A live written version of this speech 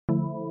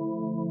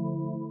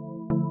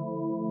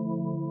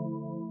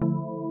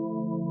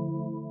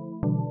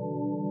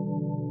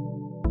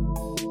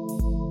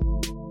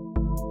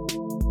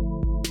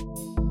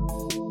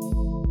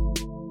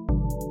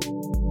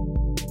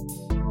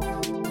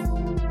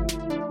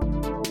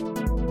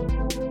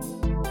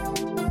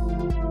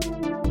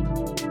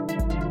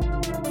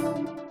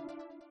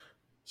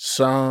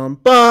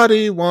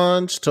Somebody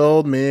once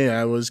told me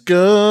I was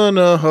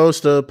gonna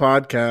host a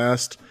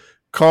podcast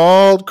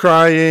called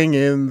Crying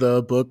in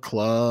the Book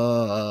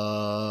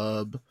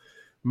Club.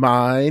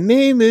 My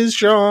name is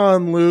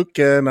Jean-Luc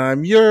and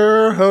I'm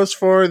your host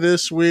for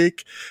this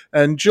week,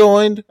 and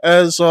joined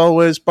as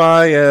always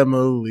by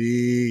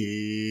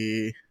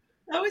Emily.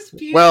 That was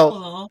beautiful.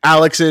 Well,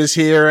 Alex is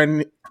here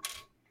and...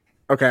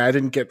 Okay, I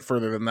didn't get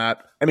further than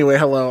that. Anyway,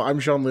 hello, I'm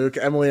Jean-Luc.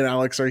 Emily and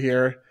Alex are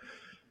here.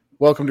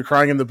 Welcome to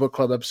Crying in the Book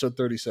Club, episode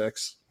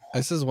 36.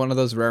 This is one of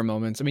those rare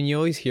moments. I mean, you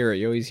always hear it.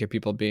 You always hear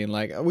people being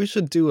like, we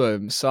should do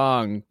a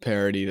song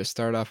parody to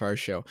start off our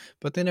show.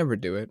 But they never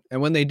do it.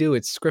 And when they do,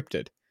 it's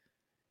scripted.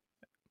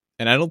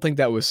 And I don't think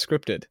that was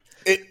scripted.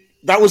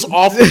 That was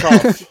off the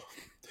cuff.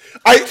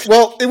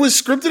 It was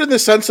scripted in the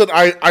sense that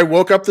I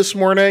woke up this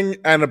morning,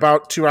 and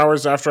about 2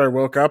 hours after I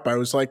woke up, I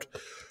was like,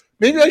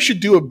 maybe I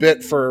should do a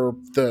bit for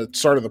the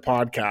start of the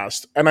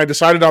podcast. And I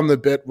decided on the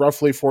bit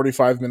roughly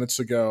 45 minutes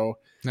ago.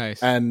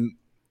 Nice. And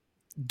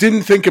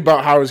didn't think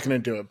about how I was going to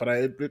do it, but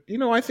I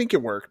think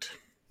it worked.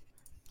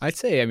 I'd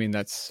say, I mean,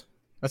 that's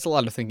a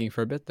lot of thinking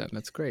for a bit then.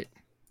 That's great.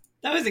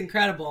 That was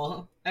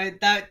incredible.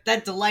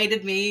 That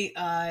delighted me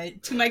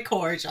to my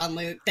core,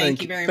 Jean-Luc.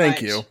 Thank you very much.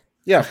 Thank you.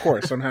 Yeah, of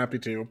course. I'm happy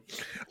to.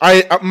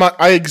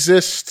 I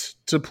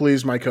exist to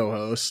please my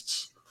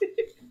co-hosts.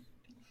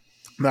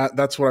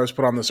 That's what I was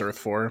put on this earth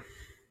for.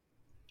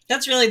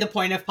 That's really the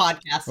point of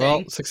podcasting.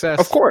 Well, success.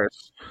 Of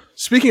course.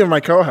 Speaking of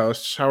my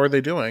co-hosts, how are they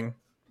doing?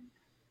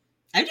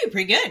 I'm doing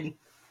pretty good.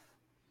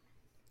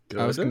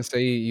 I was going to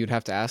say you'd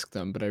have to ask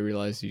them, but I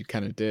realized you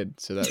kind of did.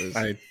 So that was...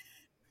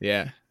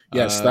 Yeah.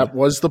 Yes, that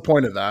was the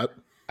point of that.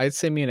 I'd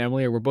say me and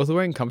Emily we're both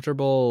wearing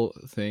comfortable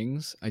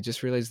things. I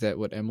just realized that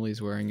what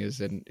Emily's wearing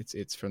is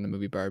it's from the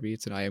movie Barbie.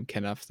 It's an I Am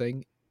Ken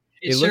thing.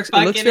 It looks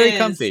very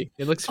comfy.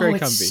 It looks very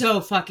comfy. It's so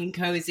fucking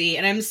cozy.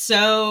 And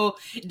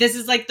this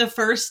is like the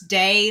first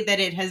day that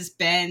it has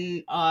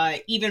been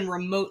even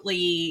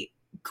remotely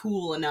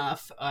cool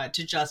enough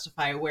to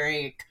justify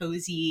wearing a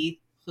cozy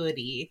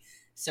hoodie.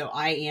 So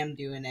I am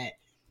doing it.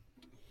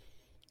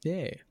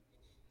 Yeah.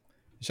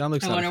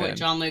 Jean-Luc's not a fan. I wonder what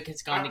Jean-Luc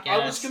has gone to get.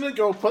 I was going to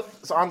go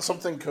put on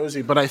something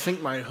cozy, but I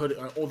think my hoodie,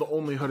 the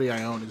only hoodie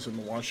I own is in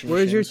the washing machine.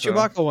 Where's your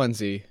Chewbacca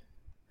onesie?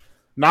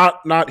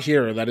 Not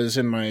here. That is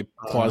in my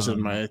closet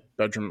in my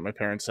bedroom at my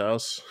parents'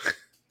 house.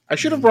 I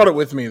should have brought it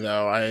with me,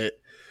 though. I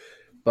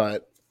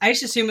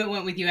just assume it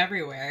went with you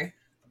everywhere.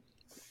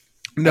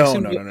 No.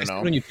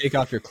 When you take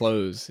off your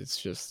clothes,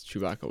 it's just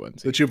Chewbacca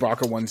onesie. The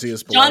Chewbacca onesie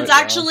is below. John's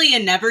actually a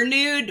never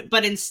nude,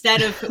 but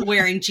instead of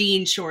wearing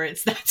jean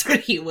shorts, that's what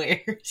he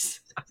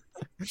wears.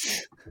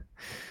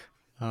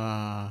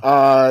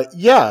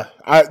 Yeah.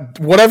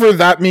 Whatever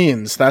that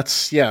means.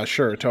 That's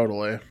sure,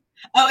 totally.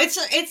 Oh,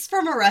 it's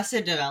from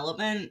Arrested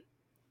Development.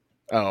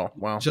 Oh,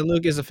 wow.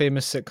 Jean-Luc is a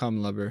famous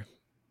sitcom lover.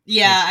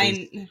 Yeah,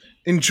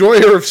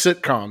 enjoyer of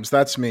sitcoms.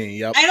 That's me.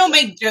 Yep. I don't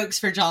make jokes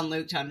for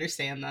Jean-Luc to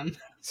understand them.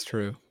 It's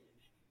true.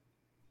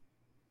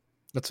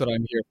 That's what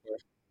I'm here for.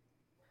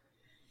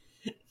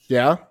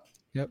 Yeah?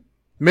 Yep.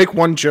 Make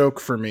one joke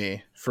for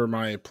me, for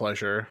my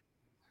pleasure.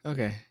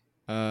 Okay.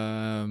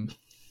 Dianne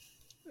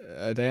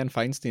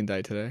Feinstein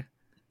died today.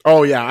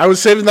 Oh yeah, I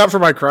was saving that for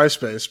my cry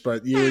space,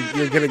 but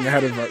you're getting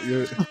ahead of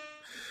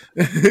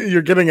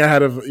you're getting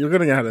ahead of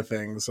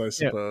things, I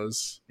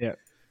suppose. Yeah.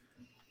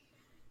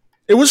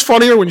 It was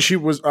funnier when she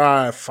was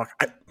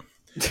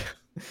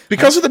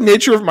because of the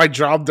nature of my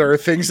job, there are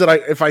things that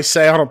if I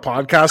say on a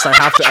podcast, I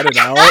have to edit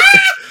out.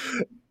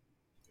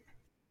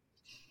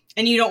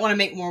 And you don't want to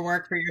make more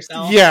work for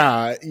yourself.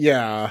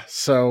 Yeah.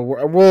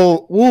 So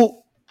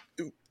we'll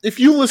if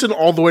you listen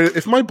all the way,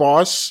 if my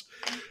boss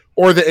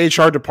or the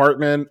HR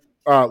department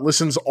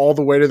listens all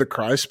the way to the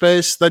cry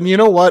space, then you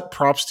know what?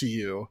 Props to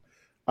you.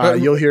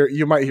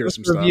 You might hear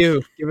some stuff.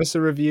 Give us a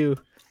review,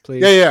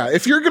 please. Yeah.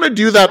 If you're gonna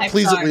do that,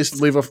 please 5 at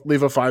least leave a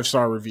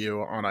 5-star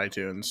review on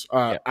iTunes,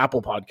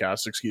 Apple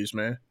Podcasts. Excuse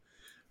me.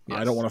 Yes.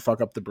 I don't want to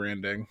fuck up the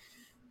branding.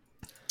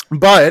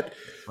 But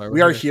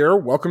we are here.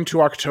 Welcome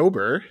to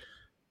October.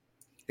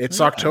 It's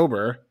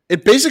October.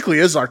 It basically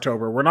is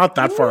October. We're not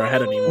that far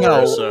ahead anymore.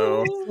 No.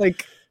 So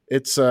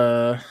it's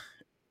October.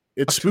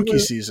 spooky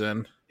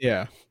season.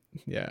 Yeah.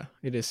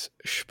 It is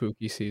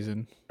spooky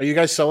season. Are you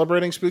guys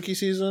celebrating spooky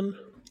season?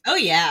 Oh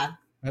yeah.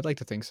 I'd like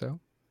to think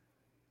so.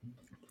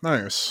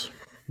 Nice.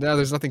 No,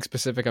 there's nothing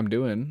specific I'm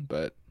doing,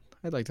 but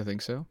I'd like to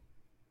think so.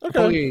 Okay.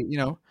 Probably,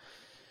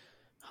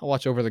 I'll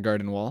watch Over the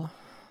Garden Wall.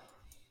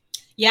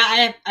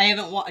 Yeah, I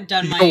haven't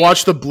done my. You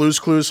watch the Blue's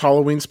Clues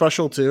Halloween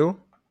special too?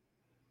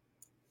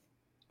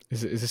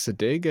 Is this a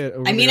dig?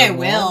 I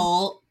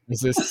will.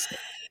 Is this,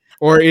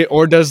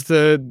 or does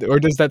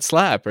that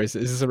slap? Or is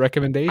this a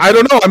recommendation? I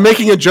don't know. I'm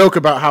making a joke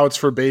about how it's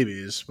for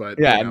babies, but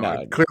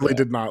it clearly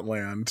did not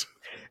land.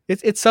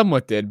 It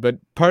somewhat did, but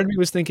part of me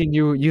was thinking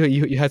you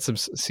had some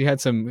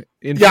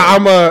info. Yeah,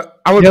 I'm a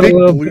big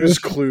Blue's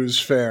Clues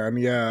fan.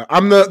 Yeah,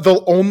 I'm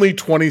the only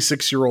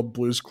 26-year-old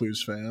Blue's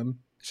Clues fan.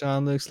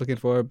 Jean-Luc's looking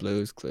for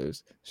Blue's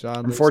Clues.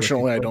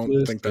 Unfortunately, I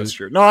don't think that's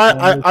true. No,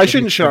 I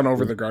shouldn't shit on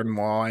Over the Garden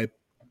Wall.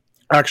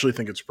 I actually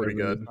think it's pretty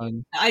Really good.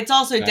 fun. It's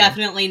also Yeah.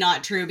 definitely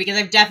not true because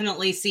I've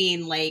definitely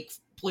seen like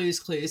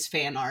Blue's Clues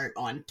fan art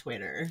on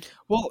Twitter.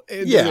 Well,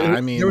 Yeah, I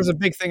mean- there was a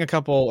big thing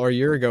a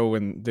year ago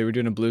when they were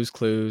doing a Blue's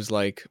Clues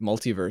like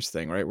multiverse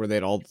thing, right? Where they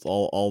had all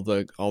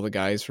the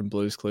guys from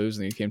Blue's Clues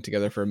and they came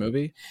together for a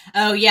movie.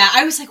 Oh yeah,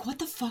 I was like, what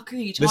the fuck are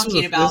you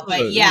talking about?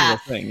 But yeah, this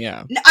was a thing,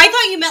 yeah. I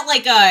thought you meant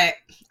like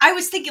I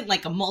was thinking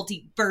like a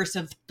multiverse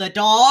of the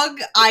dog.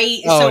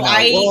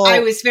 I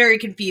was very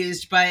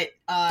confused, but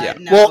Yeah.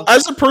 no. Well,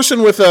 as a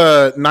person with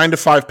a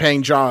 9-to-5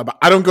 paying job,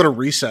 I don't go to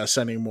recess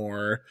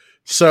anymore,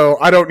 so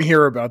I don't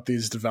hear about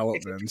these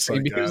developments. I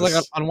Because guess.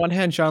 like on one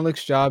hand,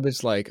 Jean-Luc's job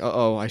is like,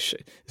 this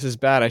is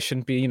bad. I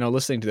shouldn't be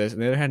listening to this.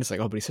 And on the other hand, it's like,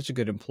 oh, but he's such a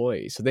good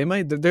employee. So they're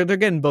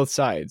getting both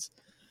sides,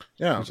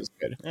 yeah, which is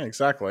good. yeah,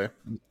 exactly.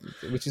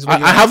 Which is I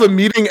have a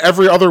meeting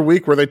every other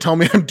week where they tell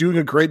me I'm doing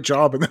a great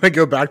job, and then I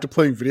go back to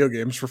playing video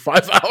games for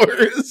 5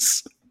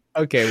 hours.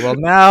 okay. Well,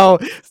 now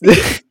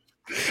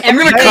I'm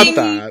gonna cut Everything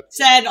that.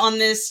 said on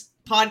this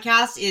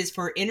podcast is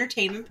for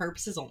entertainment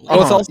purposes only.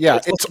 Oh, it's also- yeah,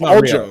 it's it's also not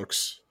all real.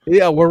 jokes.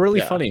 yeah, we're really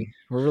Yeah. funny.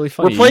 We're really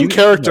funny. We're playing You-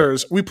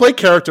 characters. We play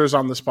characters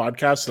on this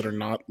podcast that are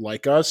not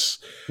like us.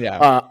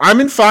 Yeah. I'm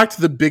in fact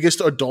the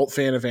biggest adult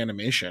fan of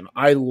animation.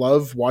 I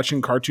love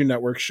watching Cartoon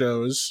Network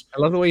shows. I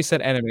love the way you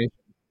said animation.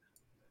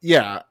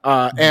 Yeah,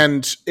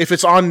 and if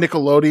it's on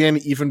Nickelodeon,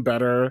 even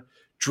better.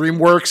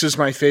 DreamWorks is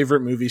my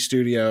favorite movie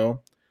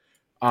studio.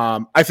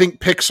 I think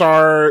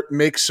Pixar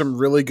makes some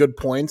really good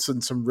points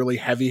and some really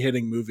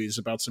heavy-hitting movies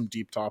about some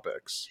deep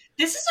topics.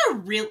 This is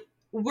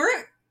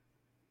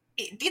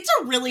it's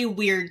a really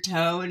weird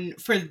tone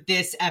for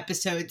this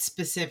episode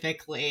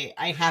specifically,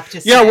 I have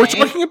to say. Yeah, we're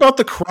talking about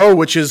The Crow,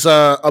 which is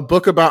a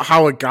book about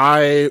how a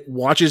guy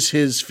watches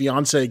his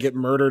fiance get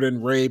murdered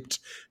and raped,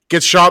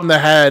 gets shot in the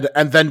head,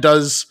 and then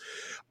does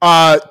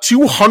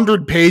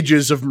 200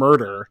 pages of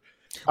murder.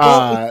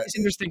 Well, it's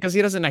interesting because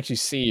he doesn't actually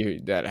see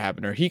that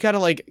happen, or he kind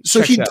of like.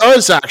 So checks he out.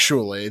 does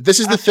actually. This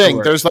is the thing.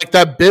 Afterward. There's like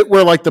that bit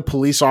where like the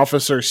police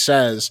officer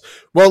says,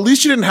 "Well, at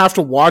least you didn't have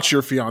to watch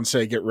your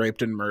fiance get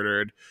raped and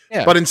murdered."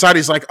 Yeah. But inside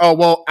he's like, "Oh,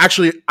 well,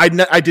 actually, I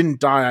didn't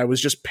die. I was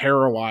just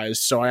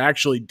paralyzed. So I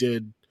actually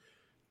did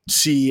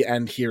see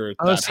and hear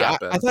Oh, that see,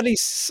 happen." I thought he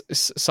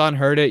saw and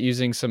heard it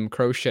using some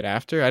crow shit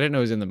after. I didn't know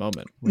it was in the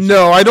moment.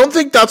 No, I don't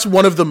think that's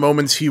one of the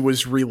moments he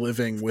was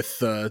reliving with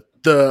the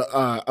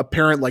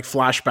apparent like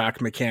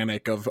flashback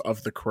mechanic of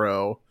the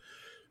Crow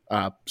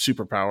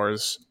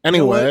superpowers.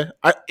 Anyway,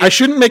 I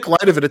shouldn't make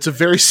light of it. It's a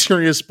very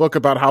serious book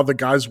about how the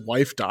guy's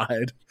wife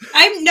died.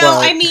 I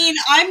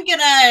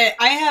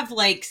have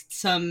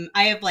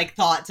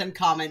thoughts and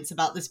comments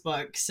about this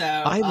book, so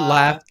I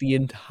laughed the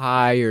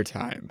entire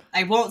time.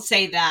 I won't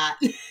say that.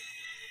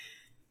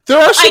 There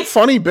are some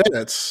funny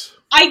bits.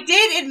 I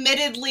did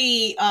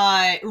admittedly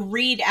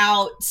read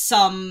out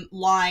some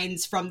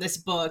lines from this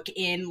book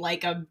in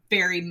like a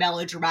very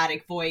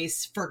melodramatic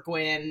voice for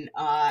Gwen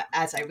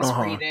as I was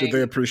reading. Did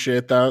they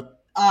appreciate that?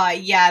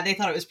 Yeah, they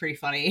thought it was pretty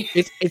funny.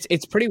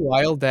 It's pretty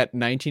wild that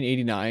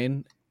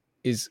 1989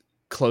 is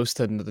close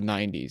to the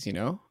 90s. You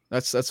know,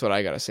 that's what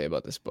I gotta say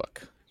about this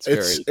book.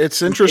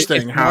 It's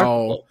interesting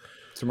how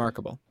it's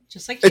remarkable.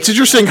 Just like it's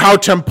interesting how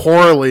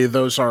temporally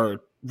those are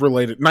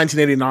related.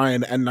 1989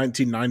 and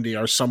 1990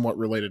 are somewhat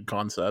related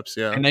concepts.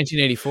 Yeah. And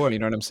 1984. You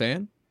know what I'm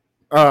saying?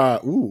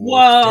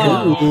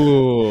 Whoa.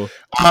 Ooh.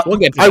 We'll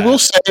get to I that. will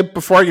say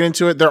before I get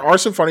into it, there are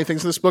some funny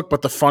things in this book,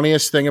 but the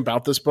funniest thing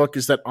about this book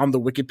is that on the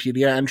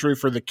Wikipedia entry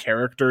for the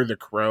character, the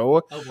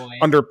Crow, Oh boy.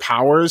 under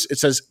powers, it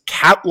says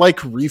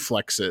cat-like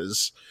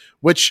reflexes,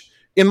 which,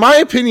 in my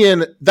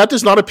opinion, that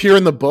does not appear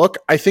in the book.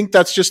 I think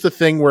that's just the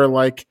thing where,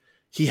 like,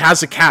 he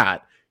has a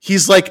cat.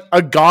 He's like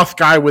a goth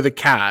guy with a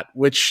cat,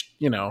 which,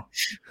 you know,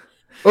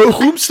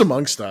 whomst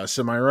amongst us,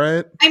 am I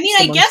right? I mean,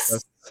 I Amongst guess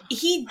us.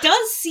 he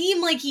does seem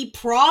like he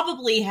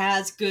probably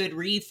has good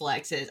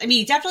reflexes. I mean,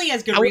 he definitely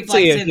has good I wouldn't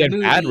say reflexes in he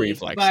the had bad movie,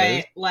 reflexes.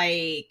 but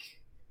like,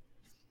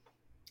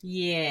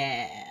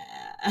 yeah.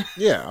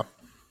 Yeah.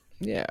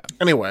 Yeah.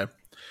 Anyway,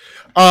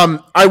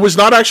 I was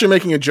not actually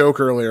making a joke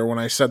earlier when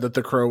I said that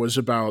The Crow was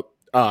about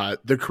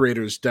the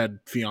creator's dead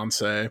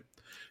fiance.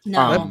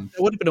 No.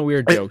 That would have been a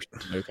weird joke.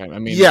 I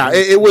mean, Yeah,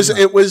 it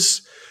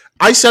was.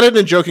 I said it in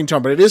a joking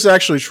tone, but it is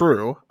actually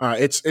true.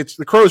 It's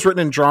The Crow is written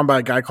and drawn by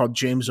a guy called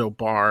James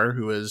O'Barr,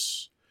 who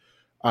is,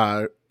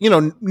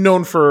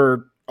 known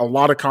for a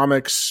lot of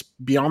comics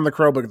beyond The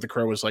Crow, but The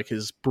Crow was like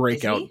his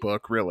breakout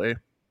book, really.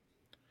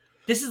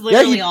 This is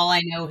literally all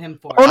I know him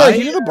for. Oh no,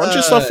 he did a bunch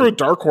of stuff for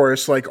Dark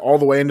Horse, like all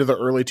the way into the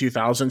early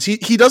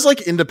 2000s. He does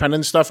like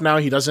independent stuff now.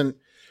 He doesn't.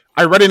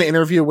 I read an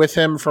interview with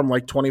him from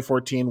like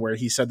 2014 where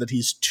he said that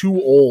he's too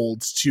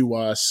old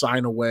to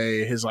sign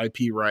away his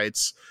IP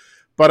rights.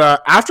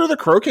 But after The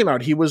Crow came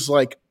out, he was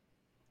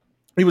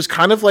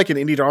kind of like an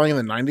indie darling in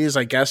the 90s.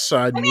 I guess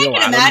I mean, Neil I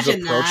can Adams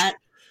imagine approached. that.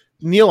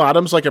 Neil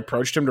Adams like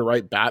approached him to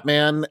write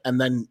Batman, and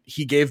then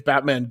he gave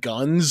Batman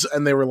guns,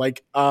 and they were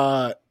like,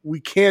 we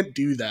can't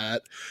do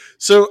that.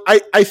 So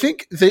I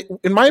think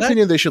in my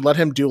opinion, they should let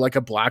him do like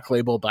a Black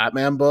Label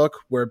Batman book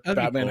where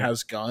Batman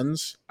has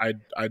guns.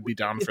 I'd be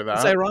down for that.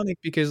 It's ironic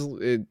because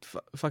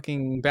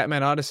fucking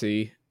Batman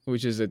Odyssey,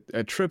 which is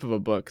a trip of a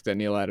book that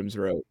Neil Adams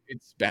wrote.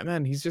 It's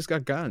Batman. He's just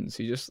got guns.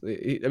 He's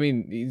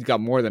got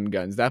more than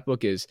guns. That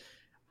book is,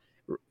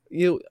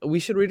 we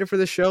should read it for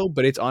the show,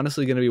 but it's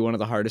honestly going to be one of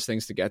the hardest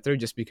things to get through,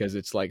 just because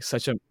it's like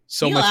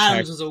Neil much.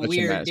 Adams was a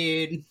weird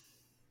dude.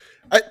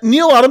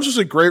 Neil Adams was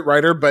a great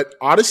writer, but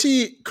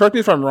Odyssey, correct me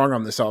if I'm wrong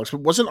on this, Alex, but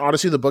wasn't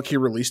Odyssey the book he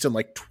released in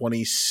like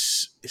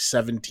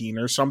 2017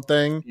 or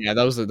something? Yeah,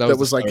 that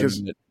was like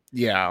his.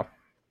 Yeah.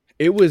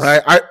 It was.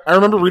 I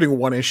remember reading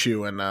one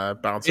issue and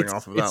bouncing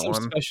off of that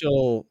one.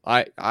 Special.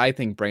 I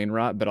think brain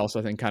rot, but also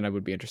I think kind of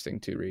would be interesting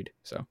to read.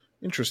 So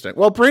interesting.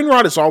 Well, brain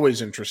rot is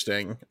always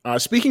interesting.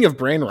 Speaking of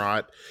brain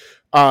rot,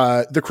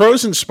 The Crow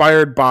is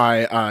inspired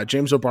by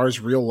James O'Barr's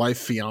real life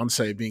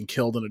fiance being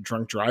killed in a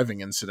drunk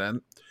driving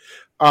incident.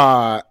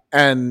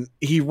 And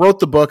he wrote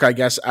the book, I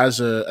guess,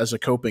 as a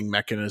coping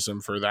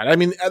mechanism for that. I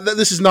mean,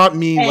 this is not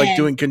me like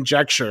doing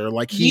conjecture.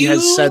 Like he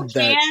has said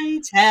that.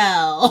 You can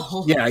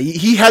tell. Yeah,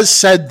 he has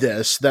said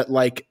this, that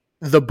like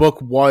the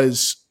book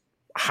was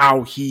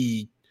how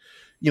he,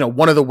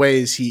 one of the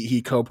ways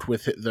he coped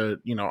with the,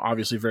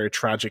 obviously very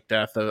tragic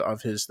death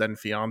of his then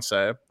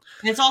fiance. And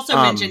it's also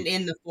mentioned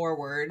in the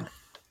foreword.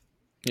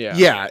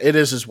 Yeah, it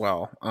is as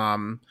well.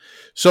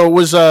 So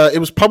it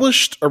was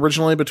published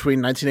originally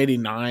between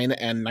 1989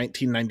 and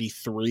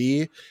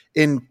 1993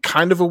 in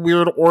kind of a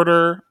weird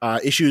order.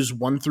 Issues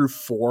 1 through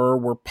 4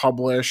 were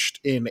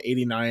published in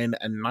 89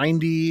 and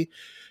 90.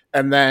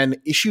 And then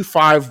issue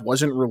 5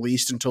 wasn't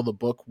released until the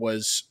book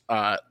was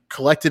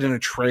collected in a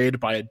trade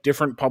by a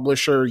different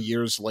publisher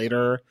years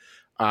later.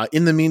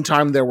 In the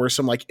meantime, there were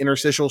some like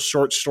interstitial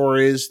short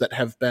stories that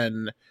have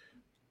been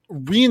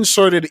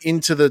reinserted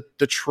into the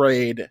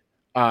trade,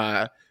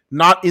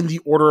 not in the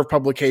order of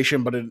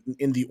publication, but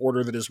in the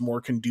order that is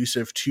more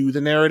conducive to the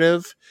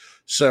narrative.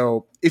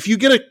 So if you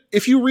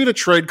read a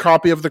trade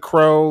copy of The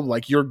Crow,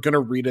 like you're going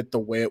to read it the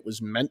way it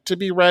was meant to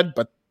be read.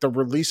 But the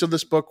release of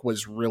this book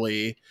was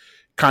really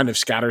kind of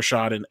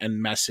scattershot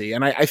and messy.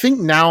 And I think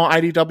now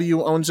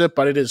IDW owns it,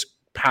 but it has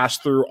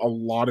passed through a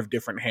lot of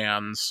different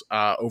hands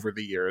over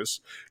the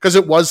years, because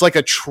it was like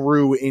a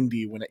true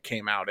indie when it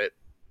came out. It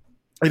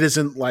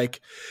isn't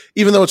like,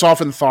 even though it's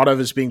often thought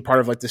of as being part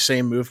of like the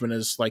same movement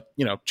as like,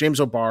 James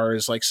O'Barr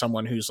is like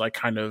someone who's like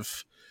kind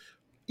of,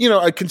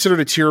 I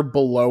considered a tier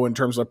below in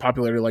terms of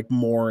popularity, like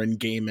Moore and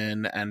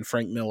Gaiman and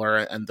Frank Miller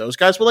and those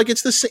guys. But like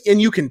it's the same, and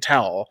you can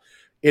tell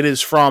it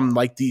is from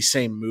like the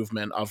same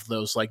movement of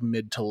those like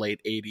mid to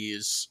late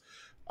 80s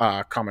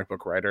comic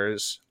book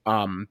writers.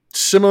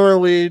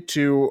 Similarly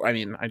to,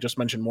 I just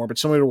mentioned Moore, but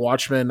similar to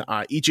Watchmen,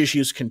 each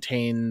issue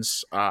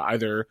contains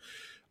either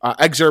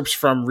excerpts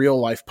from real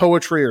life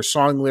poetry or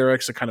song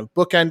lyrics that kind of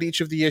bookend each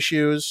of the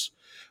issues.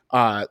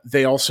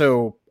 They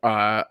also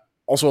a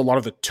lot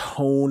of the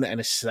tone and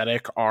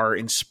aesthetic are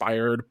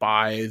inspired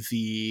by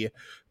the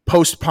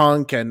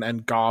post-punk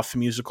and goth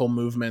musical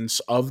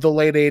movements of the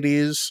late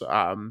 80s.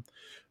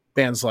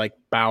 Bands like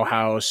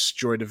Bauhaus,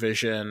 Joy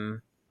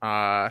Division.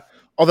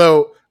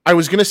 Although I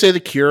was going to say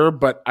The Cure,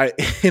 but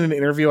in an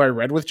interview I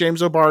read with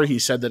James O'Barr, he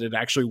said that it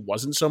actually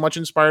wasn't so much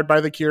inspired by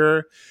The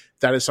Cure.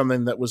 That is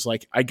something that was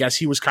like, I guess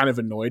he was kind of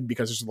annoyed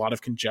because there's a lot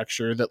of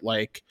conjecture that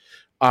like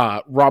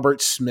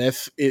Robert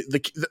Smith,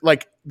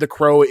 The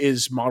Crow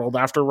is modeled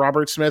after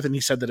Robert Smith, and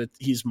he said that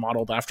he's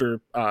modeled after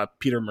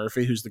Peter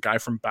Murphy, who's the guy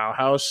from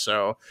Bauhaus.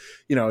 So,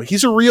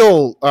 he's a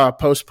real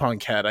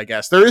post-punk head, I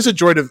guess. There is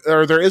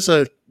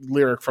a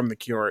lyric from The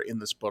Cure in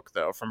this book,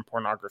 though, from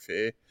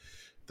Pornography,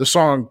 the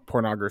song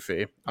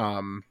Pornography.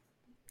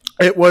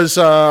 It was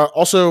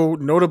also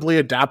notably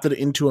adapted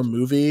into a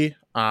movie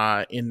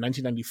in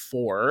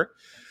 1994.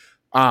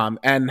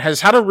 And has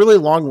had a really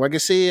long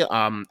legacy.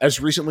 As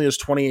recently as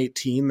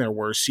 2018, there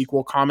were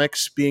sequel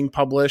comics being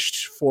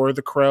published for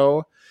The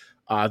Crow.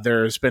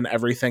 There's been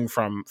everything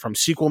from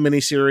sequel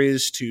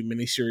miniseries to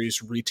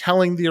miniseries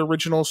retelling the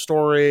original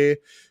story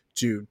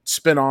to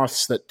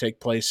spin-offs that take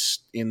place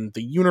in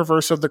the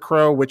universe of The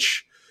Crow,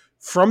 which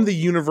from the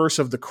universe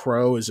of The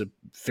Crow is a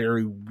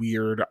very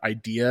weird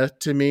idea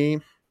to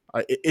me.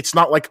 It's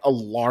not like a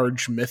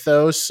large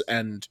mythos,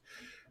 and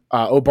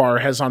O'Barr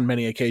has on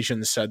many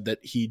occasions said that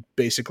he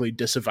basically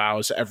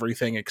disavows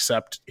everything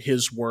except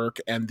his work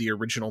and the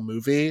original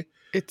movie.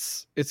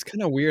 It's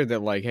kind of weird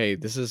that like, hey,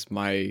 this is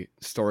my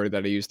story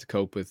that I used to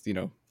cope with,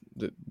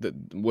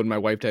 when my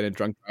wife died in a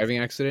drunk driving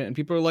accident, and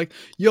people are like,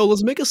 yo,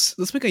 let's make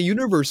a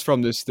universe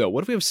from this though.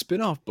 What if we have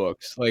spin-off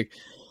books? Like,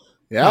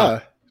 yeah.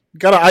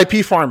 Got to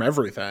IP farm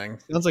everything.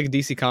 Sounds like a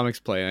DC Comics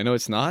play. I know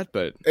it's not,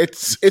 but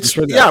it's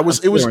yeah. It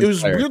was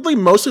weirdly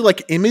mostly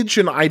like Image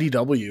and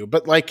IDW,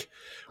 but like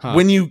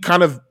when you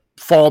kind of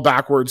fall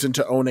backwards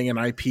into owning an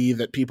IP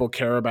that people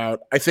care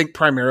about, I think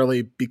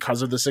primarily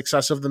because of the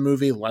success of the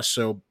movie, less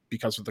so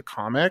because of the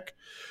comic.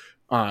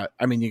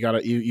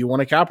 You want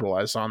to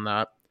capitalize on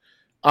that.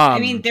 I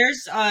mean,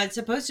 there's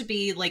supposed to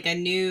be like a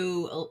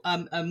new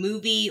a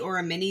movie or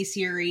a mini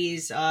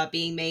series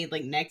being made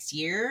like next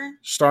year,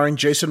 starring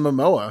Jason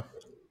Momoa.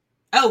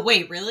 Oh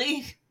wait,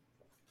 really?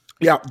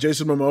 Yeah,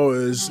 Jason Momoa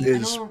is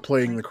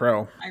playing the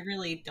Crow. I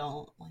really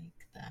don't like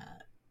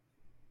that.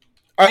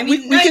 I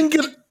mean, we can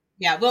get.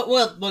 Yeah,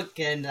 we'll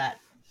get into that.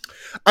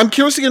 I'm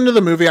curious to get into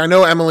the movie. I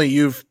know, Emily,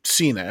 you've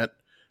seen it.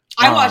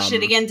 I watched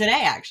it again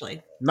today,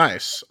 actually.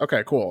 Nice.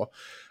 Okay, cool.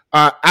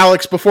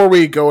 Alex, before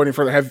we go any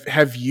further,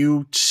 have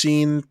you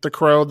seen The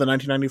Crow, the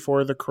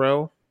 1994 The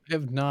Crow? I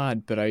have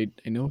not, but I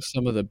know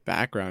some of the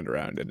background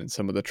around it and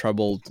some of the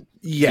troubled,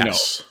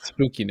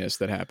 spookiness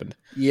that happened.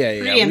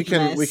 Yeah. We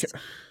can.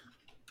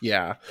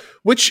 Yeah,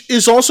 which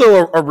is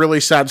also a really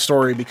sad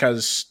story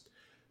because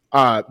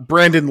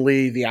Brandon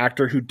Lee, the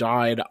actor who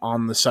died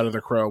on the set of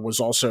The Crow, was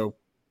also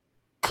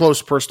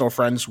close personal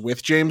friends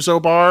with James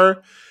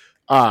O'Barr.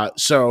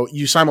 So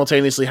you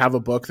simultaneously have a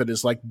book that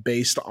is like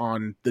based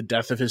on the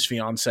death of his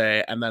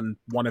fiance, and then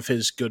one of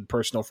his good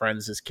personal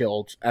friends is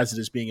killed as it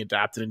is being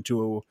adapted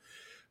into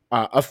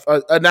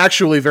an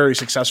actually very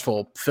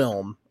successful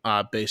film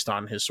based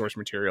on his source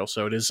material.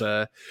 So it is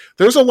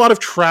there's a lot of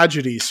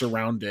tragedy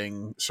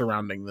surrounding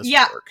this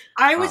work.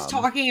 I was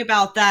talking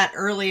about that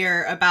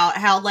earlier, about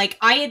how like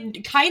I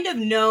had kind of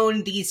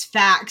known these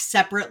facts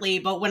separately,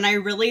 but when I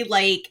really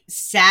like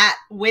sat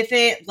with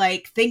it,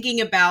 like thinking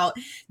about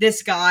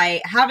this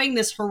guy having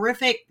this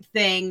horrific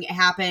thing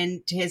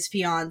happen to his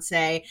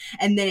fiance,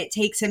 and then it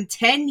takes him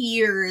 10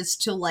 years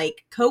to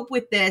like cope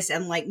with this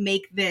and like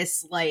make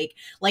this like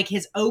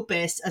his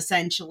opus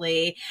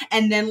essentially,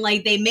 and then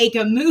like they make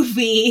a movie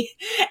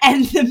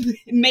and the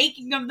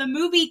making of the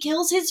movie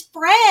kills his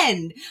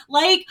friend.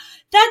 Like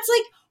that's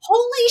like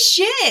holy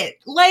shit.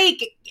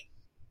 Like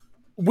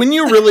when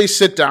you really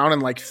sit down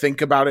and like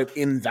think about it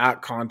in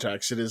that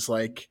context, it is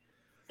like,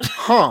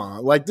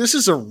 like this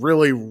is a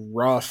really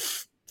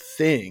rough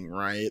thing,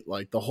 right?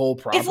 Like the whole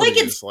property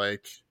is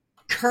like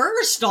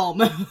cursed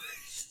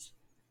almost.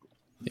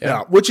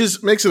 Yeah, which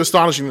makes it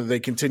astonishing that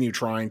they continue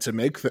trying to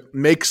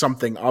make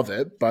something of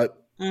it, but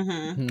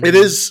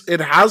it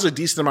has a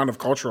decent amount of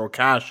cultural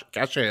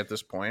cachet at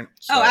this point.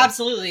 So. Oh,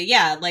 absolutely,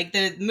 yeah. Like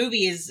the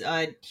movie is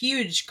a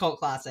huge cult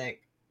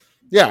classic.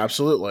 Yeah,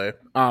 absolutely.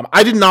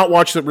 I did not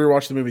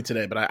rewatch the movie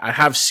today, but I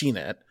have seen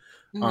it.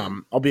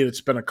 Albeit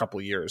it's been a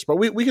couple years, but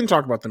we can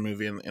talk about the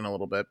movie in a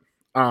little bit.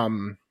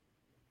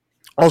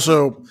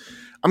 Also,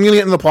 I'm going to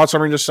get into the plot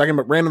summary in just a second,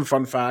 but random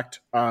fun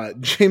fact: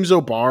 James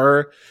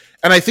O'Barr.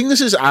 And I think this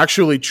is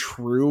actually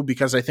true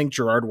because I think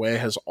Gerard Way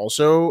has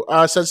also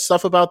said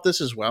stuff about this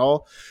as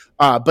well.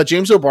 But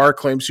James O'Barr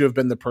claims to have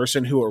been the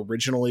person who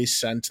originally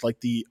sent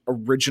like the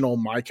original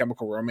My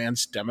Chemical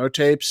Romance demo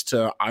tapes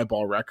to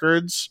Eyeball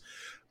Records,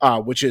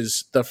 which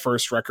is the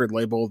first record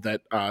label that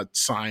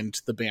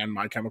signed the band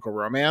My Chemical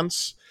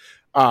Romance.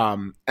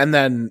 And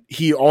then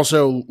he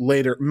also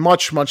later,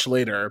 much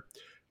later,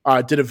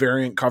 did a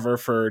variant cover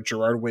for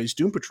Gerard Way's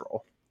Doom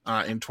Patrol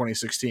in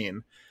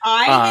 2016.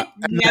 I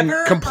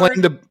never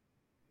complained.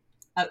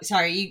 Oh,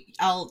 sorry.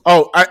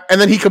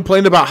 And then he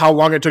complained about how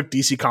long it took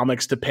DC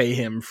Comics to pay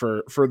him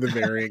for the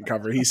variant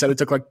cover. He said it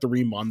took like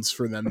 3 months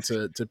for them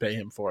to pay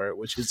him for it,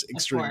 which is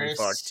extremely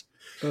fucked.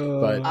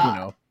 But you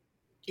know.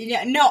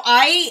 Yeah, no,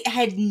 I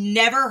had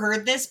never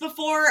heard this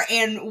before,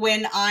 and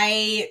when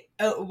I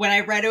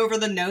read over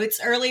the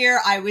notes earlier,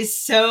 I was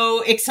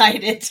so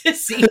excited to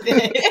see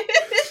this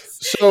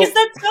because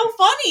that's so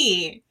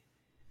funny.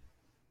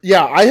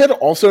 Yeah, I had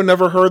also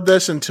never heard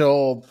this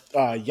until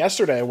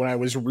yesterday when I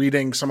was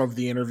reading some of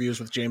the interviews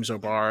with James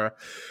O'Barr,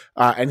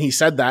 and he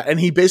said that, and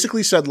he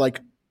basically said like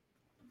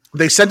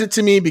they sent it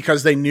to me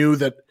because they knew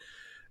that.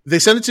 They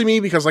sent it to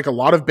me because like a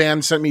lot of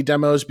bands sent me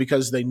demos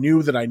because they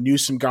knew that I knew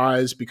some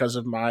guys because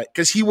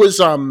he was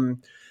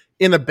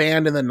in a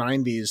band in the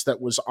 90s that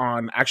was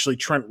on actually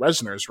Trent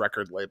Reznor's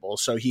record label.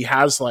 So he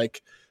has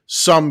like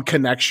some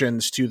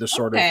connections to the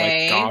sort of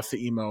like goth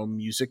emo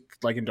music,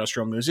 like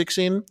industrial music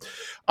scene.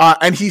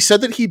 And he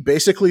said that he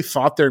basically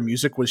thought their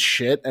music was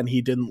shit and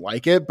he didn't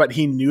like it, but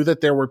he knew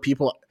that there were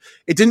people,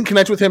 it didn't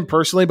connect with him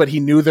personally, but he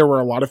knew there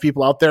were a lot of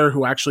people out there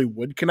who actually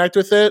would connect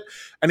with it.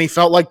 And he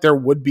felt like there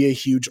would be a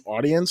huge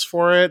audience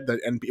for it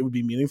and it would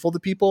be meaningful to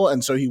people.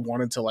 And so he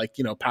wanted to like,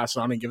 pass it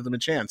on and give them a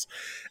chance.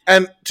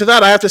 And to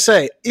that, I have to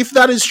say, if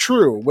that is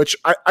true, which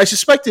I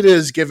suspect it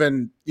is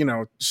given,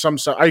 some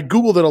stuff, I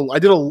Googled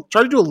it.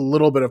 Tried to do a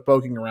little bit of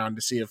poking around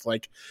to see if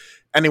like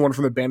anyone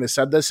from the band has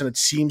said this. And it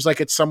seems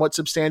like it's somewhat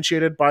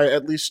substantiated by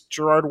at least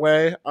Gerard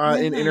Way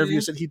in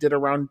interviews that he did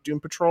around Doom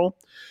Patrol.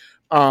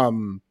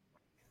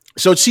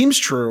 So it seems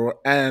true.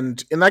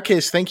 And in that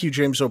case, thank you,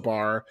 James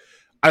O'Barr.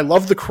 I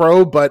love The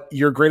Crow, but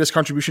your greatest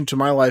contribution to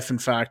my life, in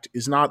fact,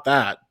 is not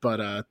that,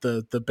 but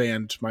the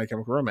band My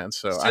Chemical Romance.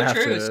 So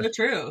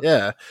true.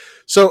 Yeah.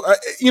 So,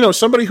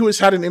 somebody who has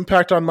had an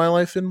impact on my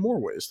life in more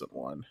ways than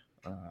one,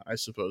 I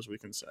suppose we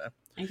can say.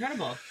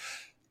 Incredible.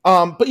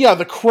 But yeah,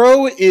 The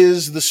Crow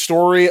is the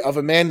story of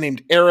a man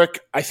named Eric.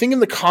 I think in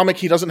the comic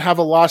he doesn't have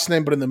a last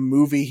name, but in the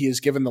movie he is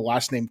given the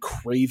last name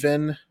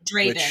Craven.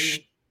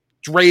 Draven.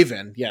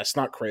 Draven, yes,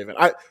 not Craven.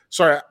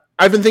 I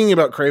I've been thinking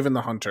about Kraven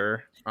the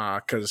Hunter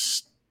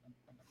because,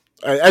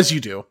 as you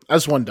do,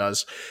 as one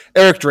does,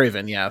 Eric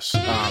Draven. Yes.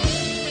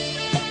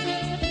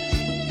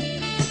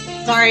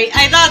 Sorry,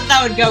 I thought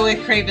that would go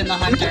with Kraven the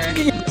Hunter.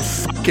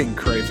 Fucking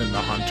Kraven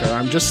the Hunter.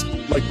 I'm just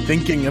like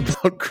thinking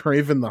about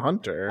Kraven the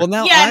Hunter. Well,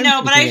 now Yeah, I'm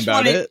no, but I thinking just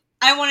about wanted it.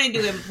 I wanted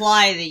to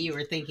imply that you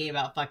were thinking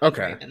about fucking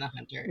Okay. Kraven the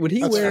Hunter. Would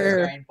he That's what I was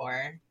wear? going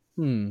for.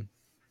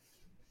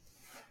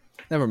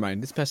 Never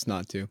mind. It's best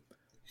not to.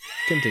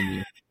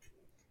 Continue.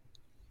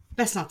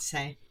 Best not to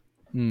say.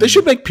 They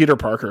should make Peter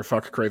Parker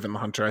fuck Kraven the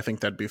Hunter. I think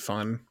that'd be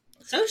fun.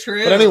 So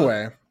true. But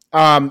anyway,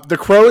 The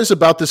Crow is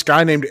about this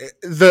guy named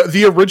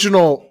the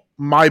original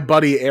My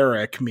Buddy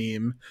Eric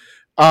meme,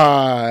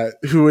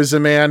 who is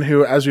a man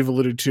who, as we've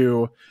alluded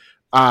to,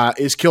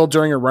 is killed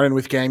during a run-in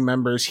with gang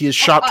members. He is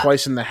shot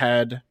twice in the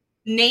head.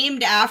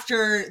 Named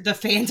after the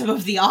Phantom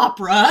of the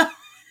Opera.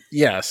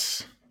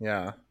 Yes.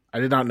 Yeah. I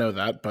did not know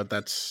that, but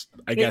that's,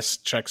 I guess,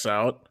 checks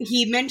out.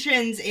 He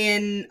mentions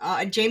in,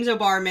 James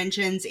O'Barr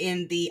mentions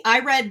in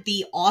I read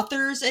the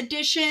author's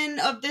edition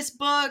of this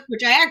book,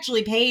 which I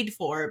actually paid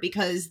for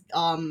because,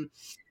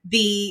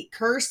 the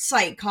Cursed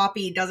Site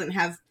copy doesn't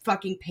have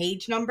fucking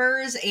page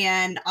numbers,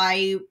 and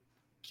I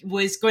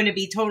was going to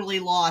be totally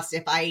lost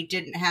if I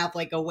didn't have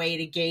like a way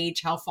to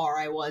gauge how far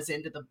I was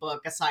into the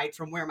book aside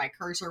from where my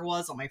cursor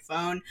was on my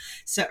phone,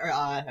 so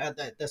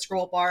the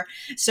scroll bar.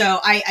 So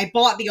I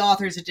bought the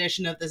author's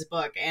edition of this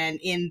book, and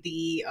in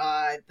the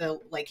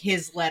like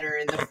his letter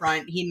in the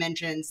front, he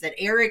mentions that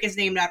Eric is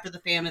named after the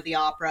Phantom of the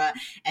Opera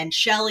and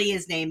Shelley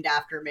is named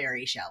after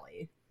Mary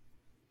Shelley.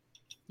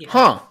 You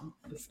know,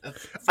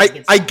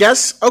 I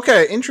guess,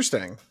 okay,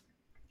 interesting.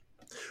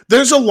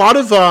 There's a lot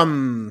of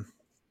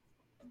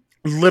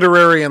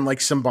literary and like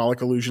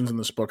symbolic allusions in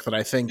this book that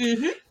I think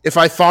if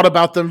I thought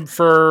about them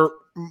for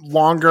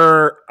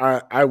longer,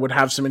 I would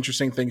have some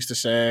interesting things to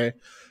say,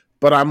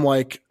 but I'm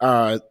like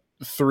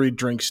 3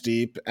 drinks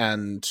deep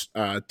and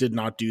did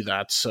not do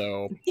that,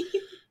 so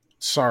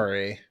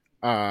sorry.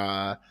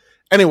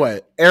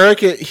 Anyway, Eric,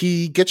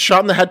 he gets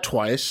shot in the head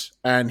twice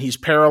and he's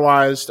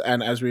paralyzed,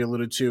 and as we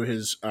alluded to,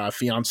 his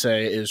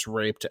fiance is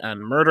raped and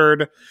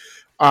murdered.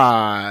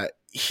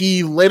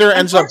 He later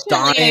ends up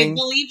dying. I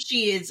believe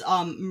she is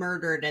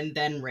murdered and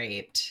then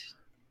raped.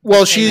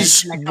 Well,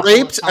 she's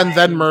raped and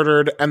then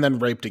murdered and then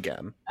raped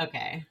again.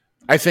 Okay.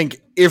 I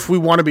think if we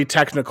want to be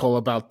technical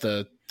about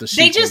the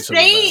sequence of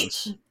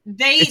events.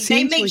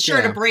 They make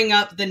sure to bring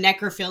up the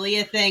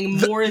necrophilia thing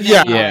more than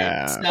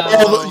yeah. So.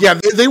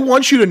 Well, they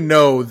want you to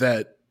know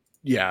that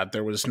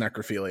there was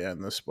necrophilia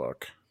in this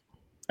book,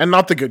 and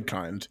not the good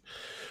kind.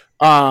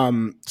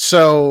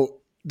 So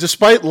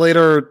despite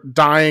later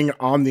dying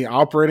on the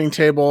operating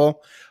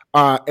table,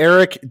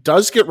 Eric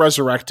does get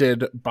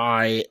resurrected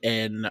by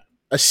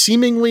a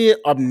seemingly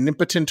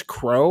omnipotent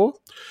crow,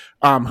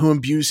 who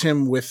imbues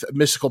him with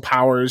mystical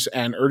powers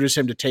and urges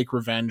him to take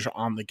revenge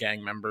on the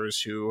gang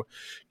members who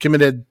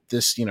committed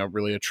this,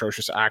 really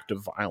atrocious act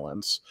of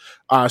violence.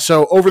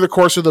 So over the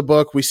course of the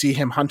book, we see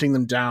him hunting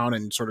them down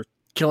and sort of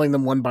killing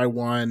them one by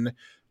one,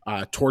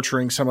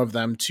 torturing some of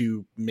them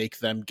to make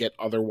them get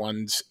other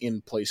ones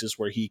in places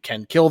where he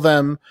can kill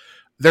them.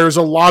 There's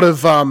a lot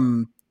of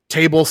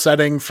table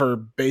setting for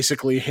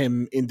basically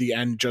him in the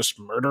end just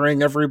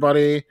murdering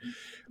everybody.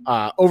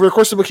 Over the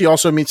course of the book, he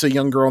also meets a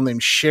young girl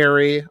named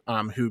Sherry,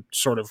 who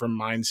sort of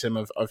reminds him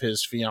of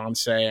his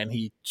fiance, and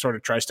he sort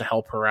of tries to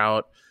help her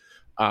out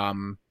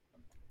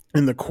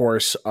in the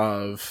course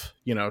of,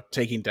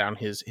 taking down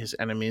his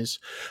enemies.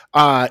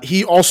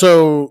 He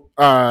also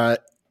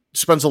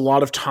spends a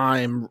lot of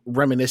time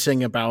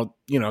reminiscing about,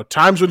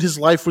 times when his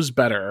life was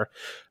better,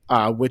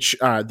 which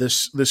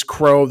this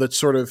crow that's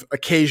sort of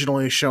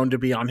occasionally shown to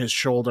be on his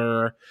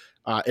shoulder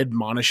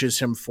admonishes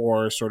him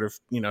for, sort of,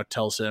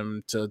 tells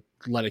him to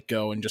let it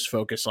go and just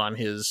focus on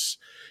his,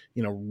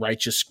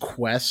 righteous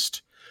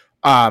quest.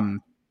 And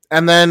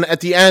then at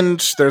the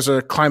end, there's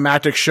a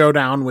climactic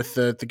showdown with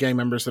the gang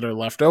members that are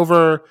left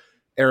over.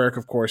 Eric,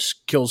 of course,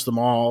 kills them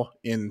all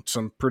in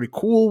some pretty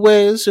cool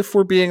ways, if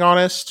we're being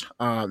honest.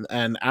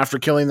 And after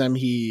killing them,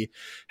 he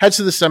heads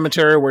to the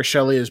cemetery where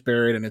Shelley is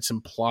buried, and it's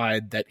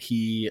implied that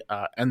he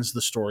ends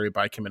the story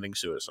by committing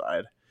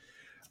suicide.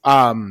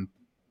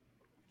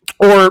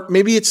 Or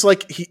maybe it's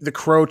like the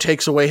crow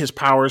takes away his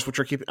powers, which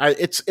are keeping.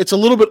 It's a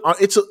little bit.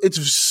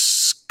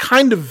 It's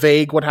kind of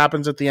vague what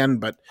happens at the end,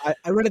 but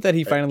I read it that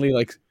he finally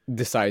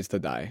decides to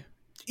die.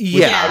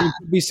 Yeah, it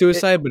could be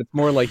suicide, but it's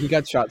more like he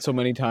got shot so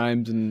many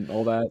times and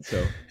all that.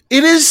 So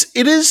it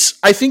is.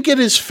 I think it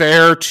is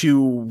fair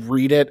to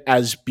read it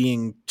as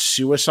being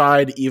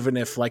suicide, even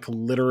if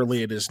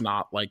literally it is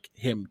not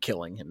him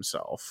killing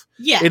himself.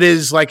 Yeah, it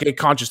is a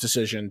conscious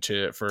decision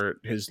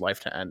for his life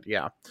to end.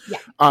 Yeah.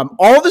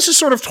 All of this is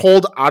sort of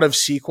told out of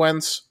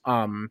sequence.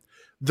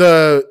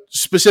 The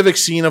specific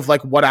scene of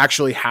what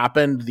actually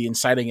happened, the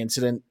inciting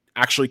incident,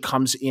 actually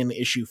comes in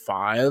issue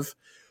 5.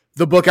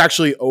 The book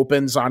actually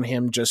opens on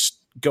him just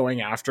going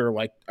after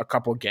a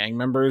couple gang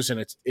members,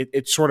 and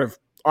it sort of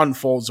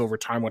unfolds over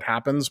time what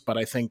happens. But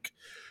I think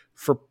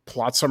for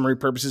plot summary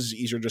purposes,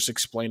 it's easier to just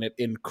explain it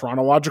in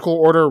chronological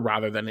order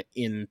rather than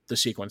in the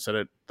sequence that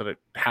it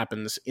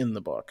happens in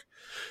the book.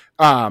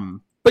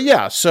 But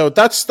yeah, so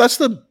that's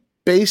the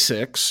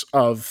basics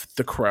of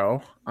The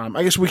Crow.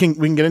 I guess we can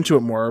get into it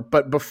more,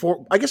 but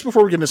before we get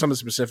into some of the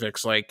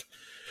specifics, like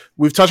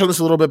we've touched on this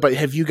a little bit, but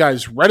have you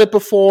guys read it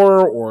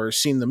before or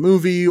seen the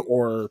movie,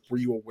 or were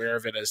you aware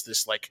of it as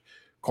this like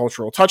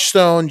cultural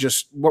touchstone?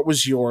 Just what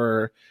was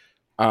your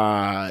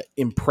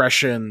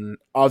impression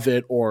of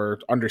it or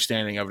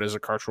understanding of it as a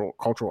cultural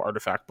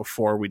artifact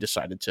before we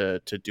decided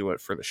to do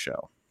it for the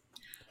show?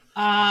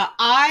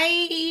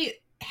 I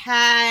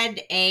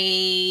had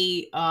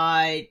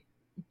a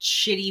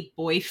shitty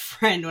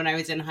boyfriend when I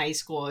was in high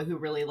school who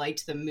really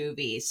liked the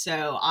movie.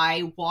 So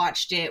I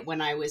watched it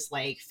when I was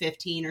like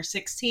 15 or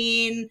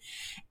 16.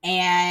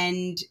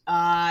 And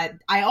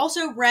I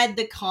also read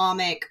the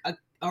comic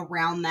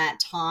around that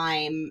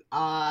time.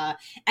 I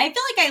feel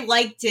like I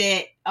liked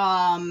it,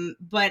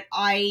 but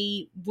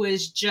I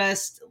was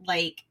just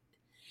like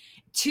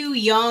too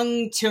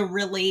young to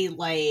really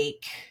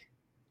like,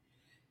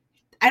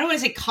 I don't want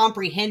to say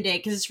comprehend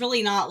it, because it's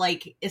really not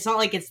like it's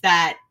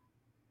that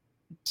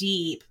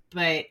deep,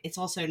 but it's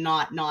also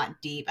not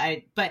deep.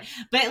 But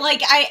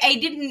like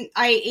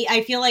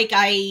I feel like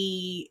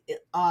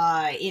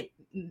it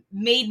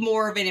made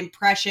more of an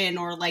impression,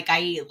 or like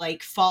I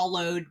like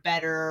followed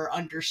better,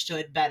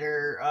 understood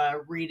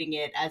better reading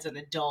it as an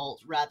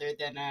adult rather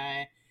than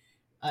a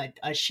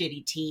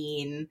shitty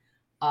teen.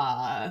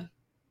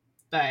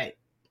 But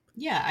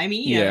yeah, I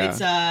mean, you know,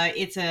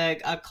 it's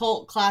a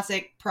cult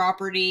classic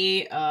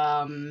property.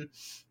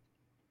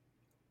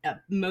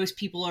 Most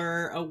people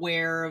are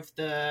aware of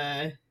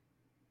the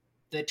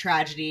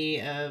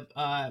tragedy of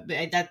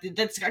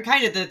that's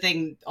kind of the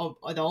thing,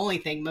 the only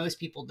thing most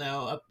people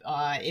know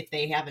if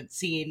they haven't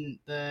seen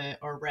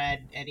or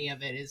read any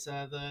of it is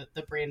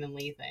the Brandon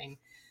Lee thing.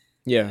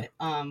 Yeah.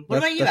 But, what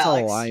about you,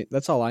 Alex?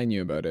 That's all I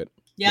knew about it.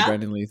 Yeah, the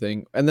Brandon Lee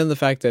thing, and then the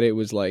fact that it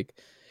was like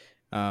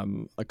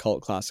a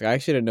cult classic. I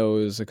actually didn't know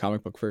it was a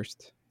comic book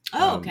first.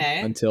 Oh,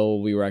 okay.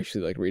 Until we were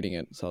actually like reading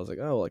it, so I was like,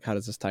 oh, like how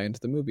does this tie into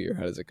the movie, or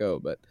how does it go?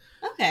 But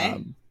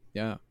okay,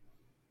 yeah.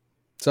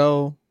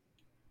 So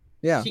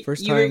yeah,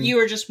 first time you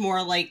were just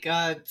more like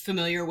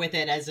familiar with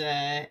it as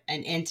an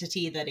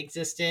entity that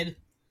existed.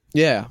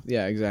 Yeah,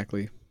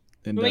 exactly.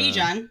 And what about you,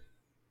 John?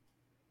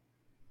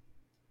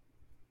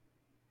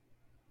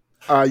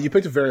 You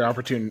picked a very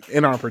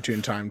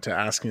inopportune time to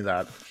ask me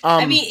that.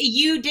 I mean,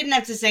 you didn't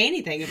have to say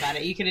anything about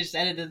it. You could have just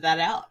edited that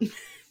out.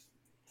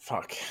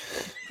 Fuck.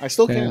 I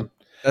still can.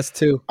 That's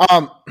two.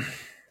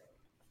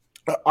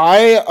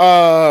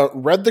 I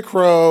read The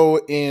Crow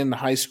in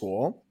high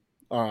school.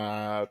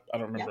 I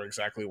don't remember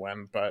exactly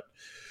when, but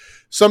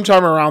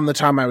sometime around the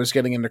time I was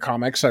getting into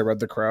comics, I read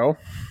The Crow.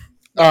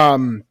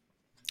 I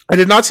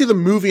did not see the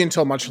movie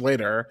until much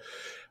later.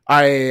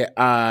 I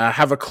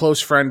have a close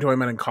friend who I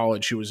met in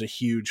college who was a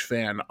huge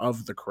fan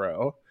of The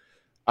Crow.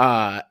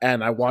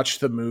 And I watched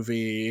the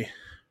movie,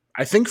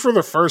 I think for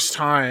the first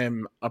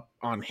time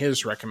on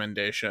his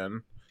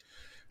recommendation.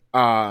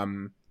 But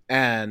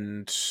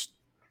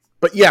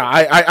yeah,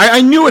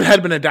 I knew it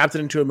had been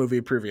adapted into a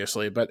movie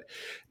previously, but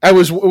it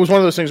was one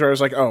of those things where I was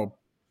like, oh,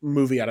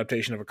 movie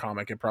adaptation of a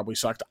comic, it probably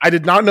sucked. I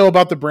did not know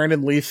about the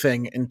Brandon Lee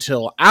thing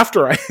until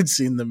after I had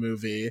seen the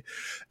movie,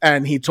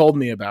 and he told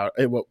me about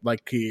it,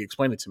 like he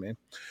explained it to me.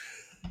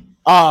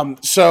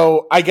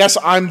 So I guess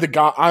I'm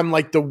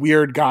like the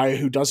weird guy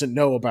who doesn't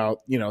know about,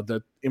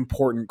 the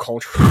important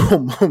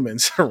cultural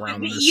moments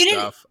around this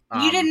stuff.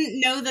 You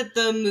didn't know that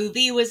the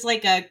movie was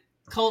like a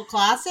cult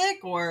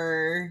classic,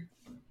 or?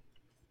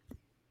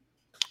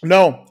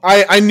 No,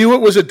 I knew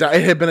it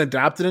had been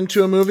adapted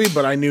into a movie,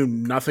 but I knew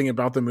nothing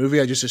about the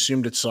movie. I just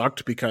assumed it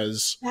sucked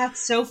because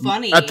that's so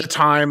funny. At the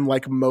time,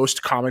 like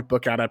most comic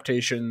book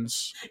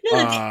adaptations,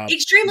 that's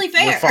extremely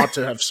fair. Were thought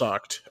to have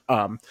sucked.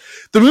 The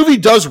movie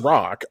does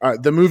rock.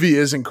 The movie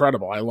is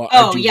incredible. I love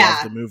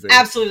the movie.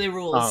 Absolutely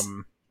rules.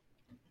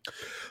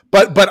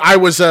 But I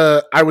was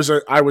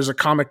a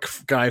comic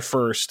guy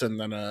first, and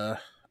then a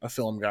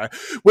film guy,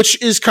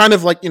 which is kind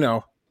of like,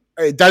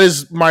 that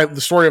is the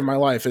story of my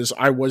life. Is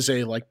I was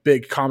a like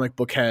big comic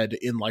book head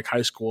in like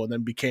high school, and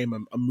then became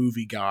a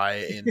movie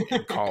guy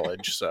in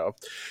college. So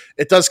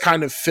it does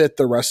kind of fit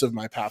the rest of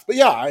my path. But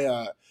yeah,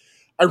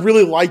 I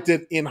really liked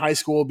it in high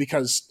school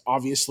because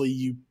obviously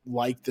you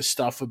like the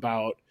stuff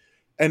about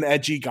an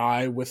edgy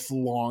guy with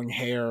long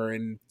hair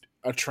and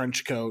a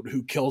trench coat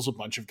who kills a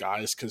bunch of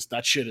guys, because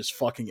that shit is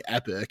fucking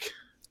epic.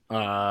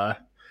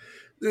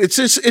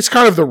 It's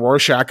kind of the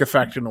Rorschach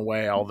effect in a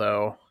way,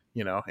 although,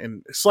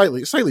 in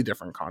slightly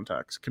different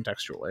context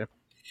contextually.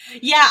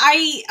 Yeah,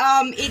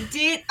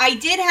 I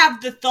did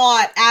have the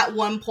thought at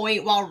one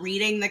point while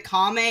reading the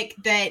comic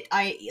that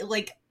I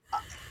like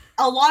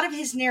a lot of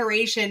his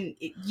narration.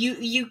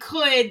 You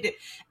could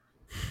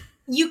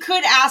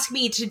ask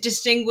me to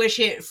distinguish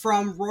it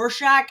from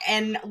Rorschach,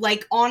 and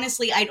like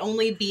honestly, I'd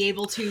only be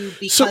able to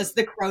because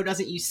The Crow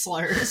doesn't use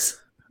slurs.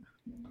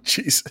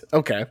 Jeez.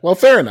 Okay. Well,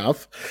 fair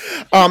enough.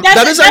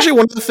 That is actually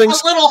one of the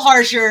things. A little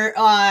harsher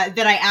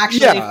that I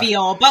actually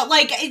feel, but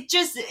like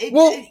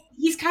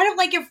he's kind of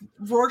like if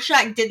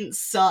Rorschach didn't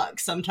suck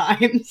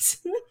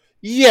sometimes.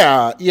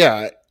 Yeah.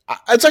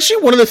 It's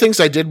actually one of the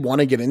things I did want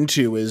to get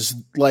into is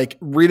like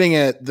reading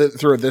it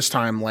through this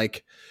time.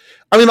 Like,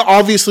 I mean,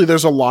 obviously,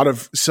 there's a lot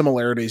of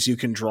similarities you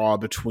can draw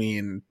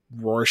between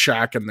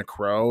Rorschach and the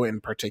Crow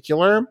in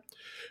particular.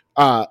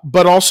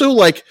 But also,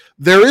 like,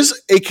 there is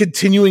a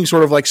continuing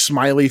sort of like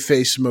smiley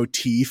face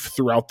motif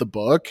throughout the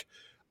book.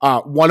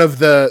 One of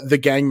the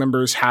gang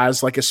members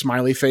has like a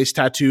smiley face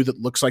tattoo that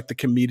looks like the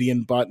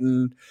comedian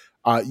button.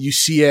 You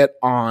see it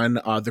on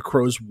the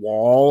Crow's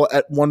wall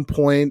at one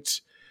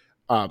point.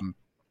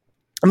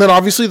 And then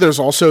obviously there's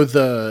also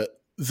the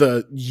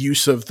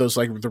use of those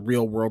like the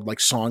real world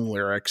like song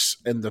lyrics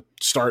in the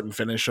start and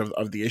finish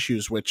of the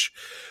issues, which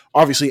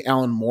obviously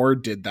Alan Moore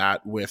did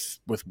that with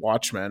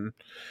Watchmen.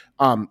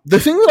 The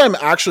thing that I'm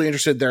actually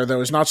interested there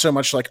though is not so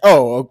much like,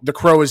 oh, the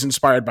Crow is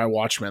inspired by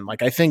Watchmen.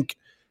 Like I think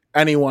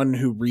anyone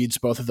who reads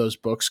both of those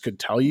books could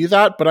tell you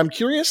that, but I'm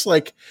curious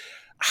like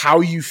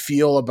how you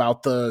feel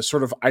about the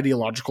sort of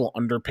ideological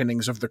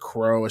underpinnings of the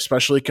Crow,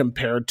 especially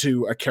compared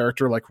to a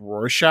character like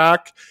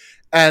Rorschach,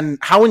 and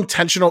how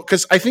intentional,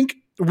 because I think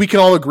we can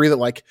all agree that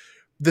like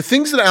the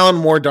things that Alan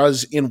Moore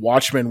does in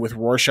Watchmen with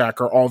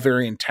Rorschach are all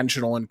very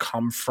intentional and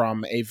come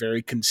from a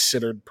very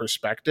considered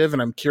perspective.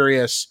 And I'm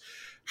curious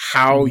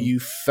how you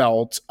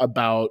felt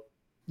about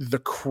the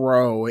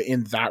Crow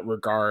in that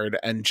regard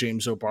and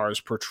James O'Barr's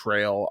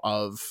portrayal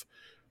of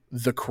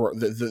the Crow,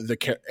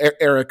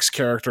 Eric's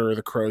character or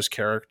the Crow's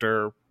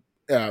character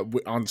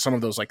on some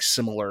of those like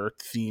similar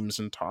themes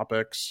and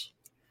topics.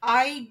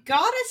 I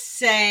gotta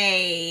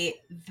say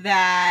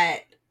that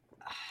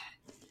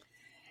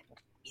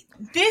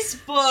this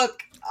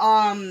book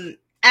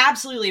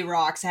absolutely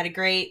rocks. I had a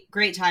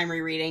great time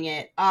rereading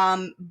it.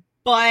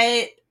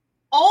 But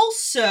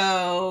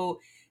also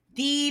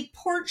the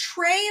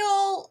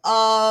portrayal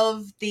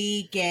of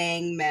the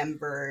gang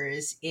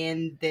members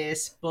in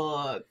this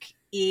book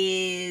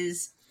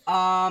is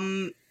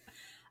I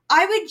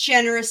would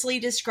generously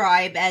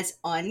describe as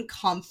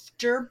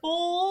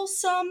uncomfortable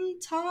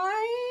sometimes.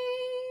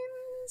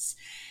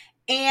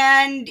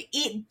 And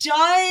it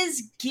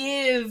does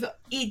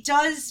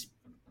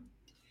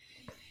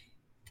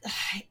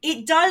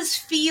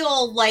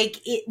feel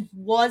like it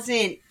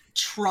wasn't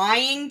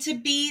trying to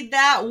be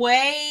that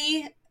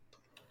way,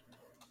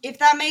 if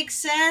that makes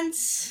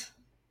sense.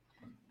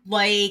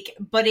 Like,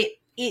 but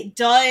it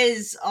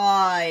does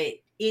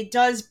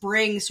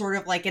bring sort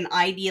of like an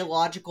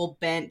ideological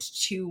bent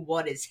to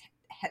what is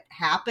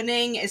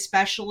happening,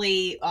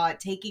 especially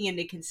taking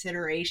into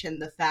consideration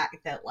the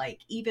fact that like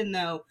even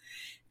though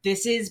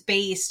this is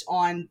based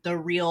on the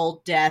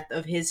real death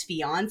of his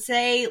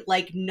fiance,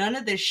 like none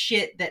of the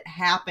shit that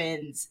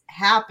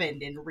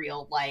happened in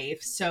real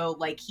life. So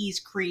like he's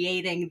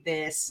creating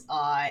this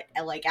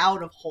like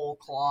out of whole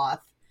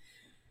cloth.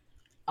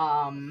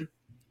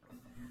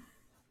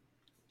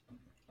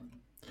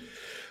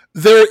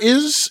 There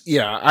is,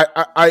 yeah,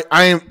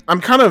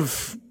 I'm kind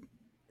of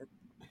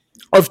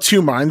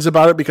two minds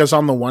about it, because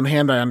on the one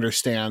hand I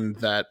understand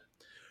that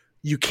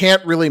you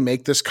can't really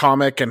make this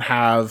comic and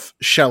have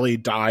Shelley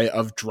die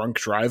of drunk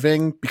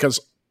driving, because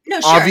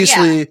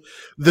obviously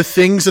the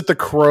things that the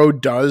Crow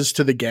does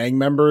to the gang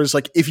members,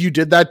 like if you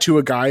did that to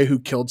a guy who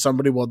killed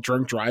somebody while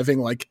drunk driving,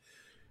 like,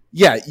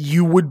 yeah,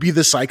 you would be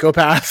the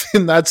psychopath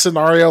in that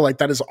scenario. Like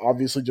that is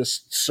obviously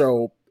just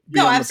so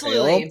beyond the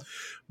pale.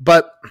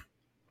 But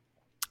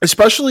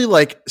especially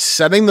like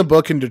setting the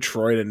book in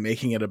Detroit and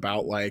making it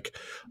about like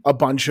a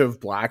bunch of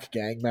black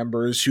gang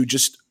members who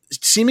just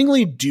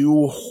seemingly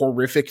do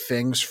horrific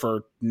things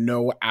for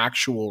no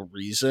actual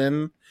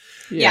reason.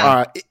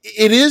 Yeah.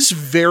 It is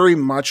very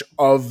much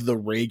of the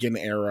Reagan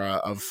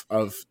era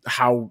of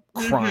how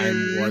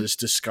crime was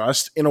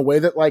discussed in a way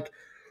that like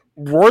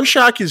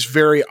Rorschach is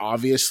very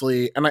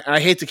obviously, and I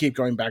hate to keep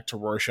going back to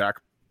Rorschach,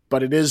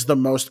 but it is the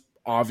most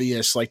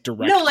obvious like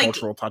direct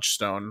cultural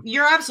touchstone.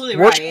 You're absolutely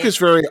Rorschach right. is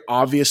very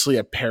obviously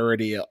a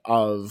parody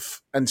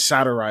of and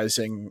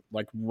satirizing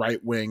like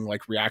right-wing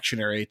like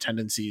reactionary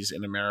tendencies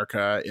in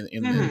America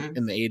in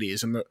the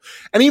 80s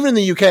and even in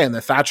the UK in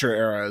the Thatcher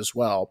era as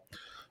well.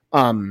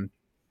 The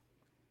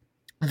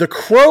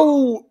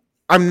Crow,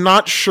 I'm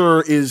not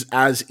sure, is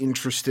as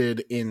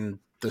interested in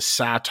the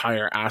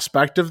satire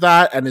aspect of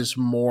that and is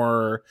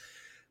more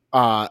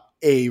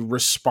a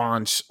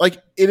response, like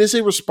it is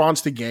a response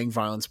to gang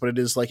violence, but it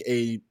is like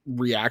a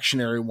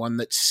reactionary one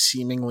that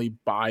seemingly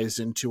buys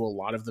into a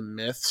lot of the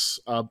myths,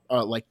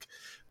 like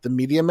the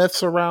media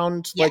myths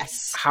around like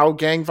how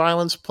gang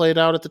violence played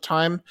out at the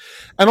time.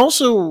 And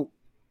also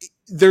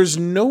there's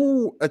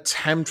no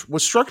attempt,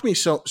 what strikes me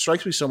so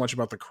much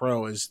about the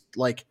Crow is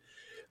like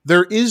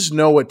there is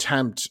no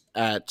attempt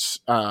at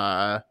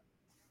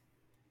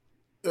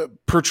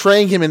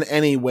portraying him in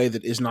any way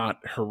that is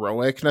not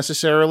heroic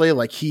necessarily.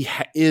 Like he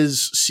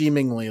is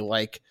seemingly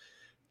like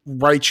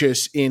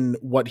righteous in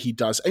what he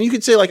does. And you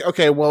could say like,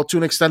 okay, well, to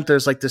an extent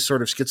there's like this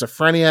sort of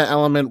schizophrenia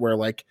element where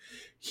like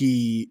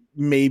he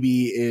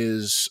maybe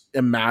is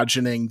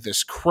imagining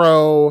this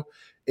crow.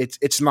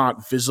 It's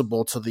not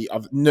visible to the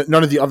other.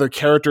 None of the other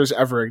characters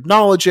ever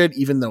acknowledge it,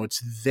 even though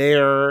it's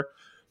there.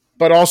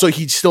 But also,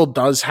 he still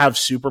does have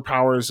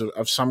superpowers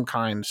of some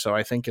kind. So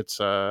I think it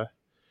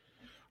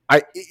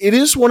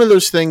is one of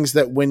those things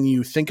that when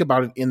you think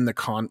about it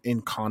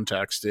in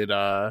context,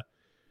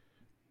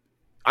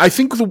 I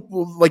think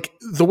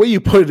the way you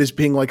put it as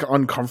being like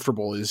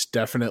uncomfortable is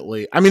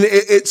definitely. I mean,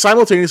 it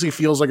simultaneously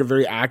feels like a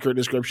very accurate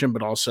description,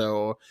 but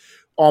also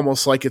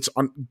almost like it's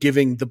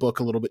giving the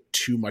book a little bit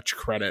too much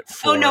credit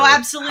for. Oh no,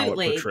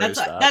 absolutely.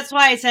 That's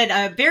why I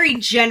said very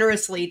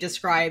generously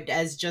described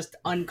as just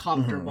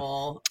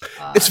uncomfortable.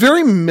 Mm-hmm. It's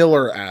very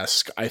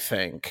Miller-esque, I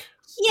think.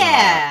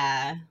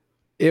 Yeah.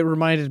 It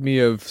reminded me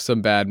of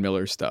some bad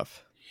Miller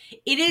stuff.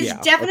 It is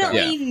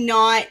definitely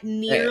not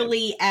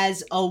nearly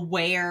as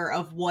aware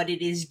of what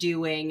it is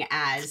doing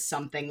as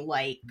something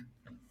like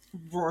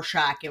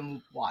Rorschach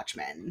and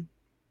Watchmen.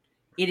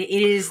 It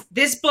is.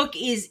 This book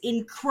is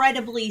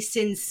incredibly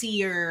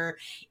sincere,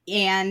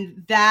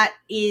 and that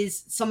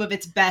is some of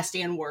its best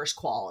and worst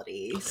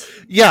qualities.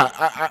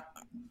 Yeah,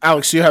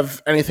 Alex, do you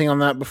have anything on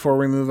that before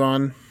we move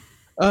on?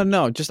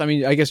 No, just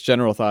I guess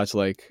general thoughts.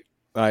 Like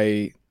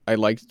I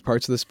liked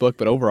parts of this book,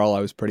 but overall I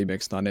was pretty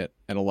mixed on it,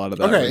 and a lot of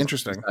that. Okay,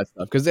 interesting stuff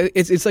because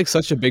it's like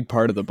such a big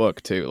part of the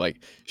book too.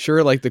 Like,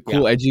 sure, like the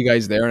cool edgy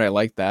guys there, and I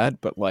like that,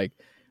 but like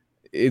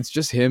it's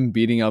just him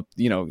beating up,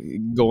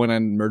 going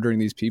and murdering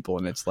these people,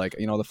 and it's like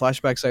the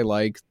flashbacks I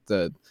like,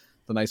 the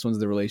nice ones,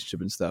 the relationship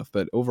and stuff,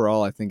 but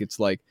overall I think it's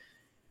like,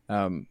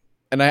 and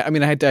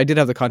I did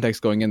have the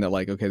context going in that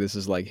like, okay, this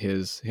is like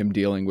him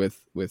dealing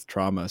with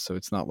trauma, so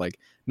it's not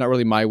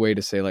really my way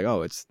to say like,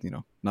 oh, it's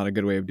not a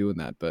good way of doing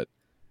that, but.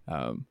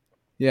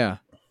 Yeah,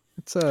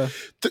 it's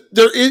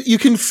you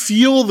can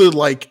feel the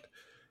like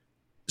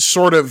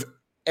sort of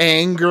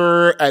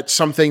anger at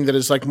something that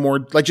is like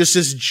more like just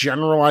this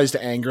generalized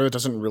anger that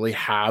doesn't really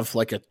have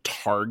like a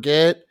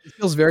target. It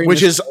feels very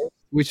which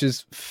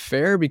is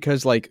fair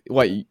because like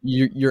what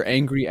you're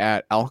angry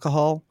at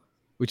alcohol,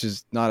 which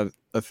is not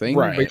a thing,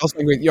 right? But also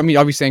angry,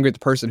 obviously angry at the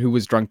person who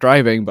was drunk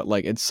driving, but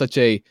like it's such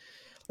a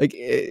like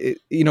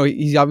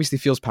he obviously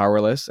feels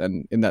powerless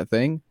and in that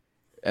thing,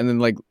 and then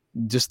like.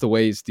 Just the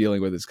way he's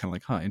dealing with it is kind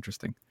of like,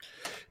 interesting.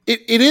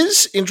 It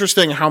is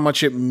interesting how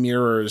much it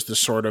mirrors the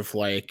sort of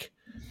like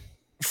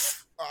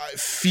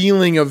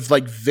feeling of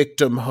like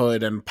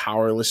victimhood and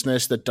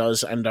powerlessness that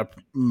does end up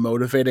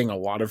motivating a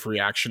lot of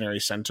reactionary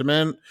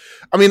sentiment.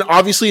 I mean,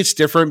 obviously it's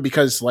different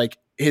because like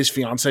his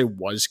fiance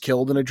was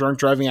killed in a drunk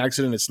driving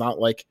accident. It's not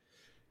like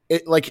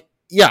it like,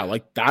 yeah,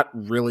 like that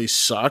really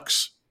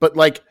sucks. But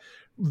like,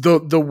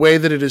 the way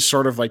that it is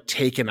sort of like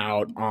taken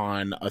out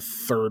on a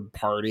third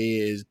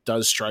party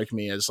does strike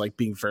me as like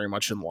being very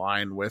much in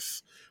line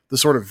with the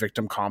sort of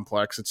victim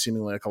complex that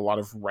seemingly like a lot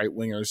of right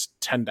wingers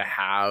tend to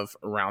have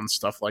around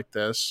stuff like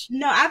this.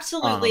 No,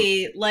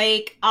 absolutely.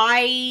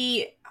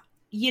 I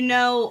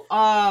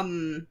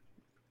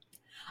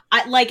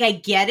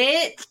get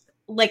it.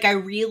 Like, I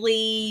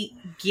really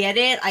get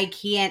it. I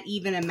can't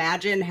even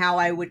imagine how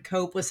I would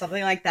cope with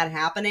something like that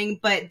happening.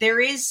 But there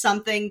is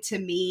something to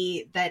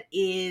me that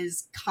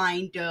is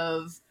kind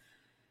of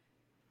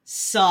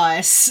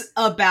sus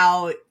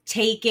about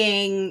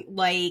taking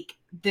like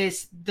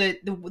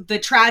the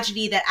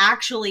tragedy that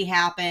actually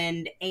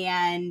happened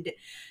and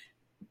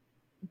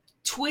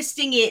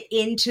twisting it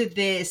into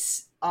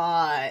this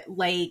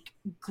like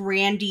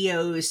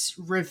grandiose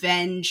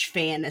revenge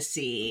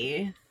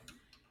fantasy.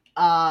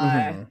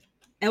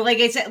 And like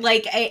I said,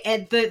 like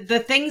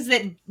the things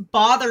that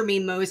bother me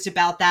most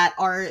about that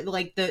are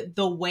like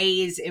the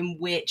ways in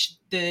which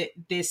the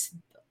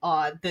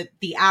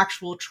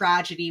actual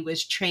tragedy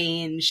was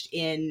changed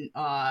in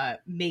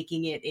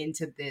making it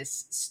into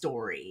this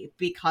story,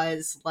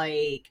 because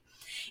like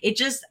it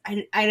just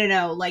I don't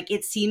know, like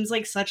it seems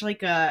like such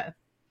like a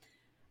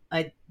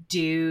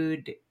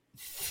dude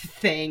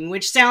thing,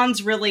 which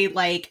sounds really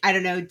like, I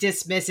don't know,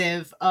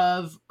 dismissive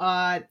of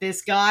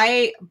this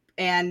guy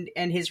and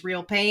his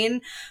real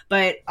pain,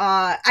 but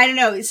I don't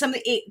know,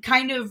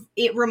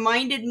 it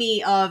reminded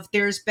me of,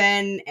 there's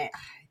been,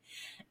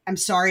 I'm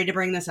sorry to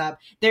bring this up,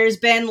 there's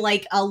been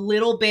like a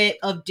little bit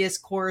of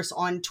discourse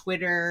on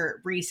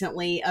Twitter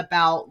recently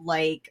about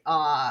like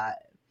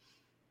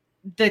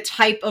the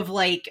type of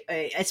like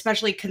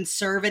especially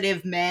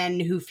conservative men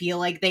who feel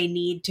like they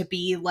need to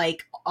be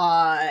like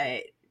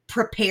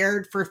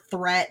prepared for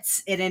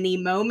threats at any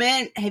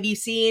moment. Have you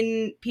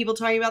seen people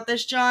talking about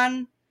this,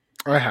 John?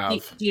 I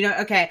have. Do you know?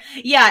 Okay.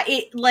 Yeah,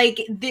 it like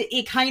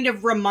it kind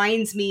of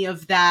reminds me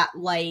of that,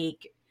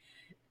 like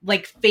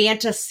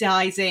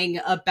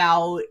fantasizing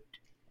about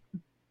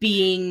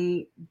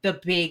being the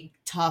big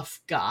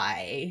tough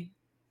guy.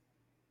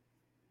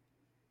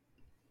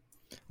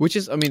 Which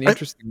is, I mean,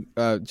 interesting.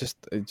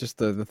 Just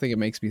the thing it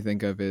makes me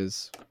think of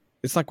is,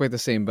 it's not quite the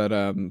same, but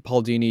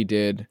Paul Dini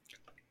did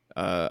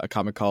a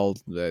comic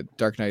called The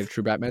Dark Knight: A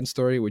True Batman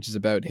Story, which is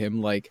about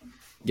him like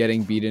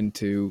getting beaten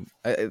to,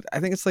 I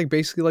think it's like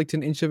basically like to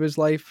an inch of his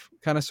life,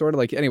 kind of sort of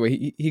like,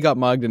 anyway, he got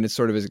mugged, and it's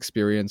sort of his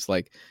experience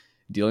like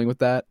dealing with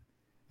that.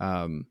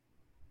 And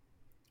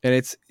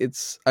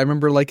it's I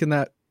remember liking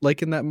that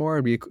more.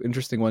 It'd be an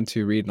interesting one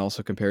to read and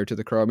also compare it to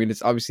The Crow. I mean,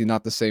 it's obviously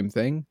not the same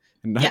thing,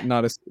 and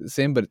not the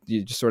same, but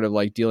you just sort of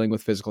like dealing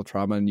with physical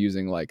trauma and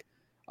using like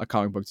a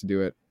comic book to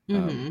do it.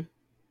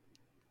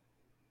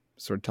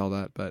 Sort of tell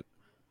that, but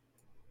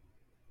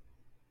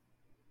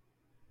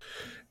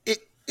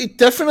it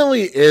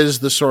definitely is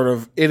the sort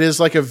of, it is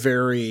like a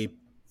very,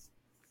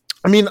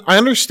 I mean, I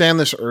understand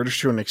this urge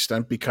to an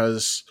extent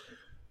because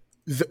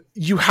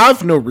you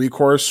have no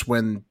recourse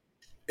when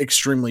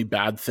extremely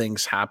bad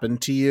things happen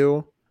to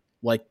you.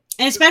 Like,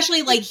 and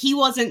especially like he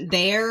wasn't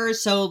there,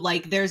 so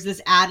like there's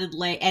this added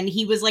and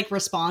he was like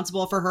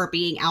responsible for her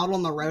being out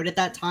on the road at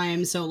that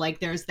time, so like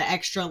there's the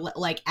extra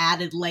like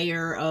added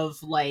layer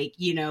of like,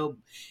 you know,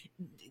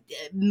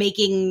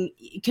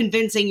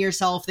 convincing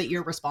yourself that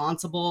you're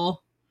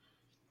responsible.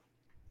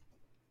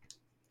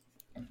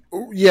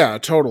 Yeah,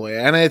 totally.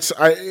 And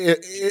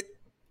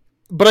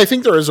but I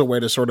think there is a way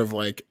to sort of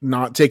like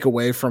not take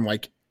away from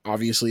like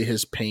obviously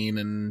his pain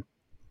and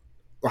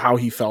how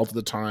he felt at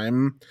the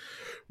time,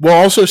 while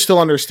also still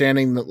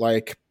understanding that,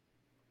 like,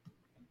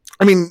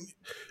 I mean,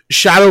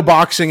 shadow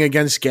boxing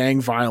against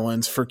gang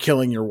violence for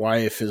killing your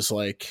wife is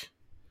like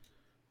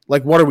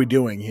what are we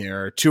doing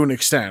here to an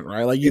extent,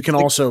 right? Like, you can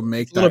like, also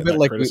make a little bit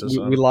like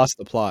we lost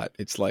the plot.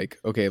 It's like,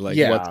 okay, like,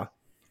 yeah.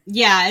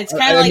 Yeah, it's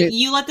kind of like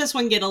you let this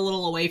one get a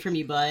little away from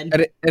you, bud.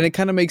 And it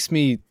kind of makes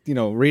me, you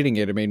know, reading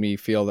it made me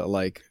feel that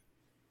like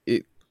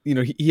it, you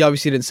know, he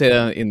obviously didn't say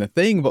that in the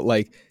thing, but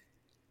like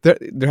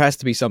there has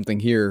to be something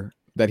here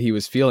that he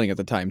was feeling at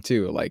the time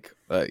too, like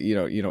you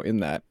know, in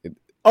that.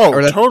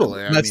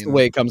 Totally. That's the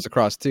way it comes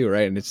across too,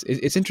 right? And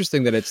it's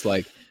interesting that it's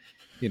like,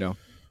 you know,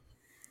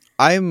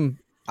 I'm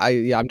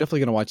definitely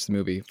gonna watch the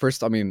movie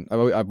first. I mean,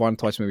 I've wanted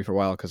to watch the movie for a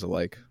while because of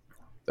like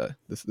the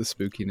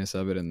spookiness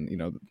of it, and you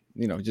know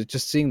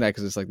just seeing that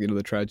because it's like, you know,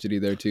 the tragedy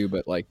there too.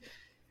 But like,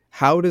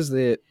 how is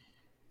the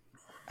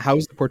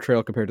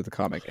portrayal compared to the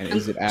comic, and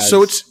is it as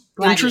so? It's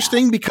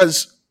interesting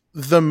because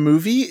the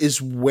movie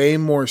is way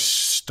more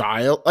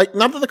like,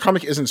 not that the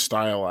comic isn't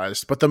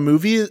stylized, but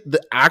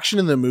the action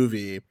in the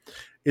movie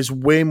is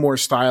way more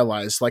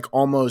stylized, like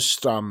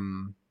almost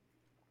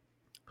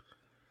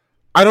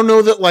I don't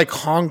know that like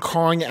Hong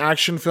Kong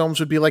action films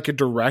would be like a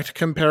direct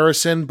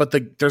comparison, but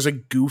there's a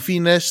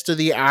goofiness to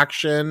the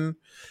action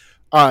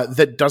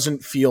that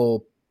doesn't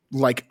feel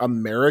like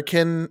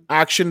American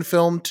action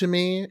film to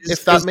me,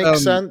 if that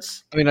makes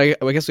sense. I mean, I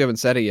guess we haven't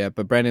said it yet,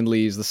 but Brandon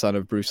Lee is the son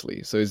of Bruce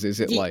Lee. So is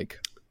it like...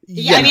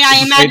 Yeah, I mean,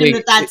 I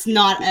imagine that's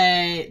not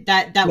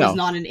that was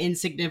not an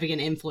insignificant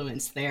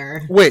influence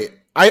there. Wait,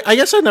 I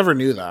guess I never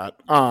knew that.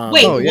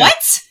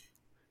 What?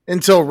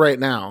 Until right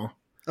now.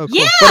 Oh, cool.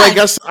 Yeah, but I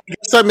guess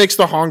that makes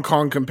the Hong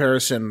Kong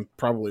comparison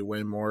probably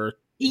way more.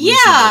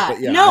 Yeah,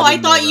 no, I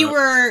thought you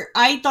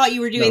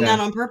were doing that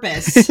on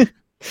purpose.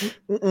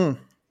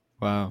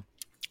 Wow.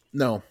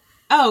 No.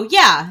 Oh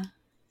yeah.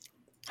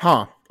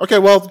 Huh. Okay,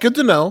 well, good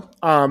to know.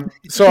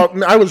 So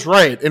I was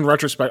right in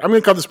retrospect. I'm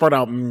going to cut this part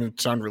out and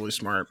sound really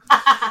smart.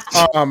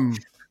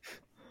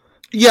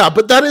 Yeah,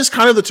 but that is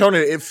kind of the tone.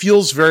 It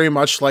feels very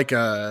much like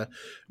a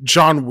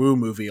John Woo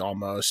movie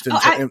almost,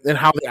 and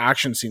how the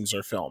action scenes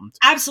are filmed.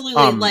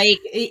 Absolutely. Like,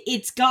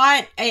 it's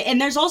got,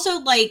 and there's also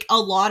like a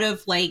lot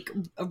of like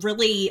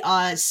really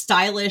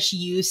stylish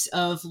use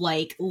of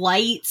like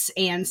lights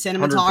and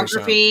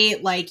cinematography.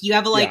 100%. Like, you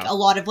have like a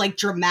lot of like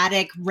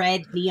dramatic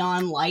red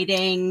neon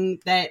lighting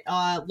that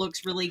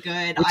looks really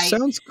good. It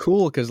sounds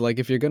cool because like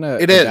if you're gonna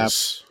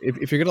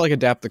if you're gonna like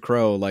adapt The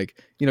Crow, like,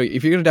 you know,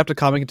 if you're gonna adapt a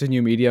comic into a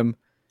new medium,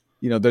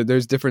 you know,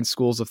 there's different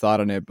schools of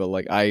thought on it, but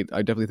like I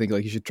definitely think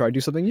like you should try to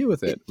do something new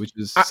with it, which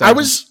is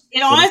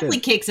it honestly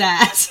kicks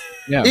ass.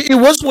 Yeah, it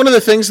was one of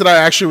the things that I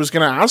actually was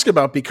going to ask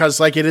about, because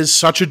like it is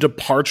such a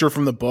departure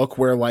from the book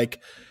where like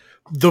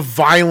the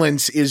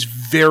violence is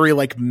very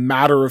like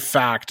matter of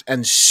fact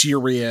and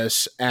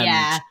serious,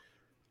 and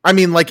I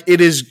mean, like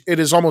it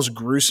is almost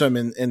gruesome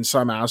in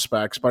some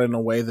aspects, but in a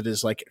way that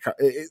is like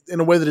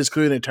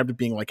clearly an attempt at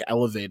being like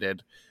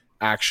elevated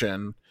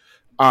action.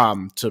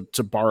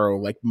 To borrow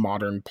like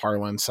modern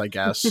parlance, I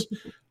guess.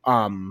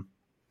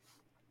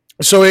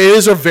 So it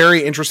is a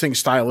very interesting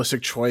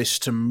stylistic choice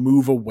to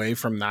move away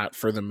from that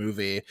for the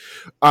movie.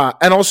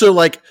 And also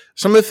like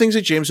some of the things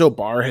that James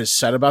O'Barr has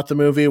said about the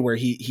movie, where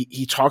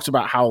he talks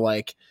about how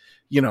like,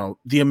 you know,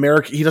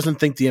 he doesn't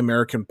think the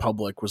American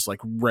public was like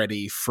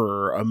ready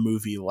for a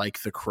movie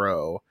like The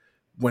Crow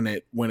when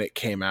it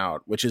came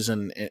out, which is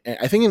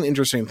I think an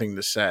interesting thing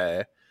to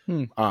say.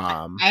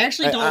 I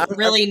actually don't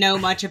really know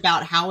much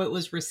about how it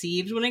was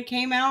received when it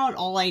came out.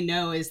 All I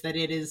know is that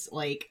it is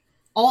like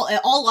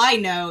all I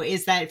know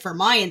is that for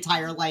my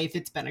entire life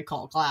it's been a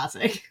cult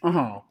classic.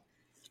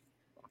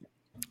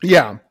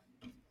 Yeah,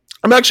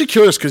 I'm actually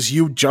curious because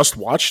you just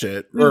watched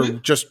it or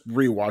just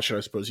rewatched it. I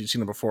suppose you've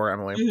seen it before,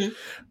 Emily.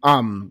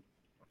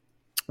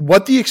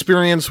 what the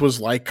experience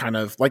was like, kind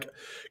of like,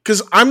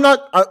 because I'm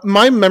not,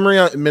 my memory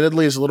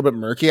admittedly is a little bit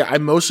murky. I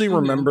mostly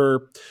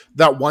remember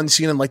that one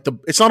scene in like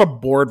it's not a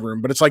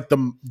boardroom, but it's like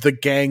the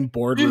gang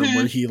boardroom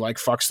where he like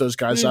fucks those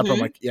guys up. I'm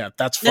like, yeah,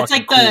 that's fucking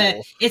like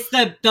cool. It's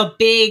the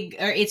big,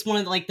 or it's one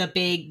of like the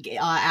big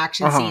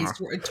action scenes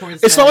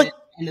towards it's the not like,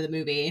 end of the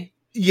movie.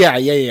 Yeah.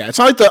 It's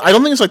not like I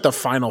don't think it's like the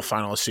final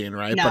scene,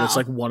 right? No. But it's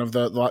like one of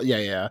the,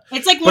 yeah.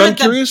 It's like one of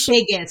the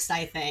biggest,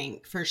 I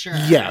think, for sure.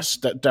 Yes,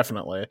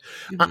 definitely.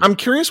 I'm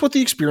curious what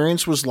the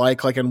experience was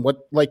like, and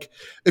what, like,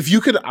 if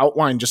you could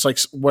outline just like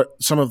what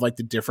some of like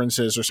the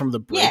differences or some of the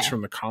breaks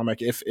from the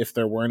comic, if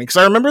there were any. Because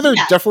I remember there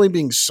definitely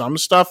being some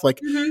stuff like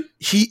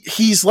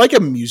he's like a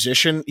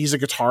musician, he's a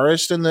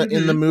guitarist in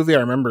the movie.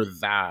 I remember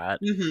that.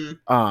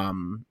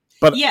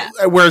 But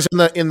whereas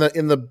in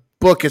the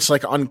book, it's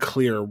like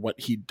unclear what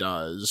he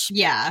does.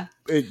 Yeah,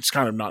 it's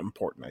kind of not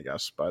important, I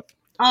guess. But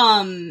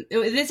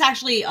this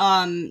actually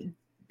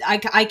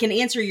I can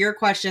answer your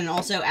question,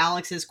 also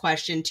Alex's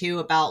question too,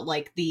 about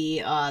like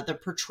the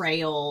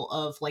portrayal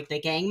of like the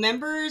gang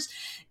members.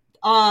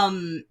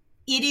 It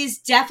is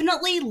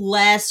definitely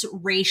less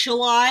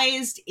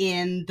racialized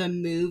in the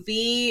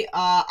movie.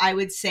 I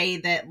would say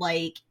that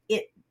like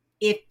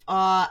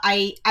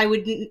I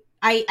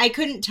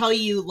couldn't tell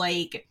you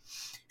like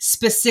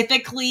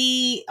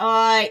specifically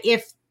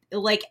if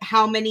like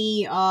how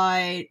many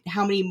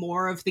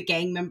more of the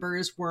gang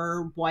members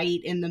were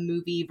white in the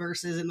movie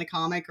versus in the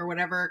comic or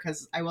whatever,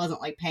 because I wasn't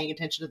like paying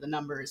attention to the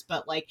numbers,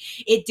 but like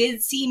it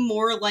did seem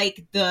more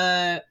like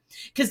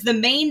because the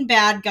main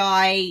bad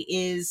guy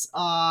is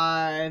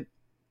played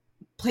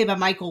by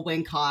Michael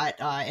Wincott,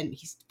 and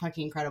he's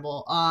fucking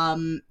incredible,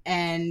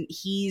 and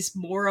he's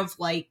more of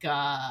like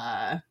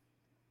a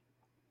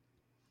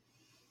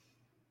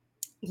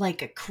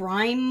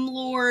crime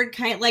lord,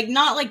 kind of like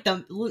not like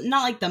the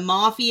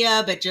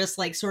mafia, but just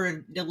like sort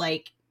of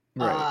like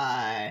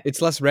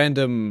it's less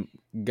random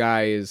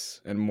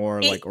guys and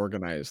more like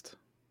organized.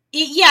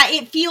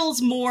 It feels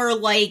more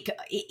like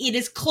it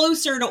is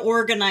closer to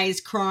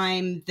organized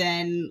crime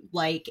than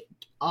like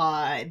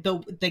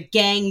the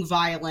gang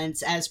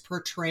violence as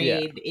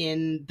portrayed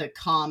in the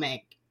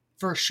comic.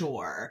 For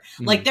sure.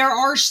 Like there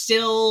are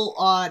still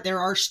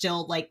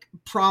like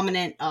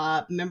prominent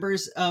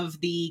members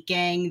of the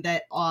gang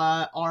that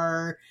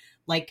are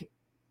like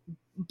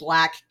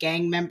black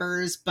gang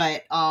members,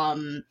 but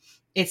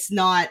it's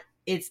not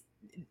the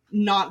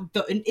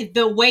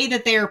way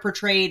that they are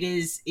portrayed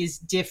is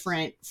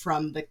different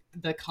from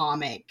the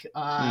comic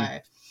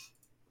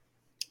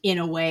in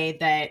a way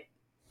that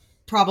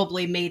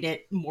probably made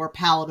it more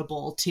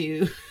palatable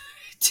to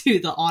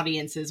the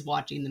audiences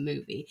watching the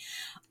movie.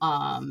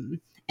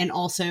 And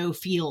also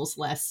feels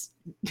less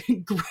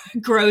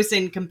gross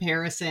in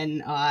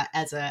comparison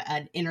as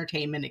an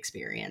entertainment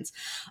experience.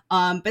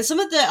 But some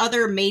of the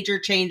other major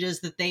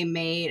changes that they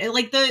made,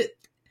 like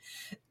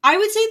I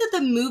would say that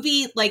the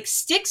movie like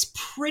sticks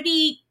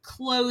pretty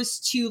close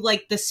to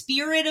like the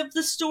spirit of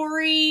the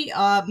story.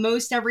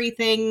 Most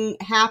everything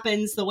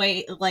happens the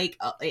way like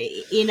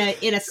in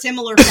a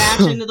similar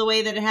fashion to the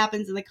way that it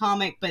happens in the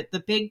comic. But the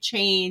big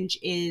change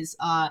is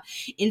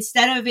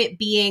instead of it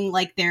being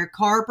like their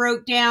car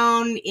broke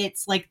down,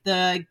 it's like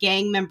the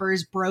gang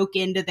members broke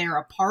into their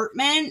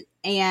apartment.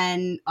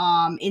 And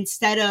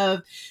instead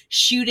of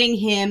shooting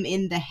him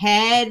in the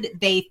head,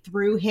 they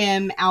threw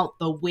him out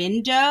the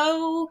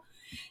window.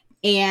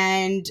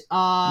 And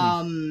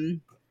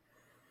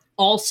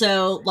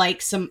also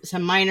like some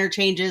minor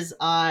changes.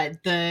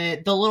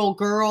 The little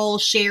girl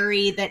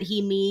Sherry that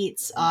he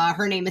meets,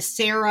 her name is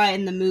Sarah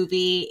in the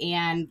movie,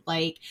 and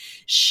like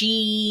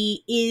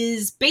she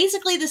is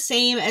basically the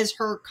same as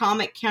her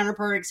comic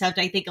counterpart, except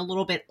I think a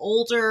little bit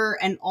older,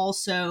 and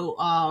also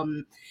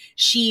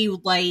she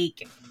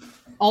like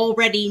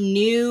already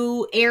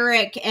knew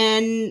Eric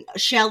and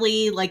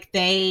Shelley, like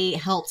they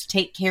helped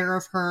take care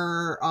of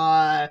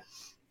her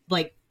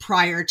like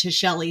prior to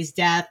Shelley's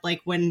death, like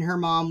when her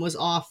mom was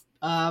off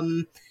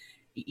hanging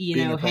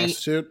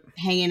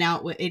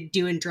out with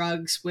doing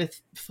drugs with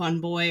Fun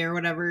Boy or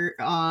whatever.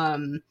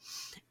 And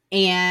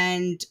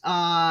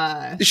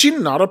is she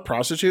not a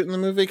prostitute in the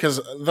movie? Because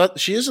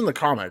she is in the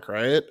comic,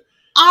 right?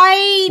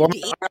 I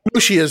know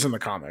she is in the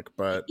comic,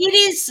 but it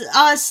is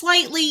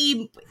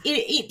slightly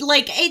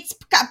like it's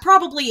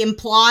probably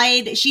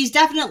implied. She's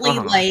definitely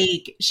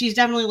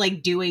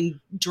like doing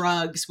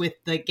drugs with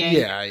the gang,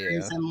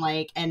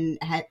 and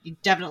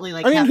definitely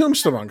like. I mean,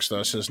 whomst amongst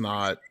us has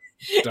not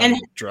done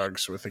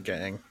drugs with a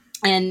gang?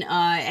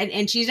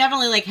 And she's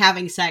definitely like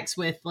having sex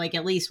with like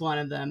at least one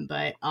of them,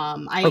 but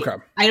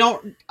I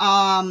don't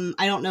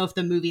know if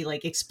the movie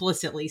like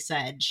explicitly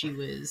said she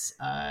was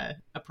a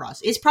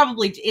prostitute.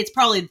 It's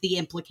probably the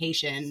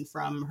implication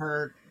from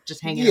her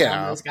just hanging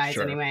around those guys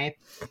anyway.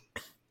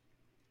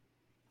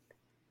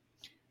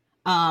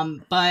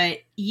 But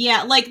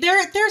yeah, like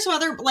there's some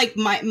other like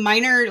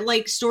minor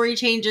like story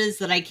changes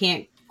that I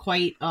can't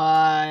quite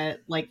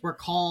like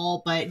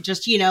recall, but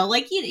just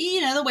like you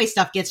know the way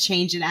stuff gets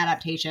changed in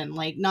adaptation,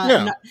 like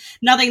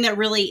nothing that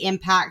really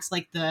impacts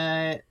like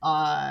the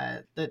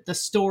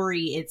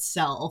story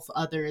itself,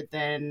 other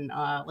than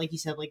like you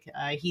said, like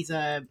he's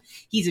a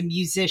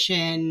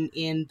musician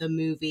in the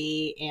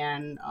movie,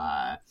 and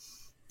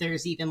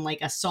there's even like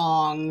a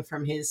song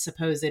from his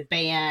supposed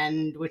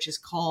band, which is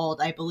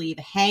called, I believe,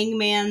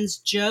 Hangman's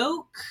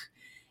Joke.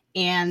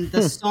 And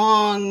the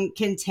song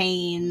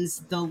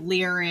contains the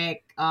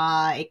lyric,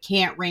 it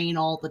can't rain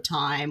all the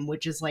time,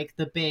 which is like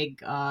the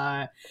big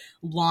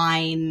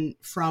line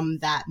from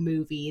that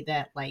movie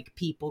that like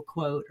people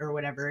quote or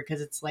whatever,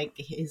 because it's like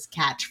his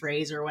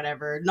catchphrase or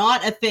whatever.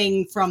 Not a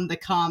thing from the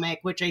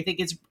comic, which I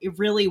think is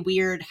really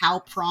weird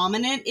how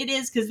prominent it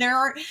is, because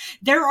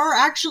there are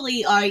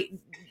actually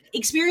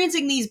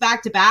experiencing these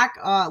back to back,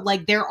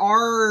 like there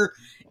are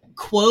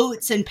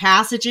quotes and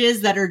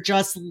passages that are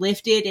just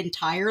lifted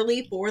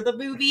entirely for the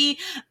movie.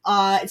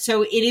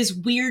 So it is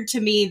weird to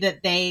me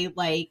that they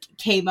like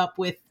came up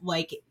with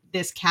like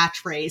this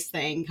catchphrase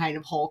thing kind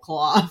of whole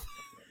cloth.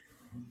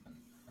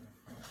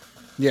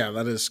 Yeah,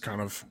 that is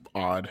kind of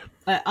odd.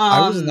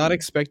 I was not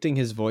expecting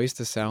his voice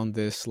to sound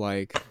this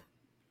like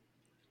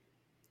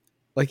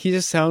he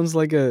just sounds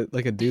like a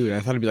dude.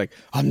 I thought he'd be like,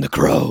 "I'm the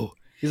Crow."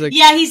 He's like,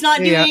 yeah, he's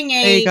not hey, doing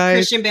a guys,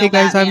 Christian Bale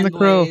Batman I'm the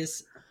Crow.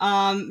 voice.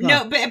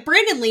 No, but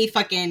Brandon Lee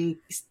fucking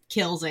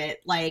kills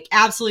it. Like,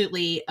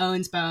 absolutely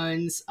owns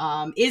bones.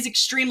 Is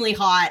extremely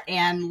hot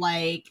and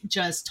like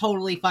just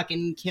totally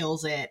fucking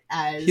kills it.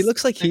 As he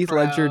looks like Heath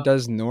Crow. Ledger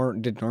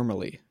did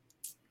normally.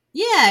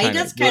 Yeah, he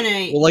does kind of.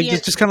 Well, like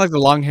just kind of like the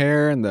long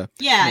hair and the.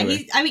 Yeah,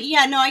 anyway.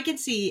 I can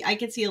see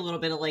a little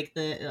bit of like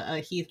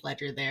the Heath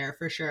Ledger there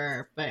for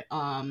sure, but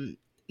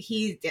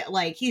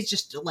he's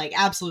just like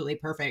absolutely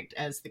perfect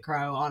as the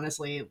Crow.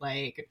 Honestly,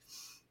 like.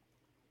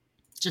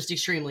 Just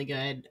extremely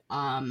good.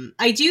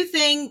 I do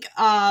think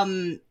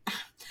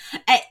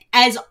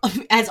as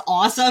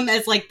awesome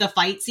as like the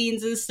fight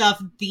scenes and stuff,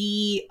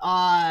 the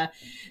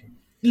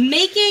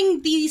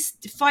making these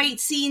fight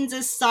scenes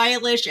as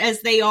stylish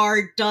as they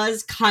are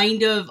does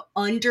kind of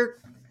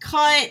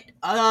undercut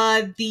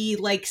the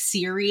like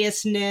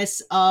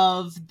seriousness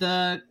of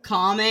the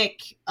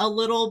comic a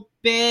little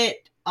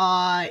bit.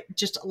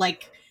 Just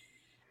like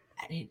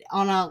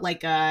on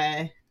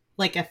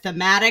a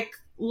thematic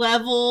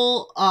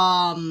level,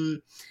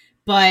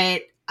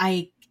 but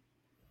I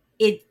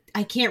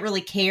can't really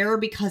care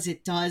because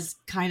it does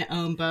kind of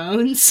own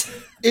bones.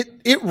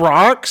 It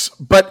rocks,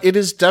 but it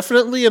is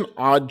definitely an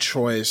odd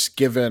choice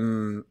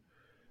given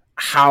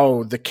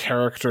how the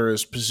character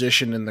is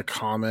positioned in the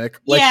comic.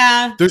 Like,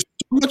 yeah, there's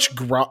so much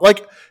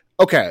like,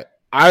 okay,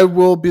 I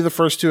will be the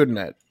first to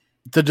admit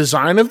the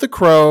design of the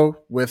Crow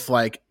with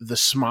like the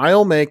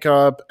smile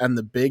makeup and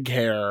the big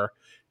hair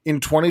in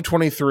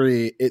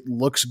 2023, it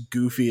looks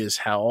goofy as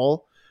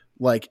hell.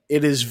 Like,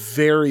 it is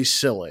very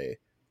silly.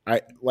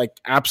 I like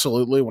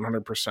absolutely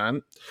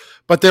 100%.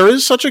 But there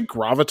is such a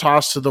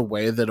gravitas to the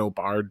way that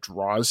O'Barr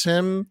draws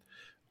him,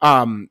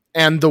 and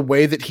the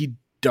way that he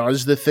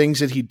does the things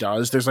that he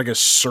does. There's like a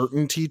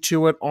certainty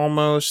to it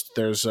almost.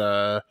 There's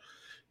a,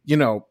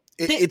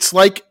 it's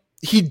like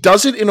he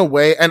does it in a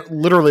way, and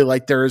literally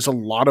like there is a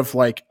lot of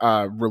like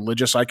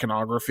religious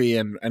iconography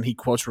and he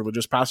quotes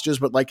religious passages,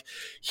 but like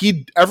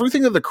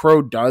everything that the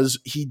Crow does,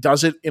 he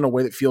does it in a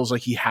way that feels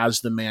like he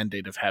has the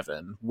mandate of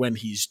heaven when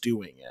he's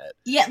doing it.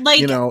 Yeah,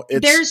 like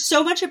there's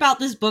so much about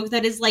this book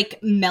that is like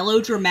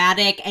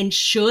melodramatic and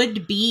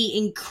should be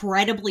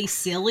incredibly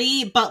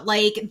silly, but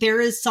like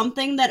there is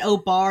something that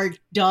O'Barr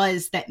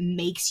does that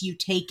makes you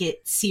take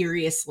it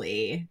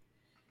seriously.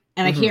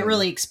 And I can't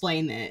really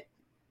explain it.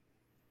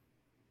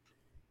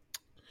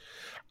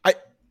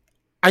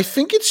 I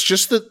think it's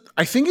just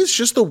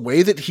the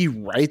way that he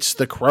writes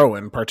the Crow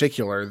in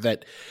particular,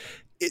 that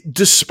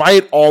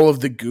despite all of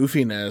the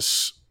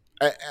goofiness,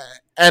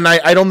 and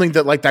I don't think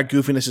that like that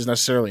goofiness is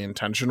necessarily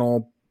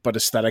intentional, but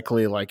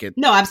aesthetically, like it.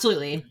 No,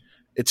 absolutely.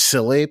 It's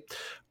silly.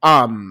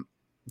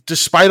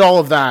 Despite all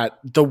of that,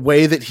 the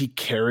way that he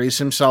carries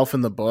himself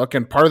in the book,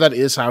 and part of that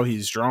is how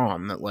he's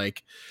drawn, that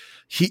like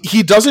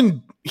he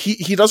doesn't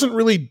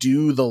really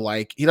do the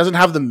like, he doesn't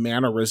have the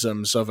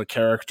mannerisms of a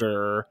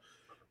character,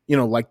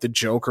 like the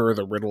Joker or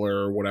the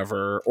Riddler or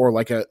whatever, or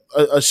like a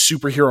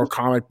superhero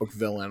comic book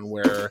villain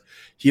where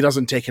he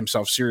doesn't take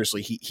himself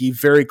seriously. He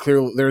very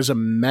clearly, there's a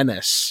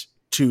menace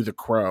to the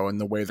Crow and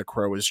the way the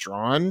Crow is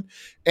drawn,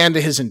 and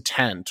to his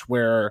intent,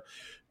 where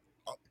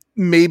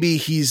maybe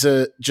he's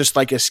just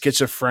like a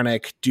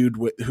schizophrenic dude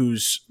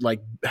who's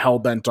like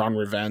hell-bent on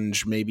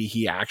revenge. Maybe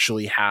he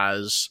actually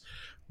has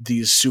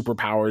these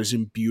superpowers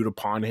imbued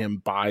upon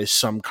him by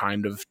some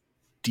kind of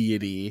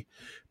deity.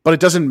 But it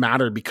doesn't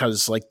matter,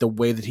 because like the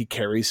way that he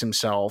carries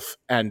himself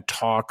and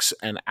talks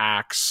and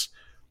acts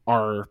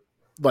are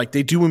like,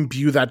 they do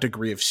imbue that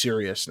degree of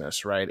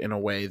seriousness, right? In a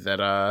way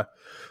that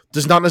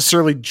does not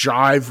necessarily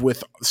jive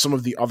with some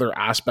of the other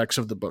aspects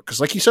of the book. Because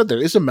like you said,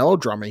 there is a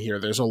melodrama here.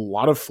 There's a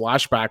lot of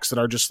flashbacks that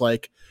are just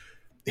like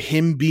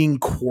him being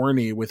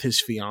corny with his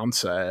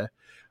fiance.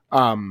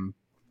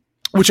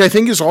 which I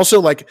think is also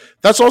like,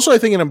 that's also, I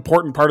think, an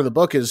important part of the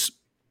book is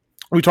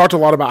we talked a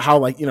lot about how,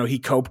 like, you know, he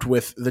coped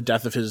with the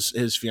death of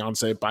his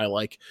fiance by,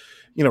 like,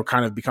 you know,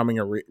 kind of becoming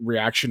a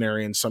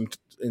reactionary in some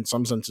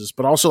senses,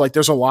 but also, like,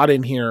 there's a lot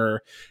in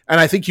here. And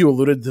I think you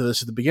alluded to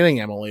this at the beginning,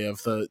 Emily,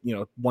 of the, you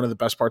know, one of the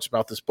best parts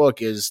about this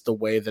book is the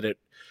way that it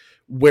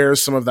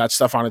wears some of that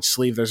stuff on its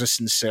sleeve. There's a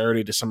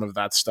sincerity to some of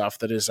that stuff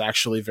that is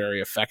actually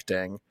very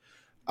affecting.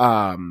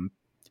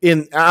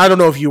 I don't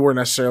know if you were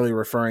necessarily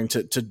referring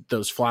to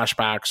those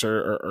flashbacks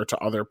or to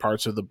other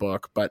parts of the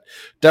book, but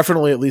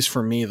definitely, at least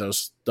for me, the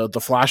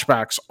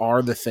flashbacks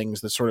are the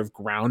things that sort of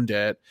ground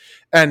it.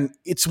 And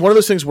it's one of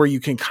those things where you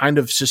can kind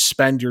of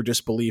suspend your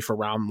disbelief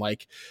around,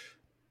 like,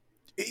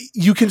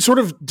 you can sort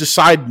of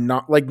decide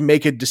not, like,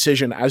 make a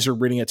decision as you're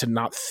reading it to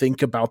not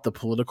think about the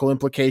political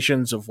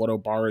implications of what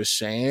O'Barr is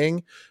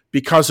saying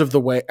because of the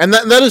way, and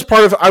that is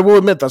part of, I will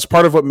admit, that's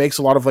part of what makes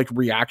a lot of, like,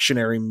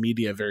 reactionary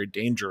media very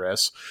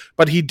dangerous.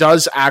 But he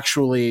does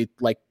actually,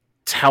 like,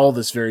 tell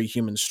this very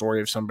human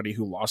story of somebody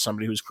who lost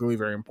somebody who's clearly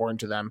very important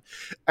to them.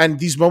 And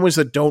these moments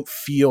that don't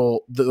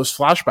feel, those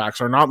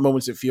flashbacks are not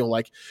moments that feel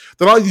like,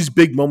 they're not like these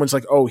big moments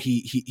like, oh,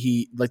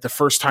 he like the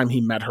first time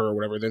he met her or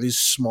whatever. They're these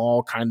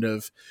small kind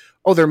of,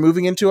 oh, they're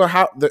moving into a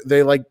house.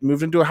 They like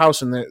moved into a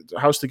house and the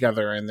house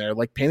together, and they're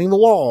like painting the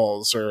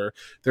walls, or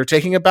they're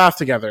taking a bath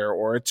together,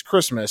 or it's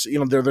Christmas. You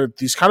know, they're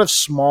these kind of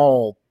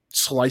small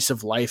slice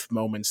of life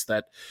moments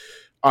that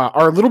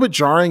are a little bit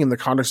jarring in the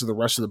context of the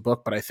rest of the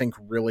book, but I think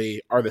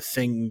really are the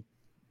thing,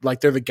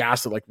 like, they're the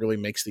gas that, like, really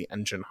makes the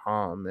engine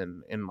hum,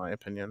 in my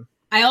opinion.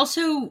 I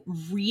also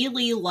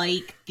really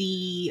like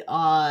the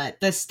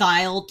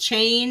style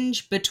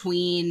change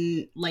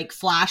between, like,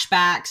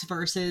 flashbacks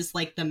versus,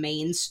 like, the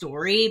main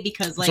story,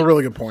 because, like, that's a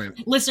really good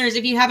point. Listeners,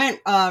 if you haven't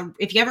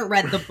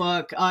read the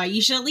book, you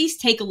should at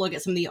least take a look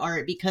at some of the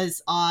art,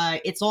 because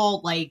it's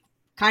all, like,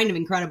 kind of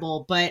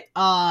incredible. But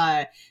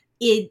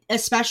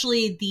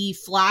especially the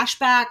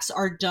flashbacks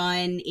are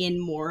done in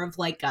more of,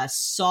 like, a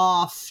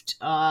soft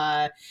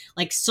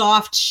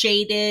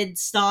shaded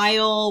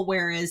style,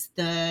 whereas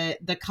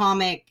the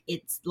comic,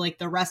 it's like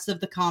the rest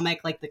of the comic,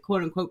 like the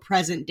quote unquote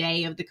present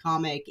day of the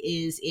comic,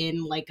 is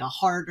in, like, a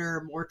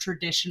harder, more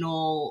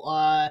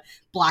traditional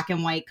black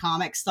and white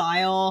comic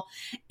style.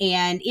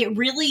 And it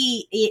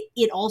really,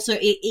 it also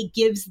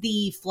gives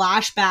the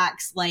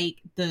flashbacks,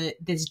 like,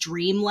 this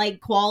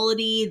dreamlike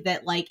quality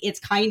that, like, it's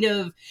kind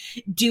of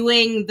doing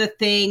the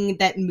thing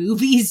that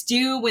movies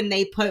do when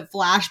they put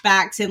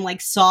flashbacks in, like,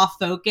 soft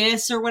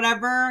focus or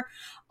whatever,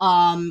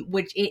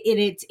 which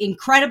it's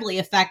incredibly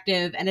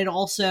effective. And it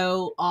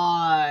also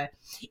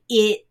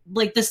it,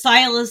 like, the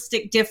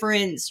stylistic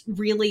difference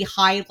really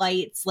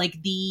highlights,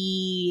 like,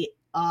 the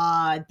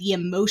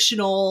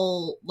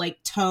emotional,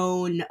 like,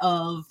 tone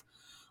of,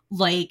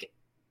 like,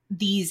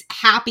 these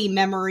happy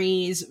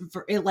memories,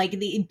 like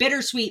the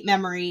bittersweet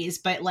memories,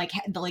 but like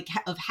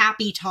of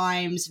happy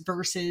times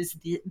versus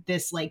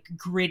this, like,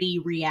 gritty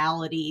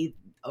reality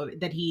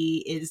that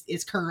he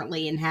is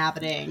currently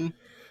inhabiting.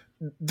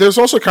 There's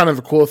also kind of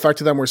a cool effect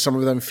to them where some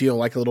of them feel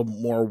like a little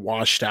more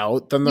washed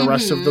out than the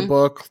rest of the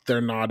book. They're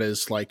not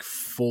as, like,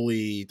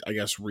 fully, I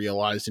guess,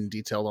 realized and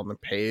detailed on the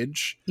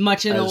page,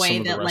 much in the way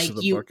that, like,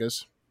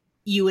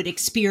 you would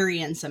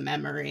experience a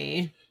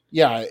memory.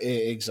 Yeah,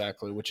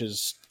 exactly. Which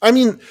is, I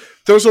mean,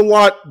 there's a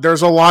lot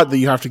that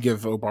you have to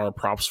give O'Barr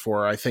props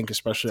for, I think,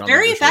 especially on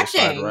very the visual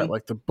affecting side, right?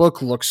 Like, the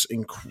book looks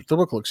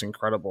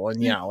incredible,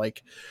 and yeah,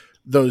 like,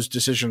 those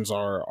decisions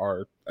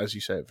are, as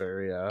you say,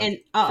 very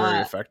very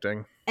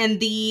affecting. And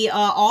the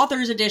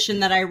author's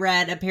edition that I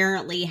read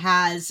apparently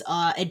has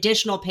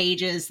additional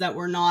pages that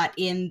were not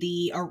in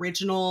the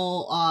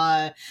original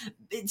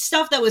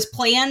stuff that was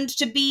planned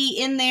to be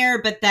in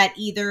there, but that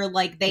either,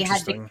 like, they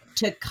had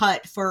to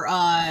cut for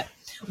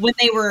when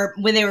they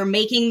were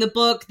making the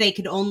book, they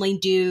could only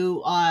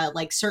do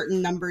like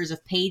certain numbers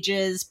of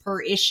pages per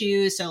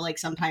issue. So, like,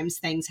 sometimes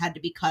things had to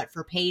be cut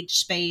for page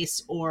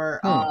space, or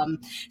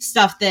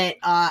stuff that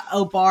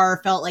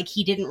O'Barr felt like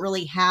he didn't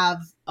really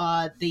have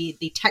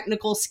the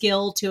technical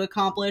skill to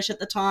accomplish at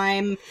the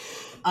time.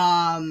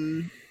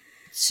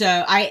 So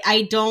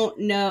I don't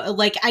know,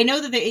 like, I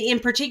know that in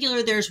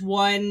particular there's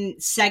one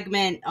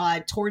segment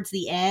towards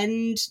the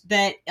end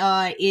that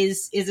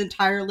is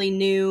entirely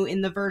new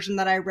in the version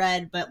that I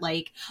read, but,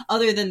 like,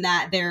 other than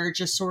that, they're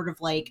just sort of,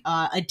 like,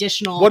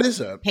 additional what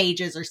is it?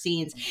 Pages or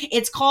scenes.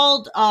 It's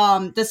called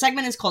the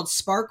segment is called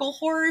Sparkle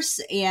Horse,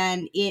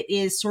 and it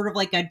is sort of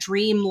like a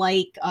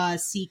dream-like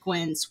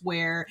sequence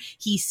where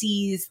he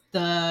sees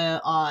the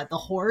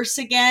horse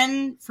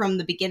again from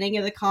the beginning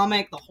of the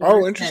comic, the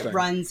horse that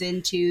runs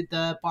into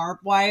the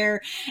barbed wire,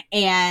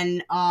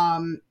 and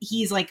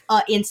he's, like,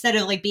 instead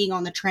of, like, being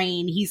on the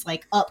train, he's,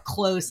 like, up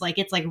close, like,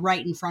 it's, like,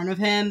 right in front of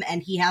him,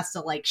 and he has to,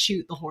 like,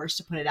 shoot the horse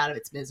to put it out of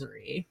its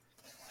misery.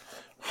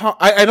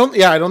 I don't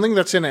think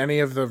that's in any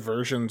of the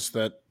versions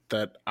that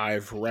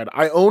I've read.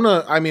 I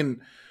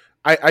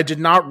did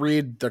not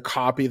read the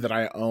copy that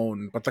I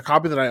own, but the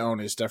copy that I own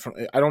is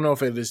definitely, I don't know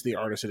if it is the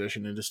artist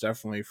edition, it is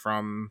definitely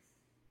from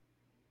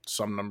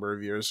some number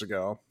of years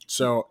ago.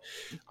 So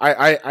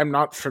I'm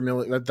not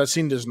familiar. That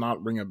scene does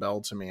not ring a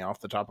bell to me off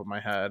the top of my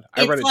head.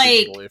 I read it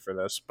digitally for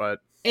this, but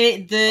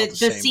the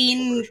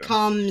scene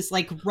comes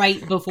like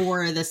right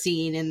before the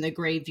scene in the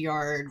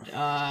graveyard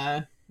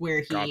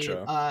where he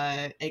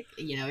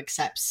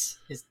accepts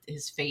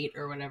his fate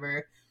or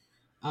whatever.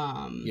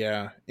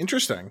 Yeah,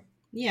 interesting.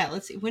 Yeah,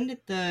 let's see. When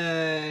did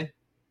the?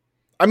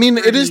 I mean,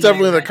 it is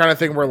definitely the kind of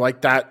thing where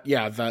like that.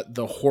 Yeah, that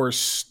the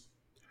horse.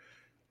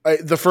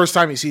 The first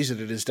time he sees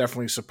it, it is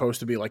definitely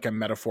supposed to be like a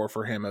metaphor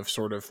for him of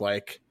sort of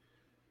like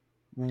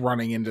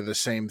running into the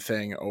same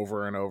thing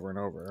over and over and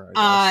over.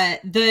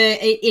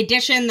 The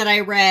edition that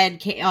I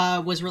read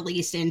was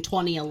released in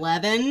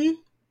 2011.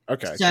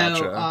 Okay, so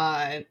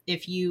gotcha.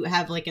 If you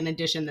have like an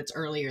edition that's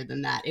earlier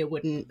than that, it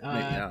wouldn't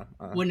have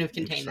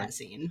contained that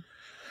scene.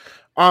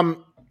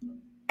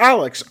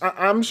 Alex,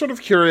 I'm sort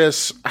of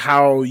curious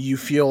how you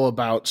feel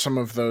about some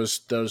of those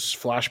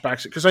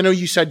flashbacks, because I know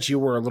you said you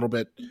were a little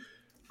bit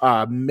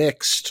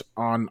mixed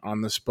on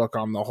this book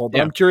on the whole,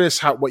 but I'm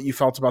curious what you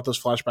felt about those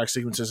flashback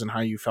sequences and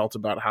how you felt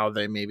about how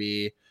they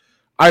maybe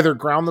either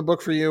ground the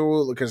book for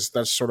you, because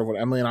that's sort of what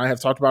Emily and I have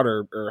talked about,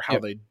 or how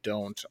they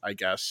don't, I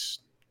guess.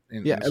 I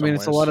mean,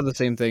 it's a lot of the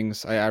same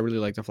things. I really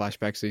like the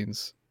flashback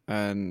scenes,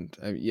 and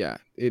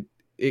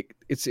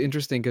it's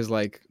interesting because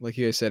like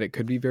you guys said, it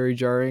could be very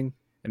jarring,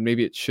 and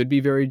maybe it should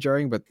be very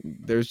jarring, but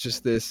there's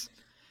just this.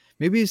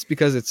 Maybe it's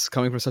because it's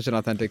coming from such an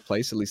authentic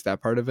place, at least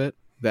that part of it,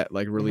 that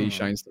like really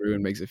shines through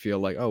and makes it feel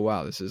like, oh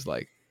wow, this is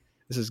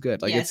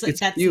good. Like it's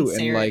cute sincerity.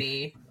 And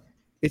like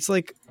it's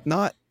like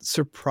not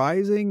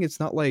surprising.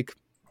 It's not like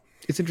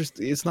it's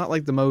interesting. It's not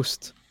like the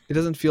most. It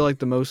doesn't feel like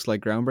the most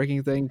like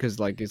groundbreaking thing, because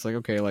like it's like,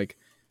 okay, like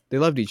they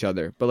loved each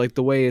other, but like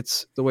the way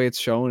it's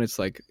shown, it's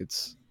like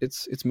it's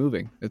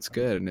moving. It's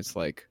good, and it's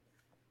like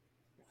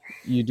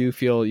you do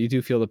feel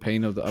the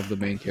pain of the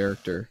main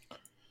character.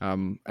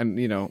 And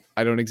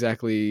I don't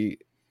exactly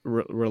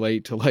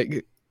relate to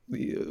like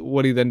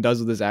what he then does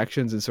with his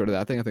actions and sort of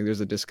that thing. I think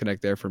there's a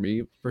disconnect there for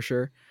me, for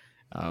sure.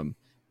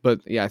 But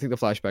yeah, I think the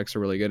flashbacks are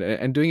really good,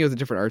 and doing it with a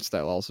different art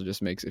style also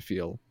just makes it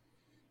feel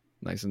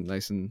nice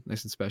and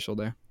special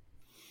there.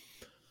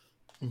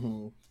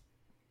 Mm-hmm.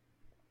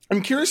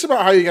 I'm curious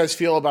about how you guys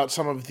feel about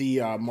some of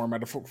the more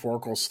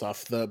metaphorical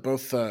stuff.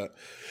 The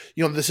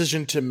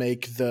decision to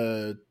make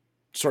the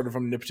sort of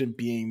omnipotent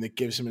being that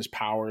gives him his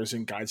powers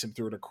and guides him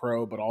through it a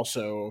crow, but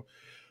also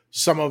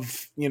some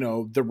of,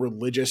 the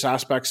religious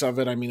aspects of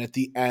it. I mean, at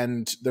the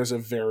end, there's a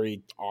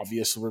very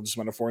obvious religious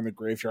metaphor in the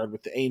graveyard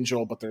with the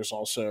angel, but there's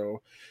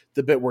also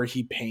the bit where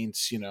he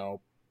paints,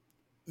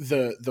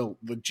 the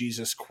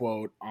Jesus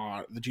quote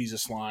on the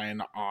Jesus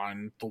line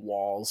on the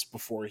walls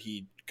before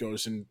he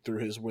goes in through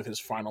his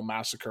final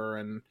massacre,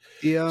 and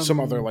some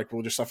other like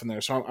religious stuff in there.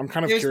 So I'm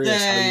kind of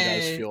curious how you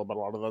guys feel about a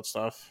lot of that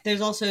stuff.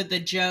 There's also the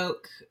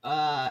joke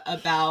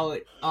about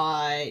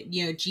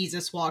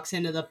Jesus walks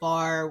into the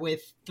bar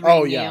with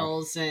 3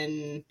 nails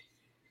and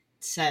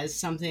says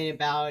something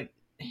about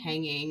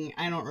hanging.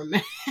 I don't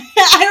remember.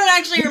 I don't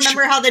actually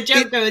remember how the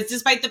joke goes,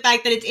 despite the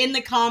fact that it's in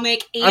the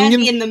comic and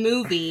in the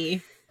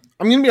movie.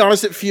 I'm going to be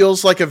honest, it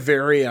feels like a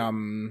very,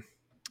 and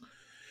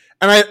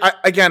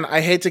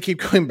I hate to keep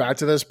going back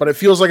to this, but it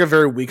feels like a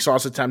very weak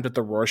sauce attempt at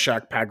the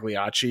Rorschach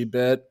Pagliacci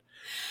bit.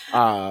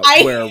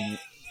 I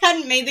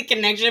hadn't made the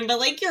connection, but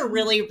like, you're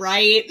really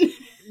right.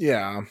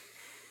 Yeah.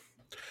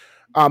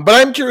 But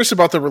I'm curious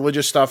about the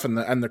religious stuff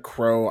and the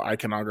crow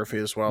iconography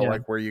as well. Yeah.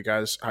 Like how you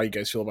guys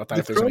feel about that.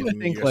 If there's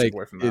anything you guys take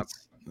away from that.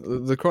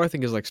 The crow I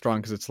think is like strong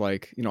because it's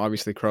like,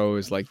 obviously crow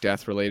is like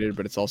death related,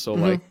 but it's also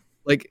like,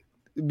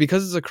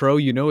 because it's a crow,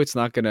 it's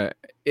not gonna.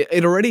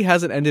 It already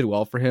hasn't ended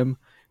well for him,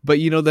 but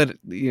that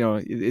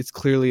it's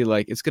clearly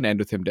like it's gonna end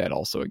with him dead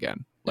also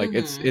again. Like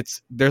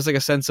it's there's like a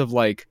sense of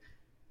like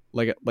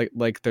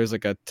there's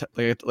like a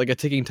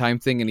ticking time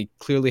thing, and he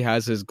clearly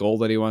has his goal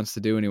that he wants to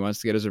do, and he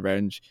wants to get his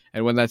revenge.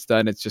 And when that's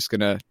done, it's just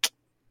gonna,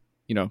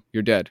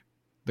 you're dead.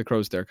 The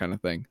crow's there, kind of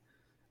thing.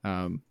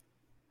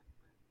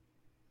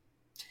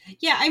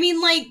 Yeah, I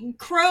mean, like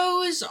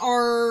crows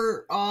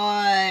are.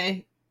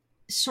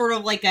 Sort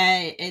of like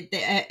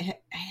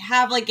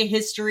have like a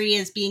history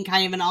as being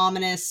kind of an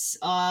ominous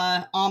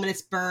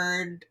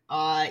bird,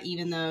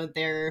 even though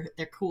they're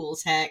cool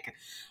as heck.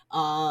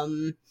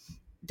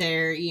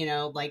 They're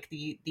like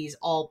these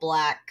all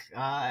black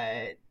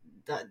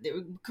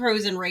the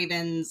crows and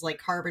ravens,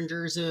 like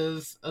harbingers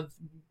of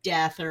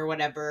death or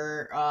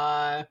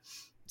whatever.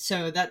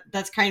 So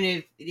that's kind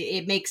of,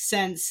 it makes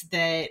sense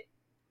that.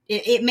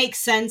 It makes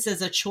sense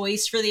as a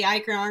choice for the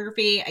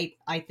iconography.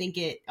 I think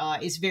it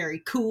is very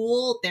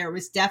cool. There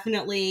was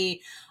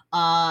definitely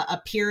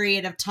a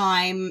period of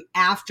time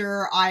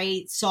after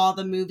I saw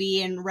the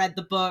movie and read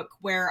the book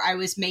where I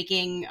was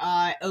making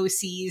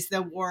OCs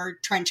that wore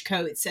trench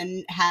coats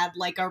and had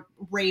like a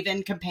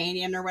raven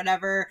companion or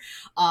whatever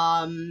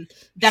that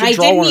I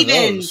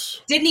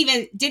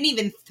didn't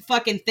even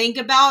fucking think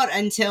about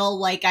until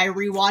like I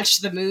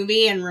rewatched the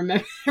movie and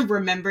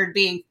remembered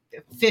being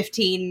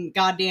 15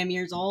 goddamn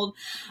years old.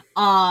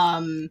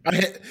 You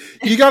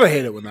gotta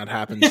hate it when that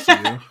happens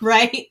to you.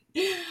 Right?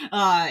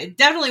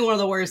 Definitely one of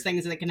the worst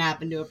things that can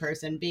happen to a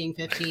person, being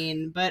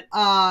 15. But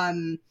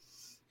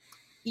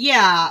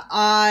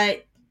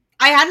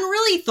I hadn't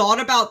really thought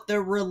about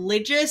the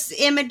religious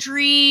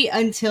imagery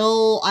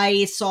until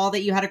I saw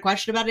that you had a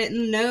question about it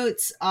in the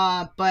notes.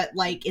 But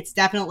like, it's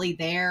definitely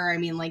there. I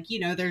mean, like,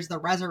 there's the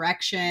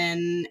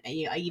resurrection,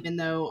 even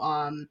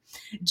though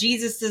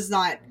Jesus does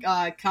not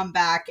come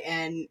back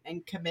and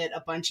commit a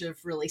bunch of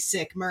really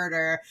sick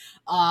murder.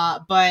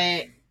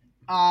 But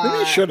maybe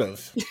he should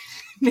have.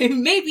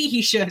 maybe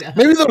he should have.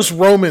 Maybe those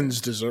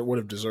Romans would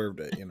have deserved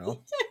it.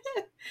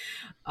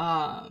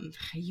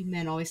 You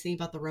men always think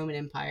about the Roman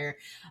Empire.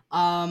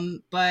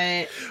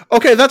 But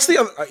okay, that's the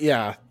other,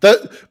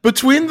 that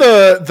between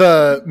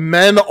the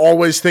men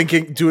always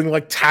doing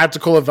like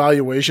tactical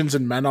evaluations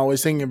and men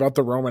always thinking about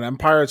the Roman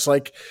Empire, it's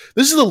like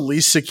this is the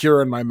least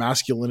secure in my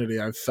masculinity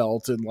I've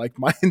felt in like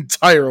my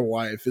entire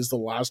life is the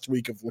last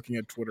week of looking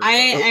at Twitter.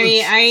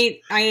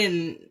 I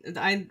didn't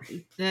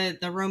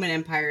the Roman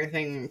Empire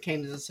thing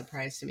came as a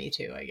surprise to me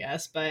too, I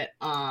guess, but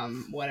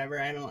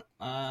whatever. I don't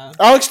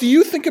Alex, do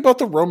you think about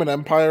the Roman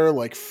Empire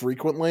like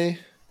frequently?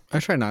 I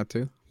try not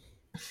to.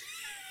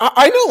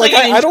 I know, like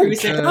I don't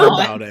care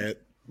about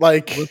it.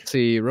 Like, let's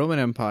see, Roman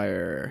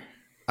Empire.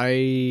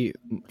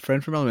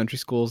 Friend from elementary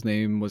school's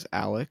name was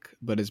Alec,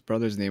 but his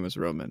brother's name was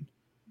Roman.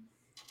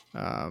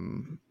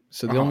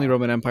 So the only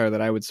Roman Empire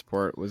that I would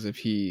support was if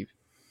he,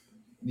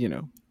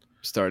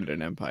 started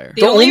an empire.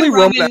 The only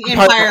Roman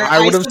Empire I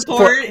would have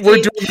supported.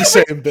 We're doing the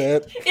same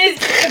bit.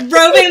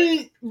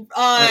 Roman.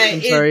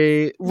 I'm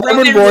sorry.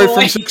 Roman Roy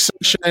from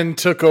Succession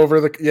took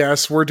over the.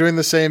 Yes, we're doing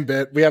the same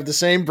bit. We have the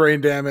same brain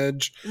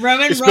damage.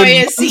 Roman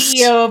Roy is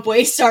CEO of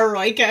Waystar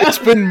Royco. It's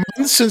been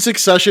months since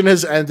Succession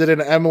has ended,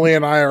 and Emily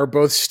and I are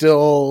both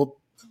still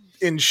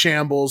in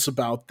shambles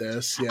about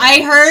this. Yeah.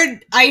 I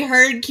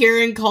heard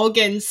Kieran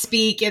Culkin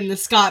speak in the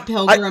Scott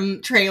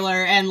Pilgrim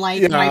trailer, and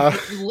like it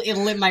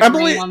lit my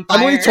brain on fire.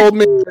 Emily told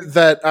me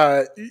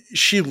that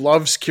she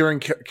loves Kieran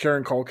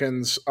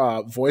Culkin's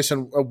voice,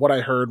 and what I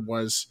heard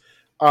was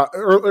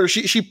or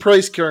she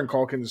praised Kieran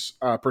Culkin's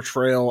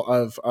portrayal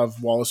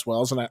of Wallace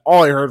Wells, and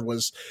all I heard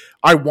was,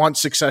 "I want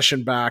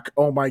Succession back.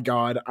 Oh my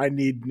god, I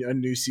need a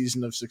new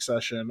season of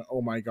Succession.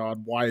 Oh my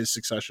god, why is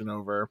Succession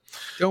over?"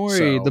 Don't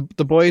worry,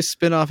 the Boys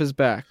spinoff is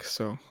back,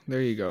 so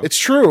there you go. It's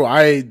true.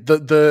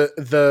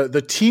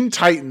 The Teen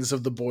Titans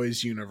of the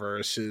Boys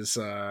universe is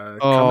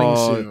coming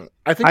soon.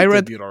 I think I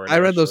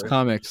read those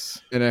comics,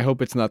 and I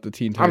hope it's not the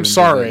Teen Titans.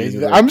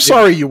 I'm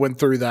sorry you went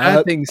through that.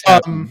 Bad things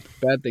happen.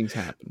 Bad things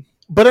happen.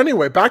 But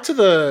anyway, back to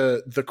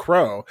the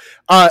Crow.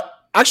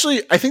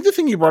 Actually, I think the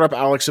thing you brought up,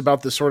 Alex,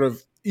 about the sort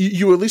of,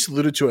 you at least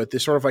alluded to it,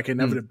 this sort of like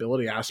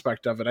inevitability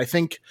aspect of it. I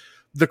think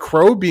the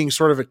Crow being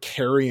sort of a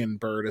carrion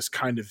bird is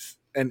kind of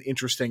an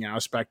interesting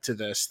aspect to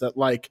this. That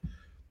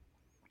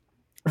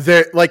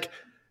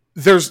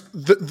there's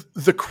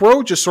the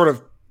Crow just sort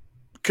of,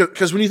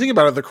 because when you think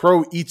about it, the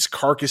Crow eats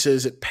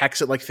carcasses, it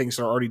pecks at like things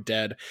that are already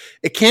dead.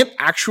 It can't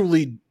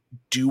actually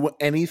do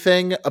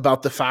anything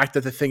about the fact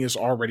that the thing is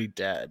already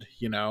dead.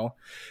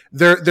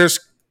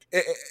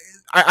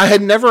 I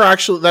had never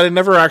actually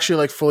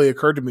like fully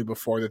occurred to me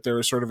before that there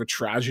was sort of a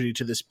tragedy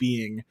to this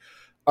being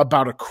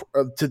about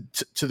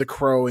to the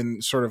Crow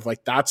in sort of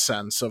like that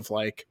sense of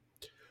like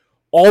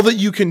all that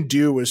you can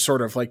do is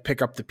sort of like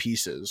pick up the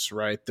pieces,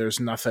 right? There's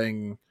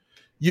nothing.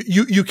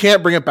 You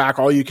can't bring it back.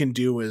 All you can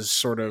do is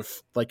sort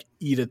of like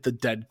eat at the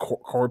dead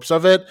corpse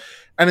of it.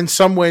 And in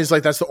some ways,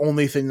 like that's the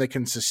only thing that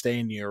can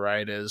sustain you,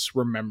 right? Is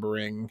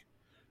remembering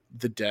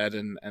the dead.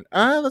 And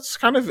that's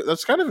kind of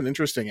an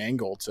interesting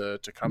angle to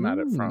come at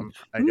it from,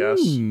 I guess.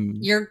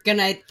 You're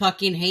gonna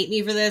fucking hate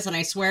me for this, and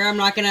I swear I'm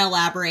not gonna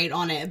elaborate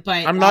on it,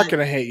 but I'm not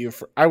gonna hate you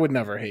I would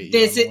never hate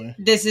you.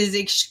 This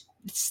is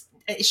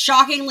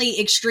shockingly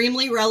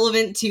extremely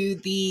relevant to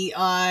the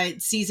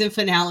season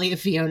finale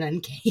of Fiona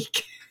and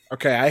Cake.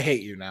 Okay, I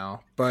hate you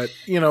now, but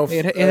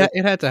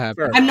it had to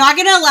happen. I'm not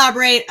going to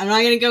elaborate. I'm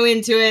not going to go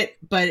into it,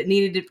 but it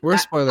needed to. We're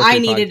spoiler. I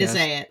needed to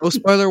say it. Oh,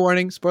 spoiler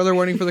warning! Spoiler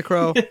warning for the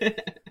Crow.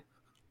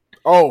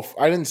 Oh,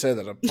 I didn't say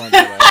that up front.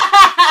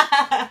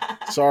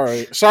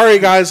 Sorry,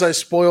 guys. I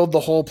spoiled the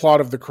whole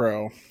plot of the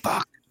Crow.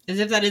 Fuck. As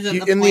if that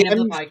isn't the point of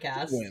the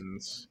podcast.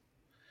 Wins.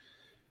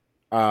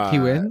 He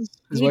wins.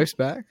 His wife's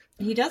back.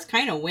 He does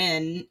kind of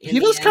win.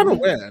 He does kind of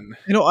win.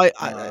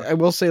 I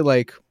will say,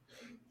 like,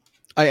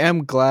 I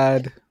am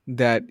glad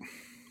that,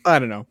 I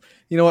don't know.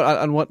 You know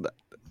what?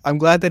 I'm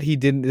glad that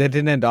that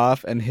didn't end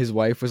off, and his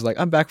wife was like,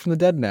 "I'm back from the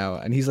dead now,"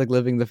 and he's like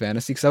living the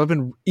fantasy. Because I would have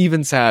been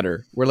even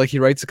sadder, where like he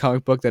writes a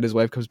comic book that his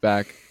wife comes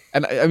back,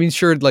 and I mean,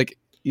 sure, like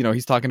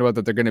he's talking about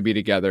that they're going to be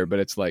together, but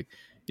it's like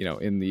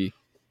in the.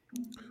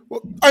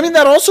 Well, I mean,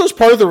 that also is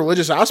part of the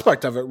religious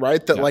aspect of it,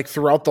 right? That like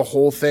throughout the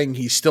whole thing,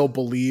 he still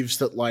believes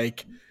that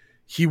like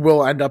he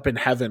will end up in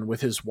heaven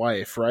with his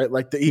wife, right?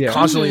 Like he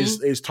constantly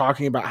is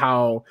talking about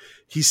how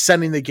he's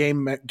sending the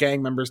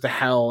gang members to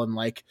hell and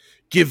like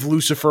give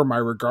Lucifer my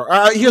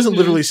regard. He doesn't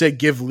literally say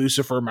give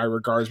Lucifer my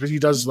regards, but he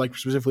does like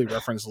specifically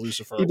reference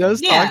Lucifer. He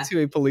does talk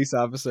to a police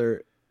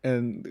officer,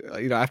 and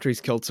after he's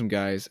killed some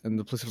guys, and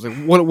the police officer's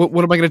like, "What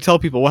am I going to tell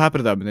people? What happened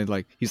to them?"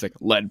 And he's like,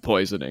 "Lead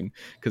poisoning,"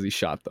 because he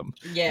shot them.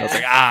 Yeah, and I was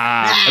like,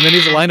 and then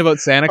he's a line about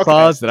Santa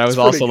Claus that I was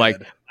also like,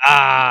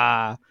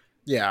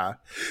 Yeah.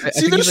 I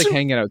think he's like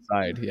hanging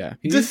outside. Yeah.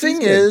 The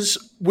thing is,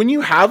 when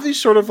you have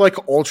these sort of like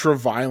ultra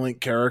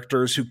violent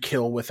characters who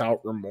kill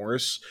without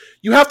remorse,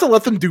 you have to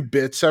let them do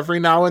bits every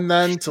now and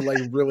then to like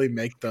really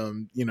make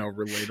them,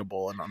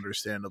 relatable and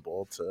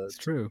understandable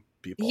to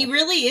people. He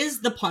really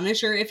is the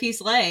Punisher if he's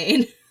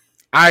slain.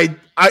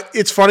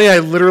 It's funny. I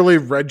literally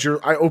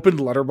I opened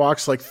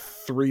Letterboxd like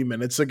 3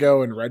 minutes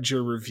ago and read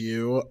your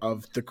review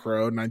of The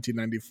Crow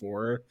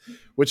 1994,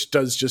 which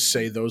does just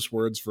say those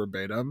words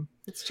verbatim.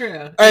 It's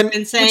true. And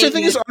which I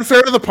think is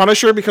unfair to the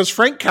Punisher because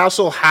Frank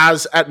Castle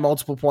has at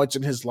multiple points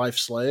in his life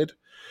slayed.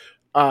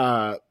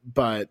 But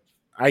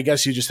I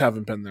guess you just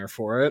haven't been there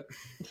for it.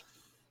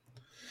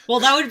 Well,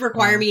 that would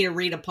require me to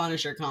read a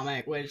Punisher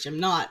comic, which haven't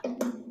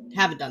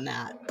done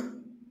that.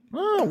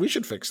 Oh, we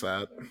should fix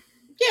that.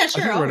 Yeah,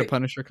 sure. I'll read a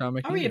Punisher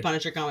comic. I'll read a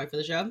Punisher comic for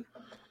the show.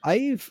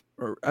 I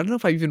don't know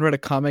if I've even read a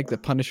comic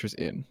that Punisher's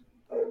in,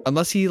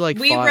 unless he like.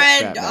 We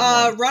read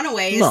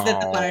Runaways that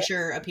the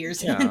Punisher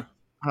appears in.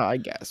 I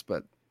guess,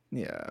 but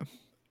yeah.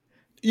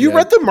 You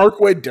read the Mark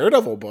Waid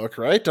Daredevil book,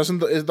 right? Doesn't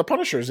the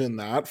Punisher's in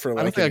that for like?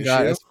 I don't think I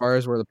got as far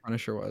as where the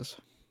Punisher was.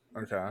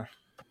 Okay.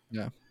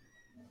 Yeah.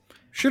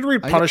 Should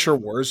read Punisher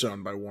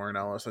Warzone by Warren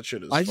Ellis. That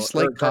shit is. I just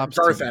like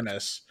Garth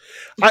Ennis.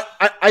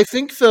 I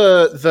think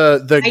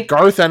the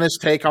Garth Ennis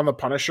take on the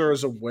Punisher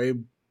is a way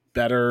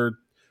better,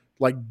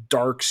 like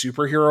dark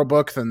superhero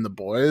book than The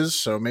Boys.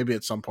 So maybe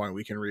at some point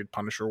we can read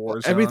Punisher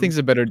Warzone. Everything's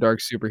a better dark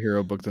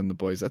superhero book than The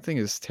Boys. That thing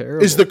is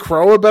terrible. Is The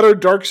Crow a better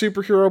dark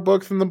superhero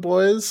book than The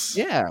Boys?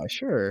 Yeah,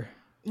 sure.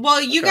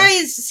 Well, you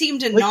guys seem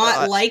to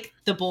not like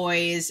The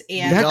Boys,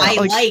 and I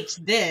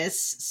liked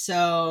this.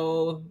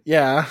 So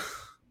yeah.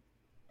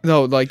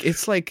 No,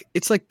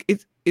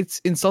 it's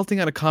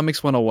insulting on a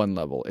comics 101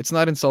 level. It's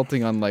not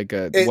insulting on like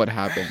what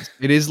happens.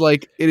 It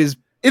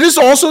is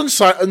also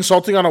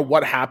insulting on a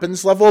what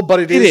happens level, but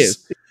it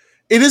is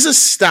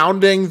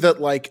astounding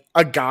that like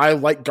a guy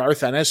like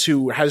Garth Ennis,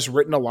 who has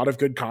written a lot of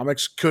good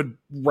comics, could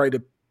write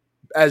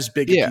as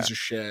big a piece of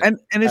shit. And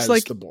it's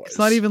like The Boys. It's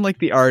not even like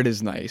the art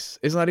is nice.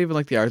 It's not even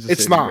like the art is.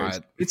 It's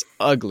not. It's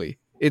ugly.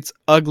 It's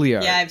ugly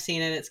art. Yeah, I've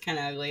seen it. It's kind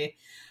of ugly.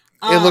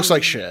 It looks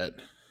like shit.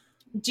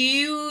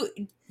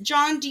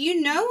 John, do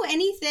you know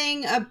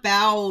anything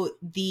about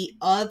the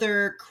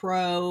other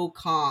Crow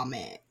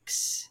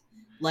comics?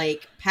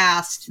 Like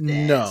past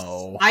this?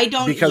 No. I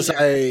don't, because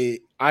I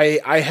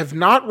have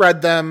not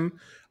read them.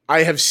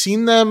 I have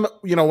seen them,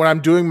 when I'm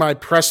doing my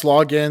press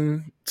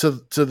login to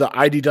the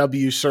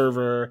IDW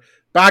server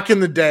back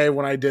in the day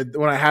when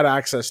I had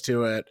access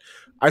to it.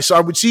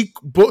 I would see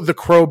the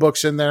Crow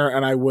books in there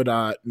and I would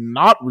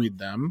not read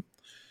them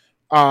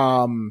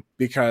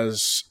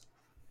because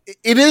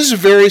it is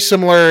very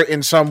similar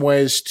in some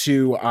ways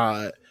to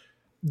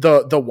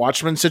the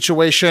Watchmen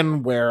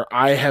situation, where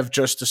I have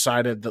just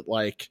decided that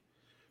like,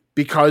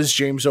 because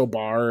James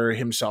O'Barr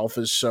himself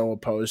is so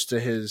opposed to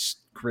his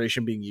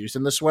creation being used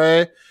in this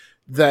way,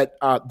 that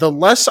the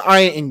less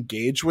I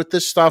engage with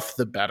this stuff,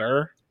 the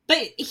better.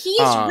 But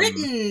he's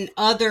written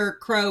other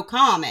Crow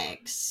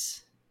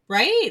comics,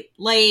 right?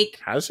 Like,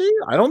 has he?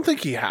 I don't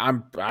think he. I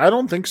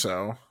don't think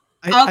so.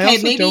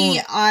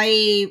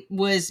 I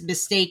was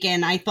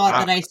mistaken. I thought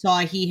that I saw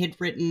he had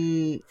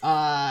written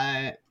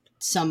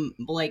some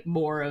like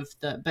more of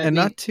the, but and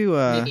maybe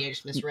I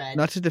just misread.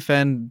 Not to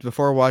defend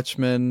before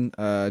Watchmen,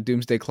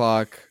 Doomsday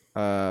Clock,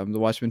 the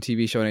Watchmen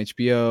TV show on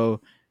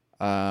HBO,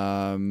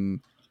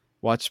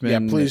 Watchmen.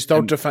 Yeah, please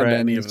don't defend Friends,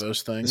 any of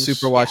those things.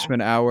 Super Watchmen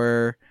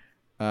Hour,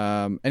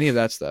 any of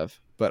that stuff.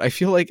 But I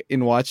feel like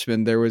in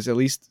Watchmen there's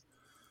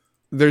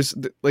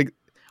like,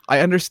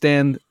 I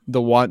understand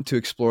the want to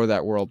explore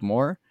that world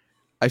more.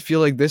 I feel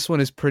like this one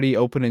is pretty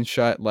open and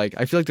shut. Like,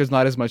 I feel like there's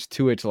not as much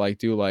to it to like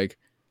do like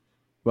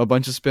a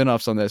bunch of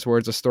spin-offs on this, where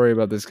it's a story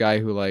about this guy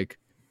who like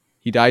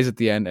he dies at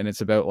the end, and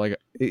it's about like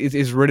it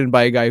is written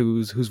by a guy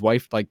whose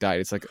wife like died.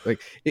 It's like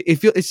it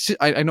feels, it's just,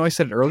 I know I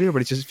said it earlier,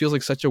 but it just feels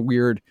like such a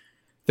weird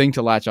thing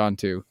to latch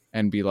onto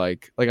and be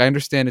like I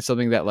understand it's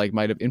something that like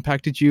might have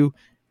impacted you,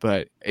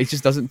 but it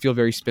just doesn't feel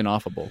very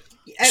spin-offable.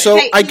 So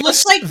I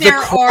guess like the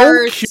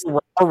Crow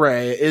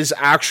Curare is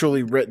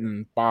actually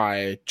written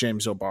by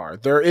James O'Barr.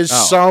 There is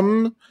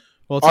some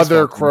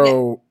other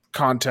Crow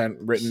content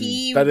written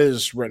that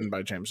is written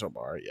by James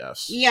O'Barr.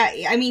 Yes. Yeah,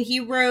 I mean he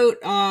wrote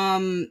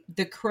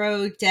The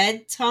Crow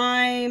Dead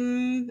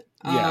Time.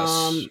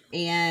 Yes.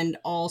 And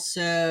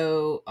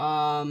also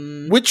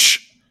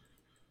which.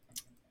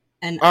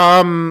 And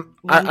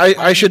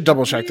I should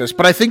double check this,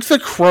 but I think The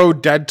Crow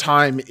Dead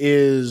Time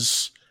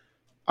is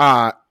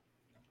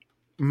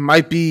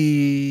might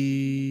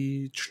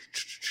be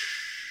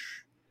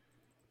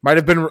Might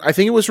have been. I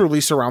think it was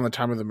released around the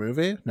time of the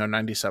movie. No,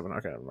 97.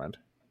 Okay, never mind.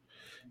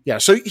 Yeah,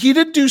 so he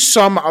did do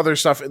some other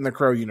stuff in the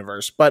Crow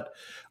universe, but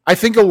I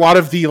think a lot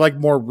of the like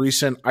more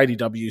recent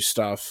IDW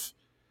stuff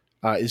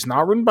is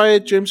not written by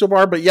James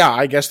O'Barr. But yeah,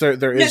 I guess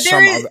there is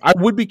some. Other, I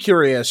would be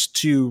curious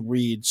to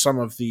read some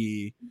of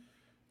the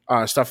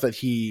stuff that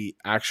he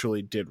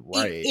actually did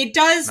write. It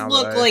does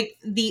look like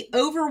the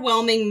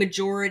overwhelming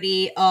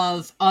majority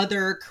of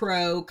other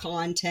Crow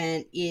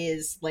content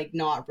is like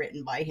not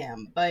written by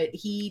him, but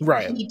he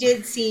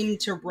did seem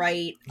to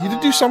write. He did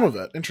do some of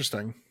it.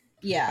 Interesting.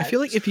 Yeah, I feel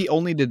like if he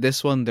only did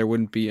this one, there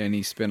wouldn't be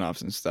any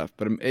spin-offs and stuff.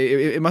 But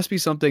it must be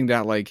something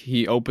that like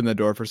he opened the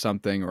door for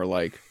something, or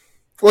like.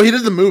 Well, he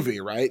did the movie,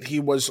 right? He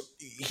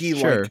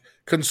like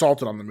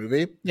consulted on the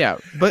movie. Yeah,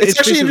 but it's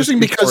actually interesting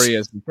because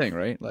is the thing,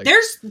 right? Like,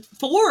 there's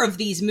 4 of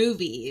these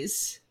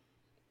movies.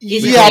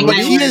 Yeah, but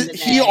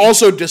he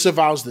also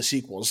disavows the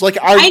sequels. Like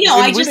I know,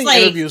 I just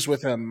like interviews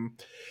with him.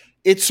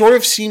 It sort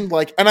of seemed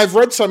like, and I've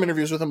read some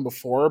interviews with him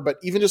before, but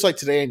even just like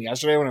today and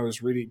yesterday when I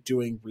was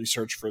doing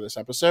research for this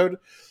episode.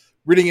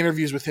 Reading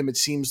interviews with him, it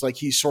seems like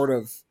he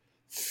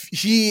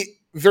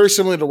very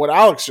similar to what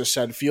Alex just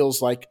said,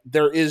 feels like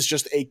there is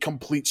just a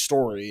complete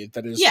story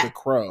that is The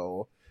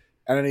Crow,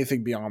 and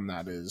anything beyond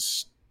that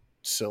is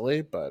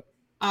silly. But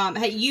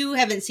you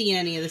haven't seen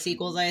any of the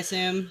sequels, I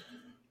assume.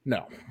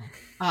 No.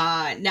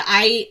 No,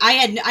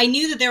 I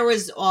knew that there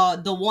was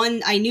the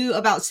one I knew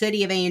about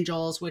City of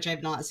Angels, which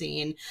I've not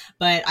seen,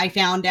 but I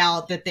found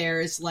out that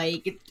there's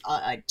like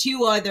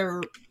 2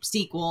 other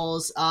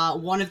sequels.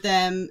 One of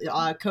them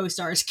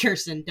co-stars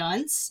Kirsten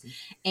Dunst,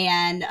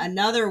 and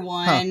another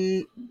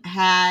one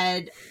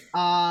had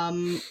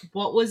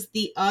what was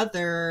the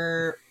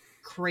other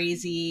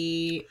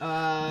crazy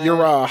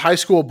your high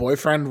school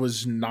boyfriend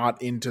was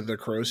not into the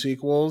Crow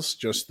sequels,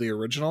 just the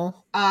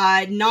original?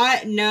 Not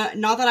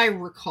that I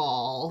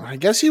recall. I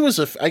guess he was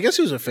a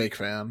fake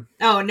fan.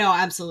 Oh no,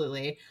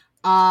 absolutely.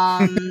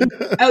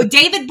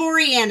 David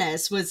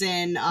Boreanaz was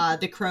in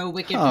The Crow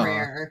Wicked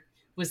Prayer,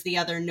 was the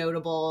other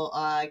notable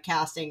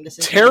casting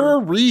decision. Tara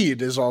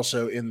Reid is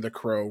also in The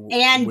Crow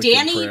and Wicked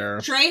Danny Prayer.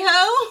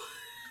 Trejo.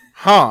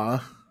 Huh.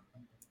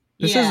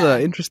 This is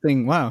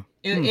interesting. Wow.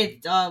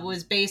 It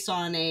was based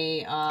on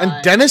a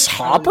and Dennis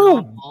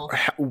Hopper.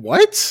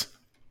 What?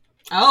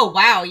 Oh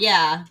wow!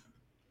 Yeah.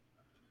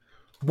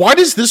 Why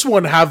does this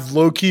one have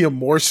low-key a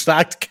more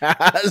stacked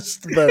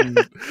cast than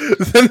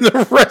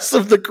the rest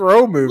of the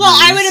Crow movies? Well,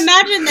 I would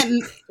imagine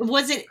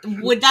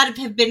that would that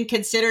have been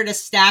considered a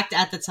stacked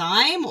at the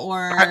time,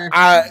 or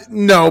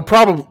no,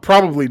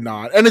 probably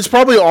not, and it's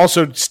probably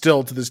also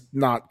still to this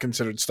not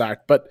considered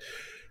stacked. But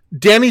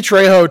Danny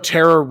Trejo,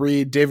 Tara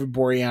Reid, David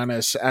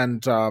Boreanaz,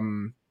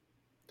 and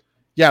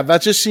yeah,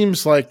 that just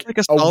seems like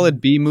a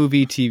solid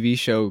B-movie TV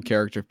show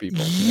character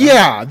people.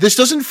 Yeah, this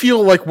doesn't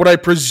feel like what I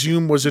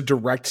presume was a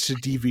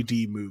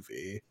direct-to-DVD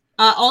movie.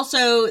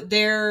 Also,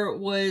 there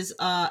was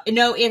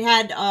it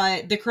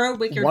had The Crow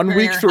Wicked 1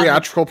 week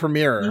theatrical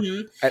premiere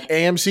at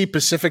AMC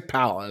Pacific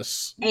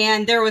Palace,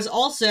 and there was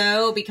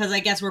also, because I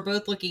guess we're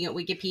both looking at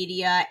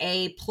Wikipedia,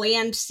 a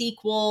planned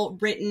sequel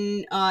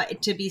written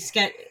to be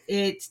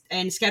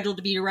scheduled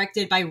to be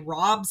directed by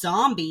Rob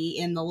Zombie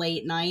in the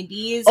late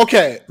 90s.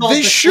 Okay,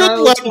 they should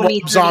let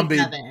Rob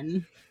Zombie.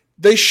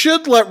 They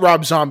should let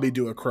Rob Zombie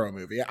do a Crow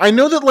movie. I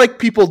know that like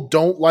people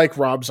don't like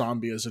Rob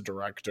Zombie as a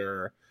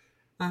director,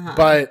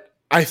 but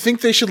I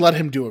think they should let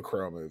him do a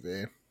Crow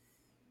movie.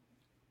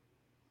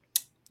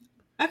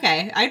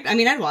 Okay. I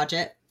mean, I'd watch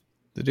it.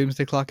 The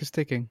doomsday clock is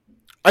ticking.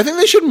 I think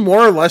they should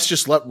more or less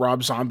just let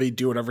Rob Zombie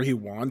do whatever he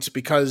wants,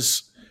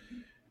 because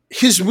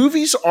his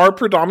movies are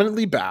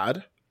predominantly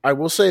bad. I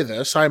will say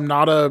this. I'm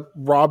not a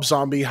Rob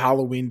Zombie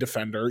Halloween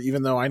defender,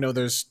 even though I know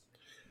there's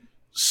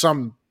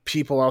some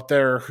people out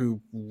there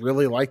who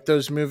really like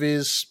those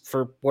movies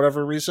for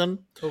whatever reason.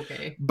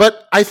 Okay.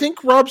 But I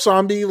think Rob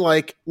Zombie,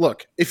 like,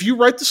 look, if you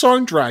write the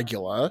song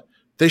Dragula,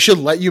 they should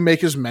let you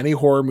make as many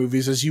horror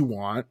movies as you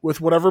want with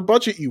whatever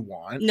budget you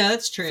want. No,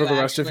 that's true. For the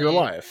rest of your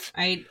life.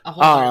 I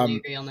wholly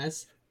agree on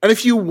this. And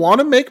if you want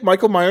to make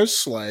Michael Myers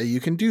slay, you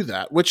can do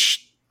that,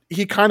 which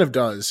he kind of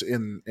does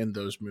in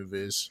those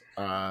movies.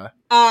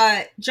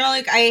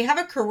 Jalik, I have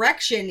a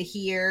correction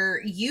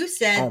here. You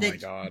said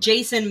that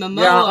Jason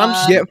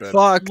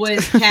Momoa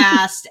was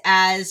cast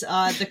as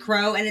the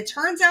Crow, and it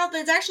turns out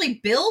that it's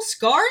actually Bill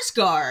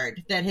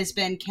Skarsgård that has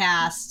been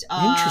cast.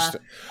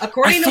 Interesting.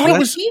 According to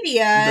Wikipedia,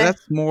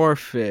 that's more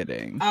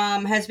fitting.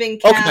 Has been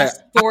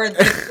cast for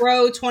the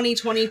Crow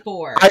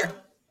 2024.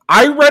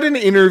 I read an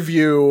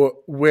interview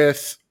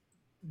with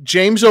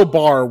James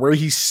O'Barr where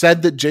he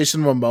said that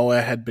Jason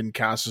Momoa had been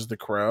cast as the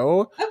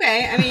Crow.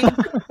 Okay, I mean,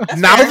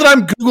 now that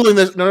I'm Googling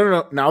this,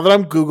 no. Now that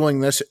I'm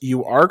Googling this,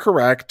 you are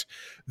correct.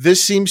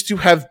 This seems to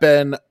have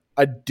been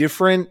a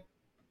different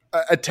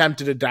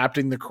attempt at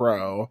adapting the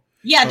Crow.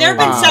 Yeah, there have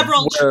been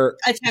several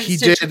attempts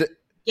to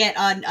get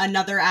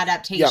another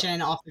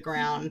adaptation off the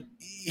ground.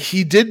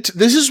 he did.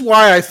 This is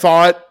why I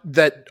thought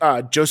that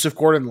Joseph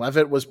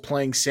Gordon-Levitt was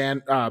playing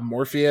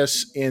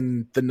Morpheus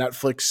in the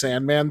Netflix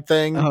Sandman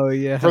thing Oh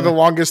yeah. for the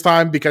longest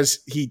time, because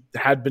he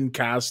had been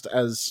cast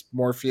as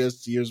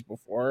Morpheus years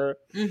before.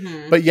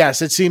 Mhm. But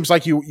yes, it seems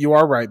like you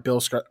are right. Bill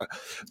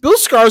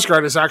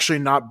Skarsgård is actually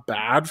not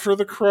bad for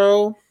the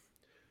Crow.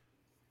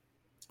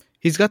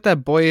 He's got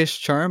that boyish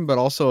charm, but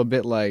also a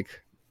bit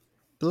like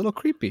a little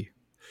creepy.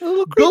 A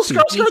little Bill creepy.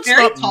 Skarsgård's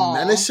very not tall.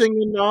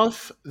 menacing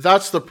enough.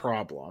 That's the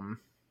problem.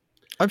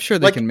 I'm sure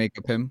they like- can make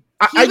up him.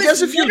 He I was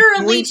guess if you're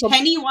literally doing something,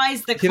 Pennywise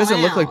the clown. He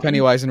doesn't look like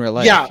Pennywise in real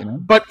life. yeah, You know?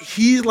 but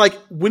he like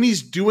when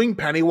he's doing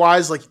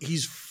Pennywise, like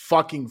he's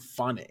fucking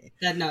funny.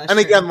 No, that's And true.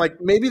 again,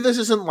 like maybe this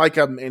isn't like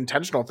an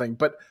intentional thing,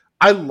 but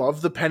I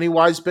love the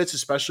Pennywise bits,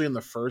 especially in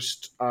the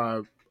first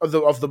of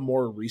the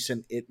more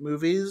recent It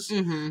movies,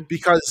 Mhm.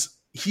 because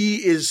he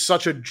is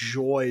such a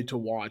joy to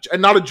watch,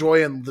 and not a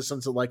joy in the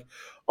sense of like,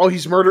 oh,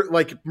 he's murdered,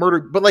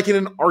 but like in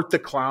an Art the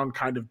Clown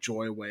kind of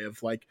joy way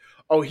of like,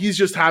 oh, he's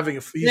just having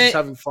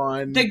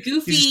fun. The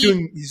goofy,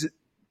 He's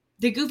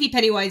the goofy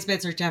Pennywise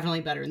bits are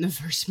definitely better in the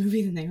first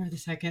movie than they are the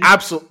second.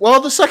 absolutely.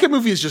 Well, the second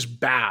movie is just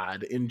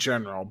bad in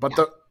general, but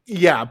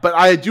but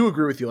I do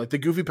agree with you. Like the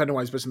goofy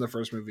Pennywise bits in the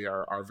first movie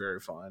are very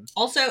fun.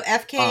 Also,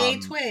 FKA Um,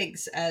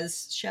 Twigs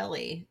as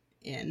Shelley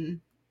in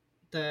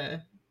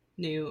the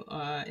new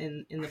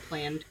in the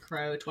planned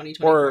Crow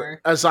 2024.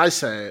 Or as I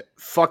say,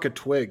 fuck a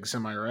Twigs.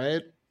 Am I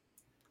right?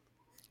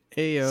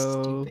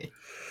 Ayo. Stupid.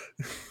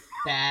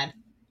 Bad.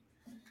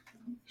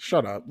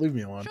 Shut up. Leave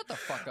me alone. Shut the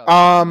fuck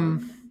up.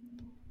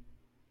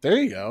 There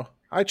you go.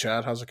 Hi,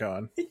 Chad. How's it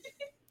going?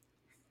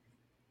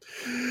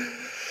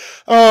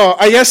 Oh,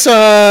 I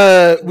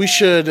guess we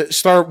should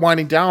start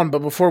winding down. But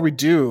before we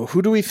do,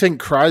 who do we think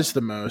cries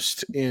the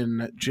most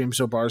in James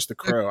O'Barr's The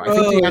Crow? I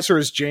think the answer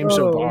is James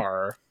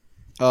O'Barr.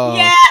 Oh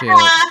yeah. shit.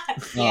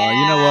 Oh,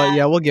 you know what?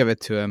 Yeah, we'll give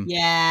it to him.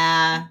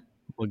 Yeah.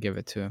 We'll give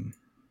it to him.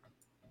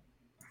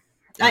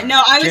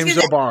 No, I was James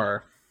gonna.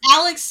 O'Barr.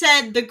 Alex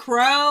said The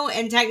Crow,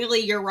 and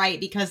technically you're right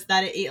because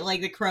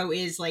like The Crow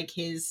is like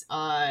his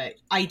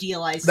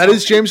idealized. That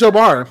is James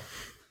O'Barr.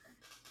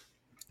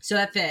 So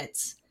that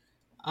fits.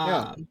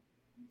 Yeah.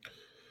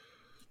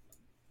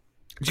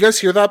 Did you guys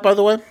hear that, by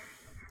the way?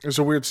 There's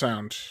a weird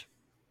sound.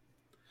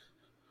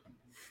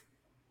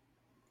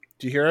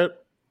 Do you hear it?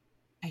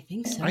 I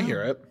think so. I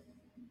hear it.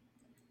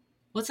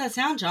 What's that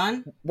sound,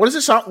 John? What does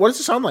it sound? What does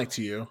it sound like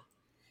to you?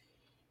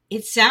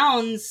 It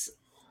sounds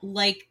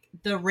like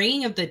the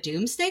ringing of the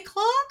doomsday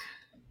clock.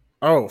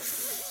 Oh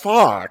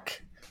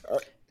fuck!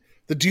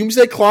 The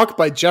Doomsday Clock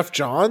by Jeff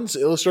Johns,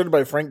 illustrated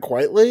by Frank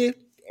Quitely.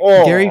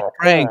 Oh, Gary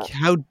Frank,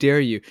 how dare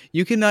you?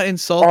 You cannot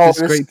insult Oh, this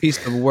this- great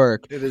piece of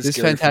work. It is This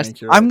Gary fantastic.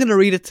 Frank, you're I'm right. gonna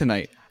read it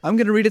tonight. I'm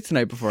gonna read it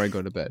tonight before I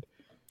go to bed.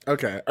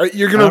 Okay,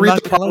 you're gonna I'm read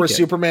not the gonna part where like it.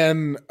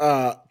 Superman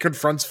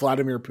confronts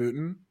Vladimir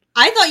Putin.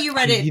 I thought you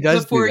read He it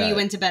does do before that. you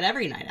went to bed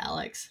every night,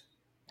 Alex.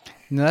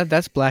 No,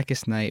 that's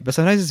Blackest Night. But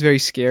sometimes it's very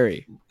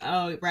scary.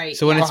 Oh, right.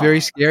 So when yeah. it's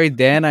very scary,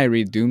 then I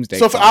read Doomsday.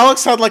 So if Clock.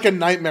 Alex had like a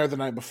nightmare the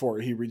night before,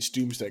 he reads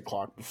Doomsday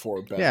Clock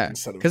before bed. Yeah,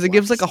 instead of because it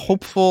gives like a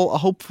Blackest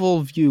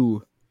hopeful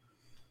view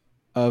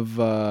of.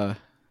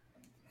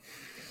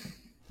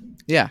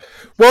 Yeah, Night.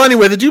 Well,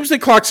 anyway, the Doomsday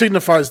Clock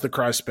signifies the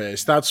cry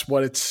space. That's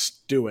what it's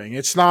doing.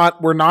 It's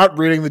not. We're not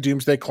reading the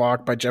Doomsday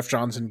Clock by Jeff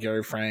Johns and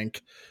Gary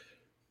Frank.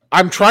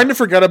 I'm trying to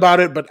forget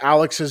about it, but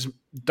Alex has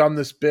done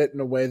this bit in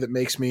a way that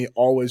makes me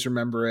always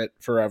remember it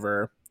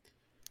forever.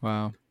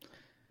 wow.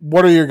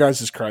 What are your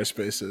guys' cry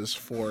spaces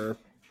for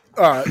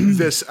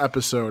this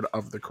episode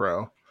of The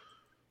Crow?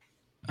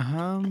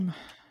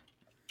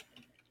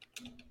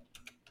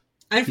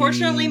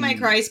 Unfortunately, my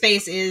cry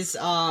space is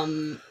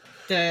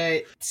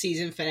the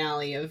season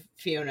finale of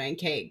Fiona and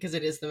Kate because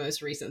it is the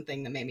most recent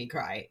thing that made me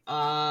cry.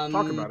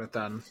 Talk about it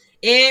then.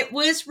 It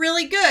was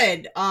really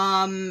good.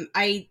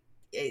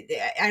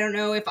 I don't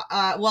know if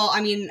well,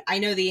 I mean, I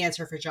know the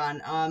answer for John.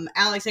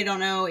 Alex, I don't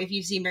know if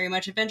you've seen very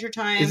much Adventure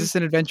Time. Is this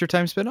an Adventure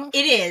Time spinoff?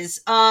 It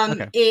is.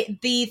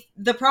 Okay.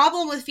 The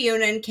problem with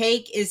Fiona and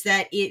Cake is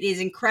that it is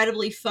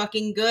incredibly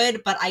fucking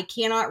good, but I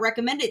cannot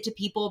recommend it to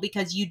people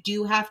because you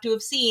do have to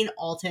have seen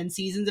all 10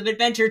 seasons of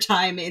Adventure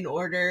Time in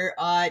order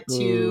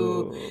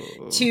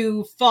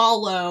to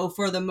follow,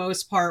 for the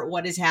most part,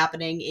 what is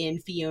happening in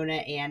Fiona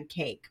and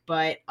Cake.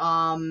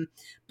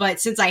 But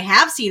since I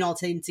have seen all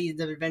 10 seasons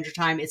of Adventure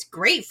Time, it's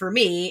great for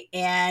me,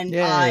 and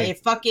Yay. it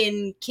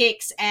fucking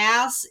kicks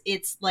ass.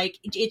 It's like,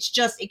 it's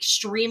just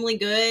extremely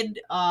good.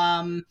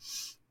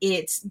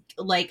 It's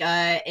like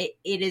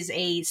it is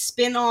a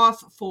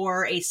spin-off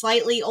for a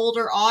slightly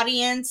older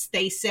audience.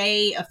 They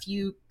say a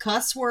few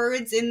cuss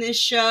words in this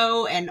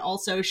show and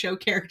also show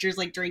characters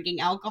like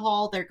drinking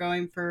alcohol. They're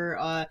going for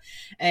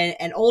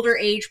an older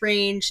age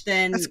range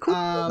than That's cool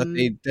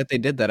that they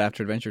did that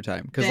after Adventure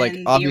Time, because like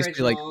than the obviously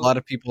like a original. lot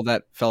of people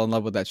that fell in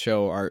love with that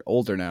show are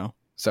older now.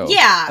 So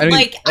yeah, I mean,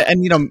 like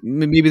and you know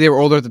maybe they were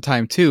older at the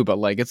time too, but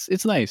like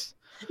it's nice.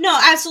 no,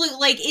 absolutely,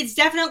 like it's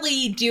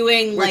definitely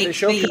doing Wait, like they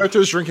show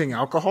characters drinking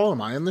alcohol.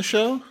 Am I in the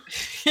show?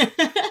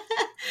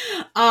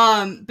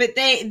 But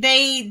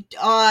they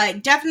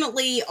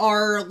definitely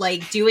are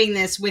like doing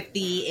this with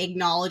the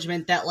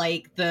acknowledgement that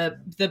like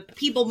the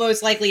people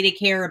most likely to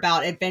care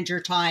about Adventure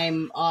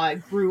Time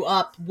grew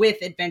up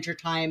with Adventure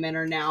Time and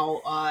are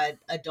now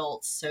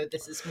adults. So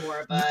this is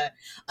more of a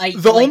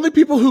the only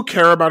people who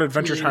care about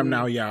Adventure Time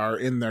now, are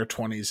in their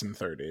 20s and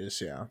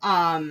 30s. Yeah.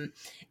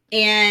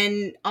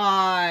 And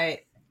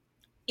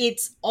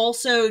it's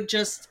also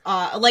just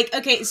like,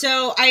 okay,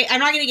 so I'm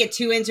not gonna get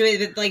too into it,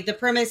 but like the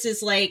premise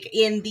is like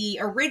in the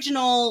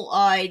original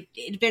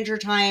Adventure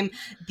Time,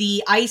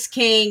 the Ice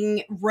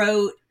King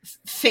wrote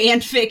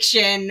fan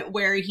fiction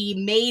where he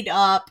made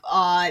up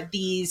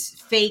these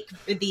fake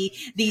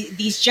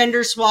these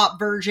gender swap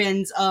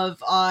versions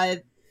of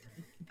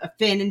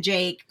Finn and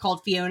Jake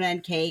called Fiona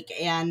and Cake,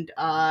 and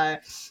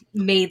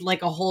made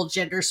like a whole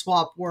gender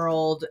swap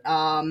world.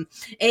 And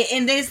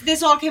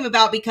this all came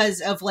about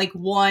because of like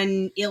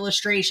one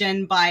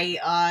illustration by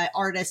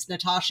artist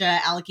Natasha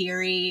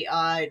Algieri,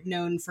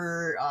 known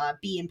for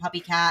Bee and Puppy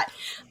Cat.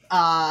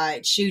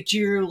 She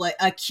drew like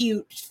a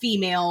cute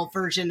female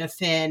version of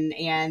Finn,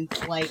 and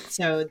like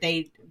so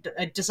they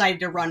decided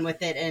to run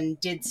with it and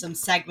did some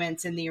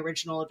segments in the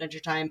original Adventure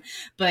Time,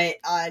 but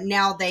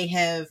now they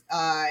have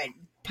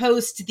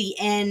post the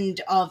end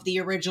of the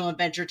original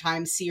Adventure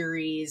Time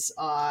series,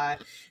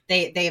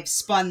 they have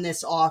spun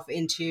this off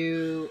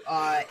into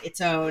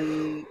its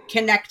own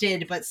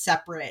connected but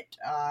separate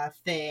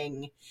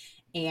thing.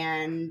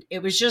 And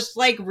it was just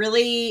like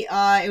really,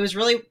 it was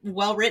really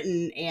well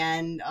written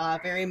and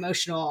very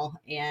emotional,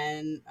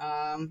 and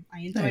I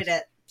enjoyed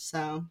it.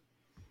 So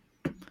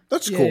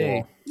that's Yay.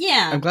 cool.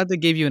 Yeah, I'm glad they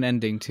gave you an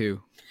ending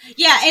too.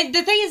 Yeah, and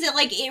the thing is that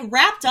like it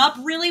wrapped up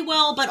really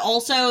well, but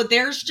also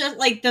there's just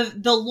like the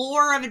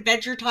lore of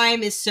Adventure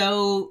Time is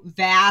so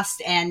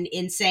vast and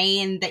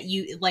insane that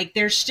you like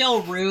there's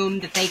still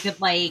room that they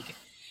could like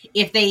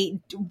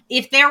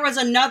if there was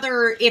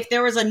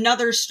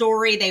another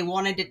story they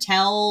wanted to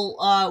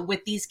tell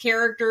with these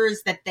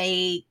characters, that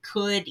they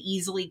could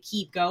easily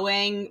keep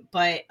going.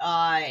 But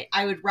I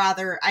would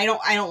rather I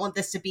don't want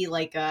this to be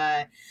like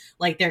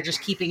they're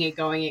just keeping it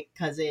going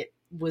because it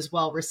was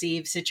well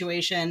received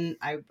situation.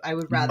 I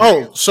would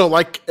rather so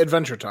like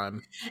Adventure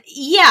Time.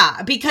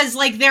 Yeah, because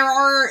like there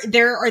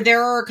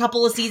are a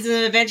couple of seasons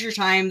of Adventure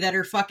Time that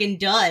are fucking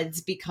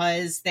duds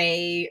because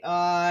they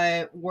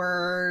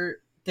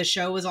the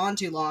show was on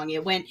too long.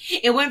 It went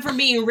from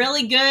being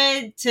really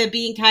good to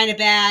being kind of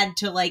bad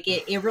to like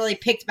it really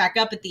picked back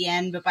up at the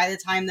end, but by the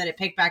time that it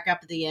picked back up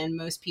at the end,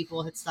 most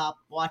people had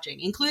stopped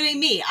watching, including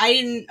me. I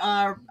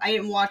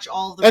didn't watch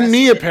all the rest and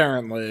me of it.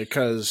 Apparently,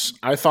 because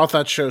I thought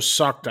that show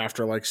sucked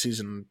after like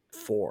season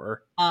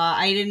 4.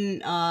 I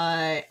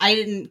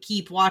didn't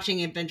keep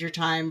watching Adventure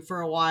Time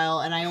for a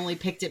while, and I only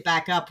picked it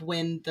back up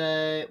when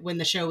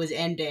the show was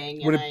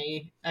ending, and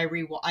I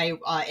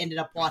ended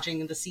up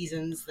watching the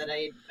seasons that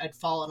I'd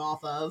fallen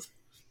off of.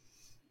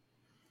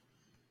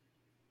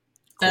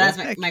 But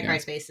that's my cry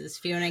spaces,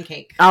 Fiona and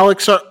Cake.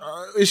 Alex,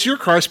 is your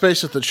cry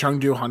space that the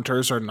Chengdu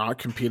Hunters are not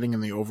competing in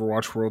the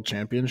Overwatch World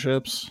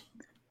Championships?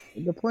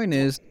 The point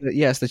is that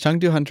yes, the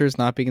Chengdu Hunters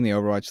not being in the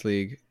Overwatch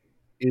League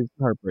is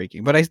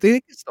heartbreaking, but I think they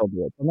can still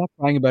do it. I'm not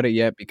crying about it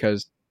yet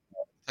because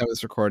I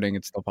was recording,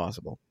 it's still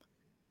possible.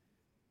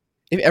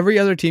 If every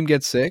other team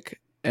gets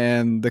sick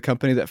and the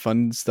company that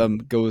funds them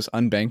goes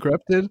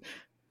unbankrupted,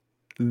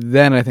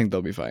 then I think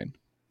they'll be fine.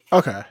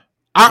 Okay.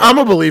 I'm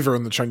a believer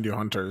in the Chengdu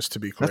Hunters, to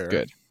be clear. That's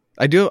good.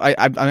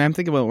 I'm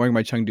thinking about wearing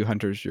my Chengdu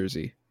Hunters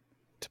jersey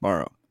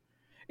tomorrow.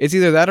 It's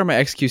either that or my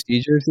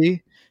XQC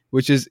jersey,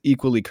 which is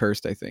equally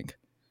cursed, I think.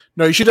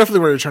 No, you should definitely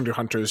wear your Chengdu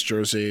Hunters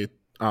jersey.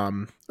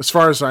 As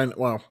far as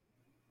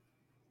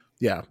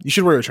yeah, you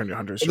should wear your Chengdu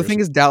Hunters jersey. The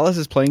thing is, Dallas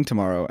is playing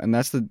tomorrow, and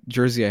that's the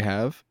jersey I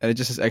have, and it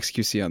just says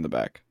XQC on the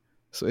back.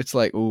 So it's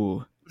like,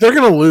 ooh. They're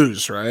going to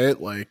lose, right?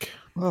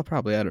 Well,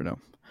 probably. I don't know.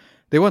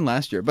 They won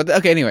last year. But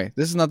okay, anyway,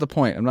 this is not the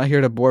point. I'm not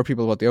here to bore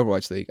people about the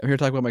Overwatch League. I'm here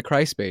to talk about my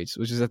cry space,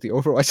 which is that the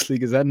Overwatch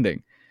League is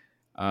ending.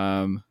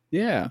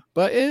 Yeah.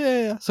 But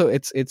yeah. So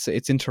it's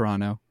in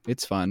Toronto.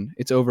 It's fun.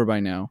 It's over by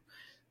now.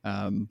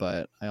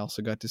 But I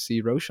also got to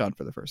see Roshan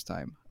for the first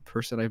time, a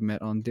person I've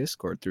met on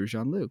Discord through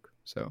Jean-Luc.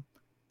 So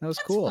that was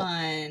cool.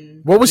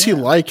 Fun. What was he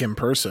like in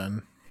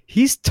person?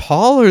 He's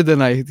taller than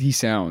he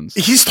sounds.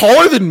 He's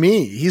taller than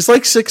me. He's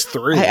like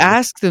 6'3". I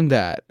asked him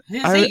that.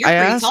 You're pretty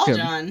tall, him.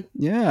 John.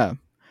 Yeah.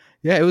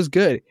 Yeah, it was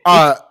good.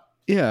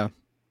 Yeah.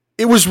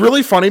 It was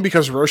really funny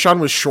because Roshan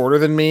was shorter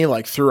than me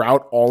like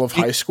throughout all of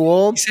high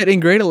school. He said in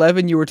grade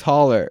 11 you were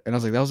taller, and I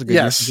was like, that was a good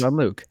year for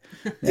Jean-Luc.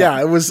 Yeah,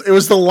 it was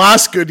the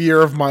last good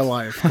year of my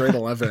life, grade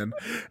 11.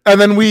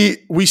 And then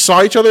we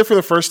saw each other for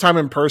the first time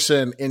in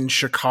person in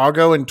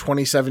Chicago in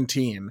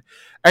 2017,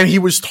 and he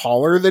was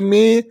taller than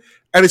me.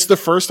 And it's the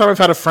first time I've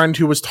had a friend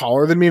who was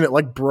taller than me, and it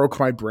like broke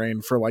my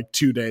brain for like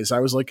 2 days. I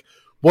was like,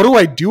 what do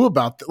I do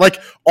about that?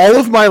 Like all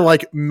of my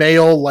like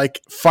male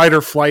like fight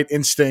or flight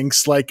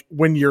instincts, like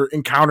when you're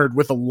encountered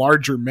with a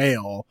larger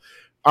male,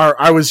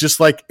 I was just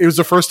like, it was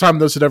the first time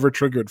those had ever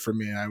triggered for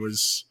me. I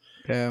was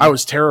I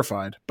was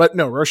terrified. But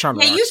no, Roshan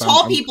Yeah, rocks. you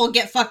tall people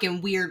get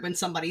fucking weird when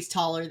somebody's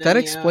taller than That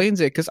you.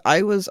 explains it, because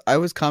I was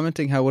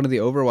commenting how one of the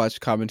Overwatch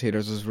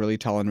commentators was really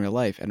tall in real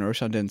life, and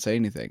Roshan didn't say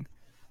anything.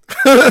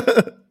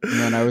 And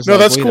then I was no,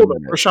 like, that's wait cool. a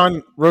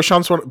minute.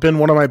 Roshan's been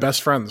one of my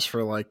best friends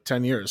for like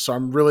 10 years. So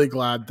I'm really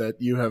glad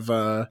that you have.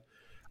 Yeah.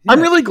 I'm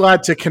really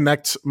glad to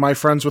connect my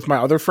friends with my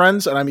other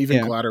friends, and I'm even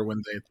Yeah. gladder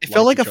when they. It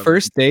felt like a each other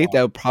first as date well.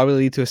 that would probably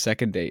lead to a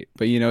second date,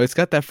 but it's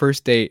got that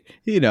first date,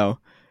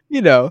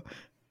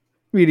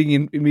 meeting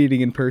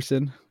in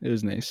person. It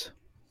was nice.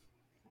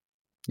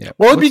 Yeah.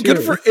 Well,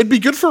 it'd be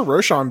good for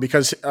Roshan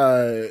because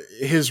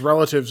his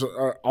relatives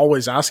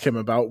always ask him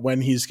about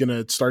when he's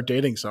gonna start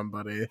dating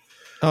somebody.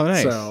 Oh,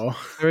 nice. So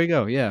there we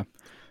go. Yeah,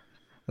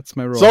 that's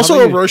my role. It's also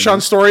a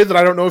Roshan story that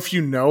I don't know if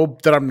you know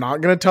that I'm not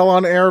gonna tell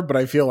on air, but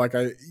I feel like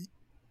I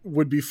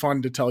would be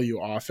fun to tell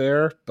you off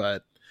air.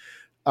 But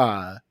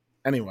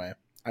anyway,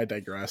 I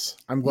digress.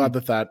 I'm glad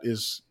that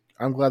is.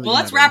 I'm glad that. Well,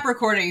 let's wrap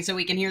recording so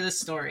we can hear this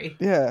story.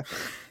 Yeah.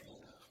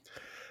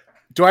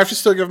 Do I have to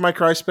still give my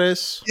cry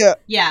space? Yeah.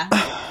 Yeah.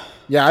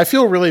 Yeah, I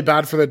feel really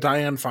bad for the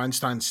Dianne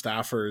Feinstein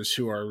staffers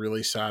who are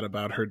really sad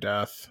about her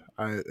death.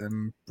 I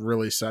am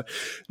really sad.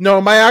 No,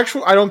 I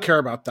don't care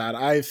about that.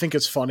 I think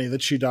it's funny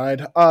that she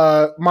died.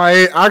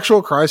 My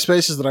actual cry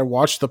space is that I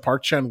watched the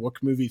Park Chan-wook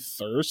movie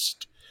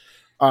Thirst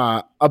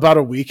about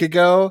a week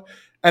ago.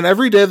 And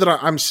every day that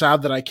I'm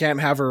sad that I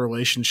can't have a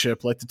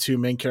relationship like the two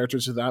main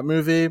characters of that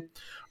movie,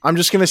 I'm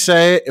just going to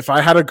say if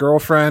I had a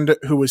girlfriend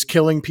who was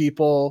killing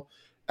people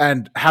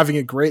and having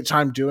a great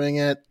time doing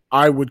it,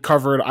 I would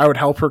cover it. I would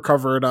help her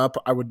cover it up.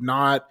 I would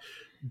not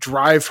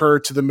drive her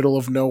to the middle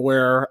of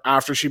nowhere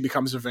after she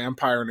becomes a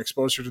vampire and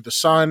expose her to the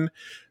sun.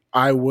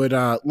 I would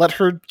let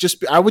her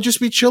I would just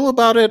be chill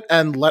about it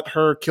and let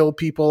her kill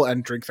people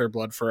and drink their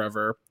blood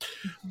forever.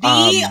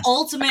 The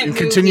ultimate and movie,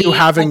 continue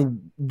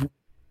having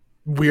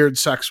weird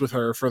sex with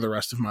her for the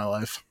rest of my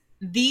life.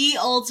 The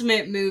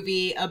ultimate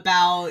movie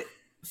about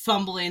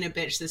fumbling a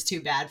bitch that's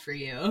too bad for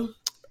you.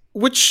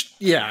 Which,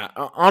 yeah,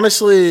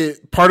 honestly,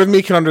 part of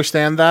me can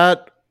understand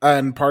that,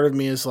 and part of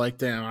me is like,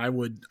 damn, I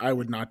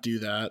would not do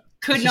that.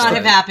 Could not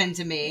have happened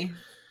to me.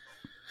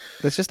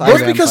 That's just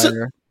because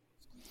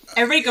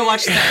everybody go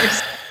watch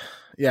Thirst.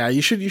 Yeah,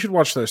 you should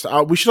watch Thirst.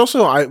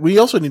 We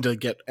also need to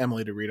get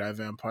Emily to read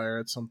iVampire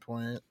at some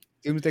point.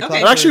 Okay.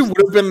 It actually would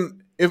have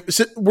been.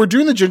 We're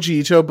doing the Junji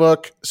Ito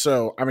book,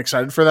 so I'm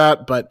excited for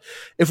that. But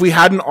if we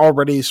hadn't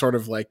already sort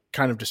of like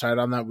kind of decided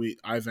on that,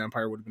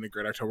 iVampire would have been a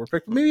great October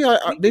pick. But maybe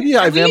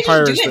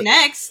iVampire do it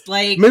next.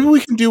 Like maybe we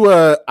can do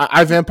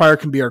iVampire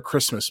can be our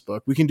Christmas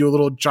book. We can do a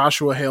little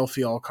Joshua Hale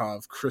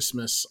Fialkov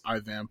Christmas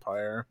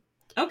iVampire.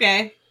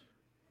 Okay,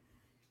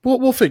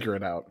 we'll figure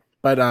it out.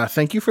 But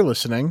thank you for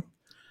listening.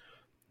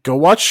 Go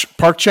watch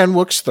Park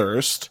Chan-wook's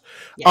Thirst.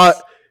 yes.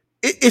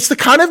 It's the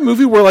kind of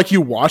movie where like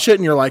you watch it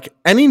and you're like,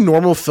 any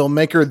normal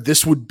filmmaker,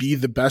 this would be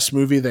the best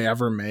movie they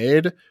ever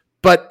made.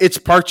 But it's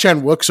Park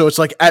Chan-wook, so it's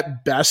like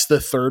at best the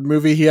third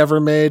movie he ever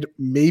made,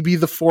 maybe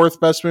the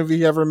fourth best movie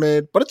he ever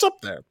made, but it's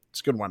up there.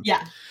 It's a good one.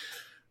 Yeah.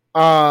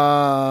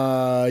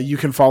 You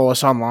can follow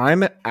us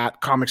online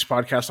at Comics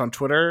Podcast on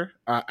Twitter.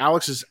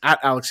 Alex is at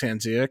Alex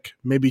Hanziak,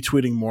 maybe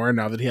tweeting more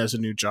now that he has a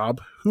new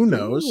job. Who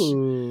knows?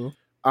 Ooh.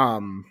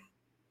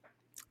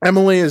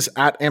 Emily is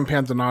at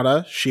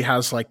Ampanthonata. She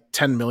has like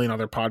 10 million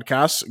other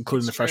podcasts,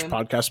 including the Fresh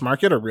Podcast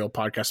Market, a real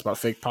podcast about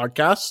fake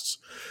podcasts.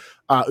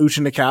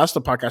 Utena-cast,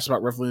 a podcast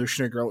about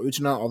Revolutionary Girl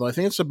Utena, although I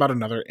think it's about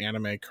another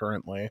anime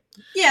currently.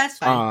 Yeah, it's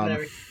fine.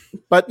 Whatever.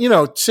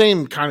 But,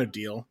 same kind of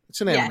deal. It's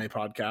an anime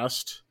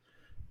podcast.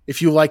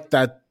 If you like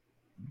that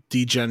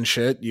degen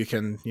shit, you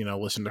can,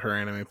 listen to her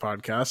anime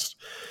podcast.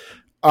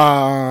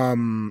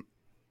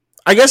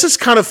 I guess it's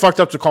kind of fucked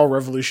up to call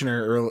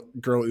Revolutionary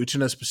Girl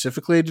Utena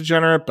specifically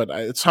degenerate, but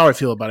it's how I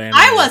feel about anime.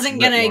 I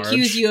wasn't going to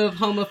accuse you of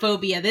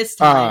homophobia this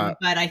time,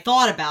 but I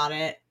thought about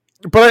it.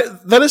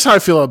 But that is how I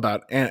feel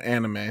about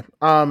anime.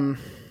 And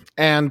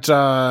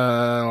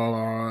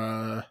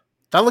that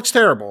looks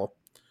terrible.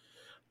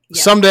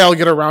 Yeah. Someday I'll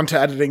get around to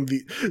editing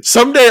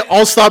someday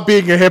I'll stop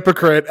being a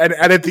hypocrite and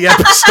edit the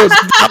episodes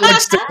that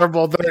looks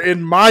terrible that are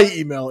in my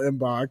email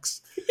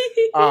inbox.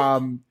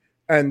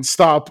 And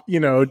stop,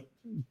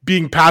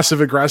 being passive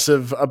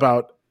aggressive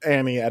about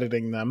Annie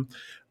editing them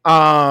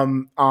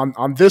on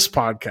this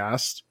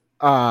podcast.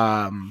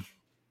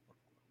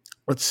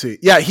 Let's see.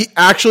 Yeah,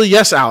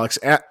 yes, Alex.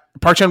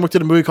 Park Chan-wook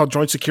did a movie called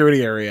Joint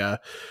Security Area.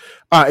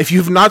 If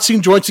you've not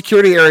seen Joint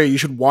Security Area, you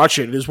should watch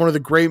it. It is one of the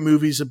great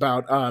movies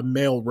about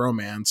male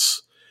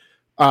romance.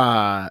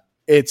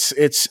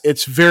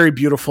 It's very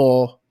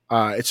beautiful.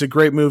 It's a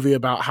great movie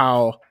about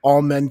how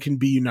all men can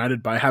be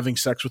united by having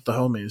sex with the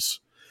homies.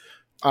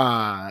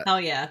 Hell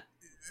yeah.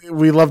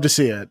 We love to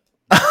see it.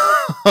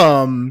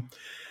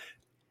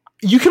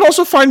 You can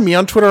also find me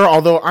on Twitter,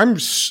 although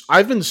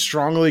I've been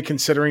strongly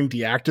considering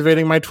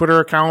deactivating my Twitter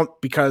account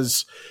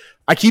because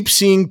I keep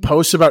seeing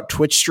posts about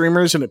Twitch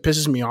streamers and it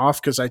pisses me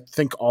off because I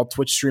think all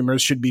Twitch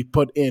streamers should be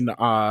put in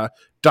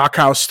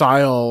Dachau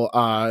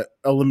style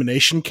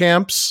elimination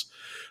camps.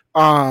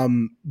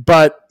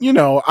 But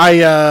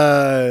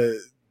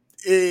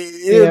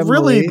it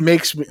really Emily.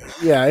 makes me,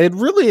 it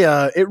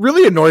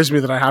really annoys me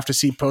that I have to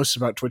see posts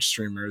about Twitch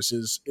streamers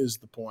is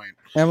the point.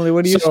 Emily,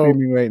 what are you So-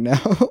 streaming right now?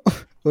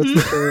 Are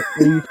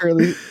you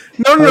currently?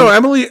 No,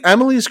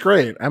 Emily's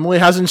great. Emily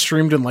hasn't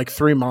streamed in like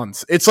 3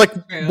 months. It's like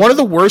True. one of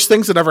the worst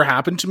things that ever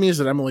happened to me is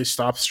that Emily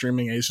stopped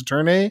streaming Ace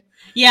Attorney.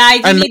 Yeah, I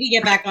do And need to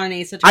get back on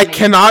Ace Attorney. I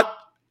cannot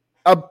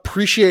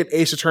appreciate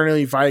Ace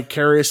Attorney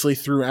vicariously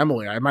through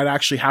Emily. I might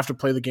actually have to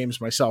play the games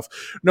myself.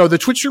 No, the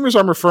Twitch streamers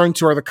I'm referring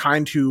to are the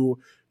kind who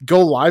go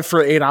live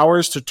for 8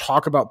 hours to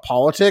talk about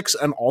politics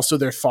and also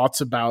their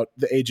thoughts about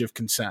the age of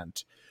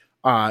consent.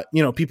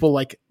 People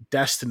like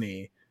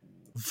Destiny,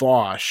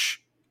 Vosh,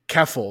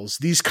 Keffels,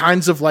 these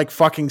kinds of like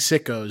fucking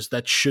sickos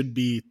that should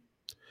be.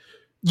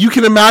 You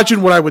can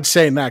imagine what I would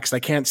say next. I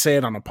can't say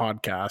it on a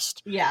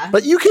podcast, Yeah.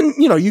 but you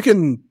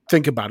can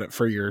think about it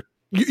for your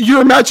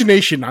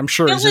imagination. I'm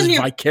sure is Fill in as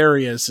your-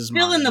 vicarious as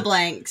Fill mine. in the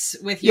blanks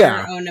with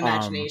Yeah, your own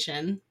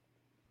imagination.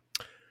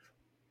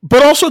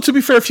 But also, to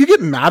be fair, if you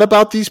get mad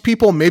about these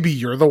people, maybe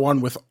you're the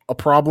one with a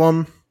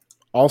problem.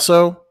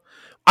 Also,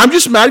 I'm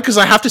just mad because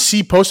I have to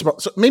see posts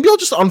about. So maybe I'll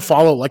just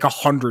unfollow like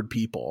 100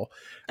 people,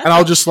 and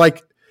I'll just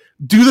like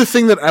do the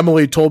thing that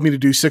Emily told me to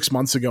do 6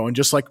 months ago, and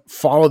just like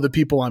follow the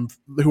people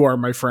who are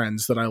my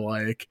friends that I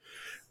like,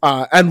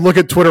 and look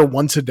at Twitter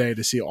once a day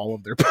to see all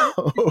of their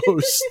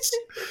posts.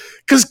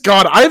 Because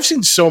God, I've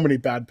seen so many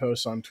bad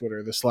posts on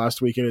Twitter this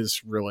last week. It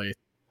is really,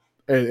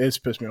 it's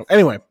pissed me off.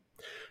 Anyway.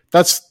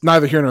 That's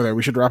neither here nor there.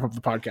 We should wrap up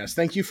the podcast.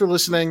 Thank you for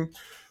listening.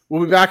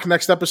 We'll be back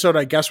next episode,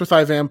 I guess, with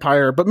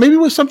iVampire, but maybe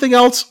with something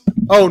else.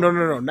 Oh,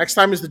 no. Next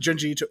time is the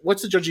Junji Ito.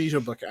 What's the Junji Ito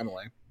book,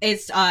 Emily?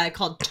 It's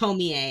called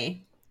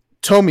Tomie.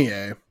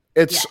 Tomie.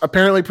 It's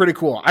apparently pretty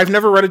cool. I've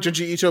never read a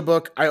Junji Ito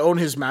book. I own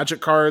his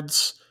Magic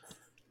cards.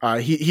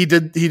 He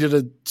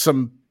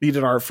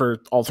did art for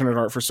alternate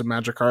art for some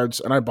Magic cards,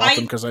 and I bought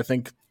them because I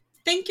think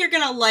you're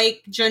gonna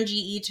like Junji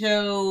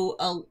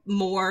Ito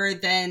more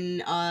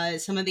than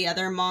some of the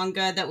other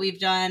manga that we've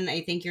done.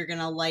 I think you're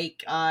gonna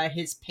like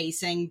his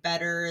pacing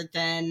better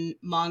than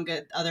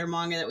other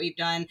manga that we've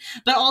done.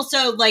 But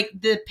also, like,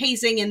 the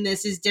pacing in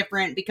this is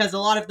different because a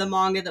lot of the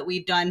manga that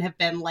we've done have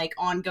been like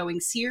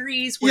ongoing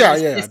series.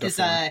 Whereas this is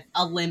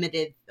a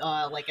limited,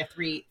 like a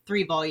three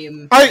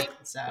volume thing.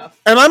 So,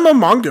 and I'm a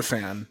manga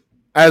fan,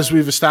 as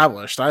we've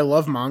established. I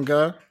love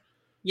manga.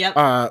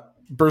 Yep.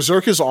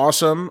 Berserk is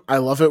awesome. I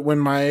love it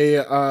when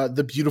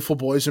the beautiful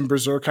boys in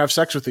Berserk have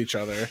sex with each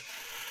other.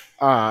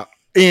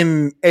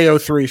 In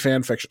AO3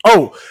 fanfiction.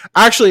 Oh,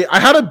 actually, I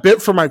had a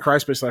bit for my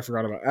Cryspace that I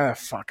forgot about.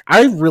 Fuck.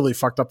 I really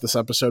fucked up this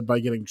episode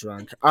by getting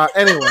drunk.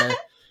 Anyway,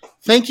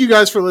 thank you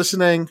guys for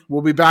listening.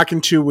 We'll be back in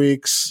 2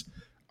 weeks.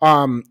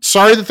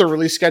 Sorry that the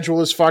release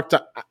schedule is fucked.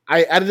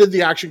 I edited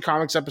the Action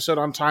Comics episode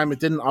on time. It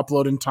didn't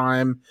upload in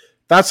time.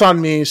 That's on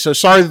me. So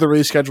sorry that the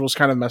release schedule is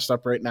kind of messed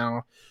up right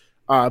now.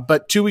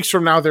 But 2 weeks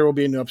from now, there will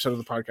be a new episode of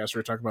the podcast where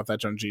we talk about that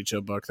Junji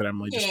Ito book that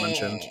Emily just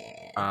mentioned.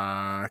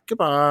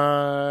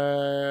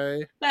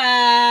 Goodbye.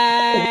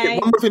 Bye. Okay,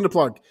 one more thing to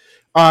plug.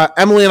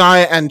 Emily and I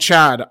and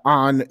Chad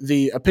on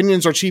the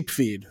Opinions Are Cheap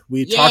feed.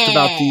 We talked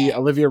about the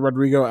Olivia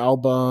Rodrigo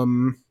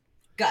album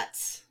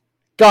Guts.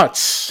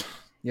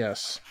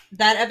 Yes.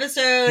 That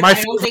episode, My I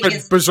don't think favorite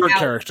is Berserk out.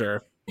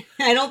 character.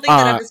 I don't think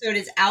that episode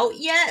is out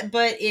yet,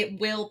 but it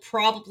will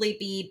probably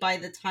be by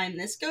the time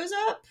this goes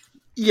up.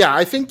 Yeah,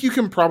 I think you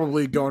can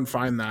probably go and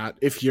find that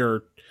if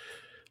you're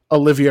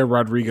Olivia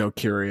Rodrigo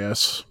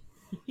curious.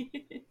 All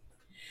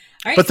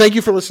right. But thank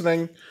you for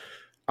listening.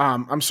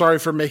 I'm sorry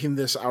for making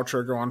this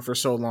outro go on for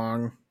so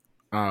long.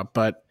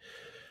 But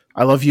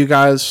I love you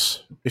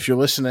guys. If you're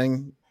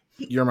listening,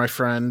 you're my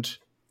friend.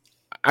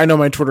 I know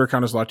my Twitter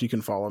account is locked. You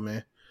can follow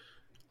me.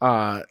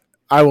 I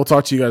will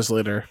talk to you guys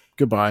later.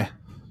 Goodbye.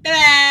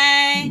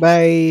 Bye.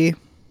 Bye.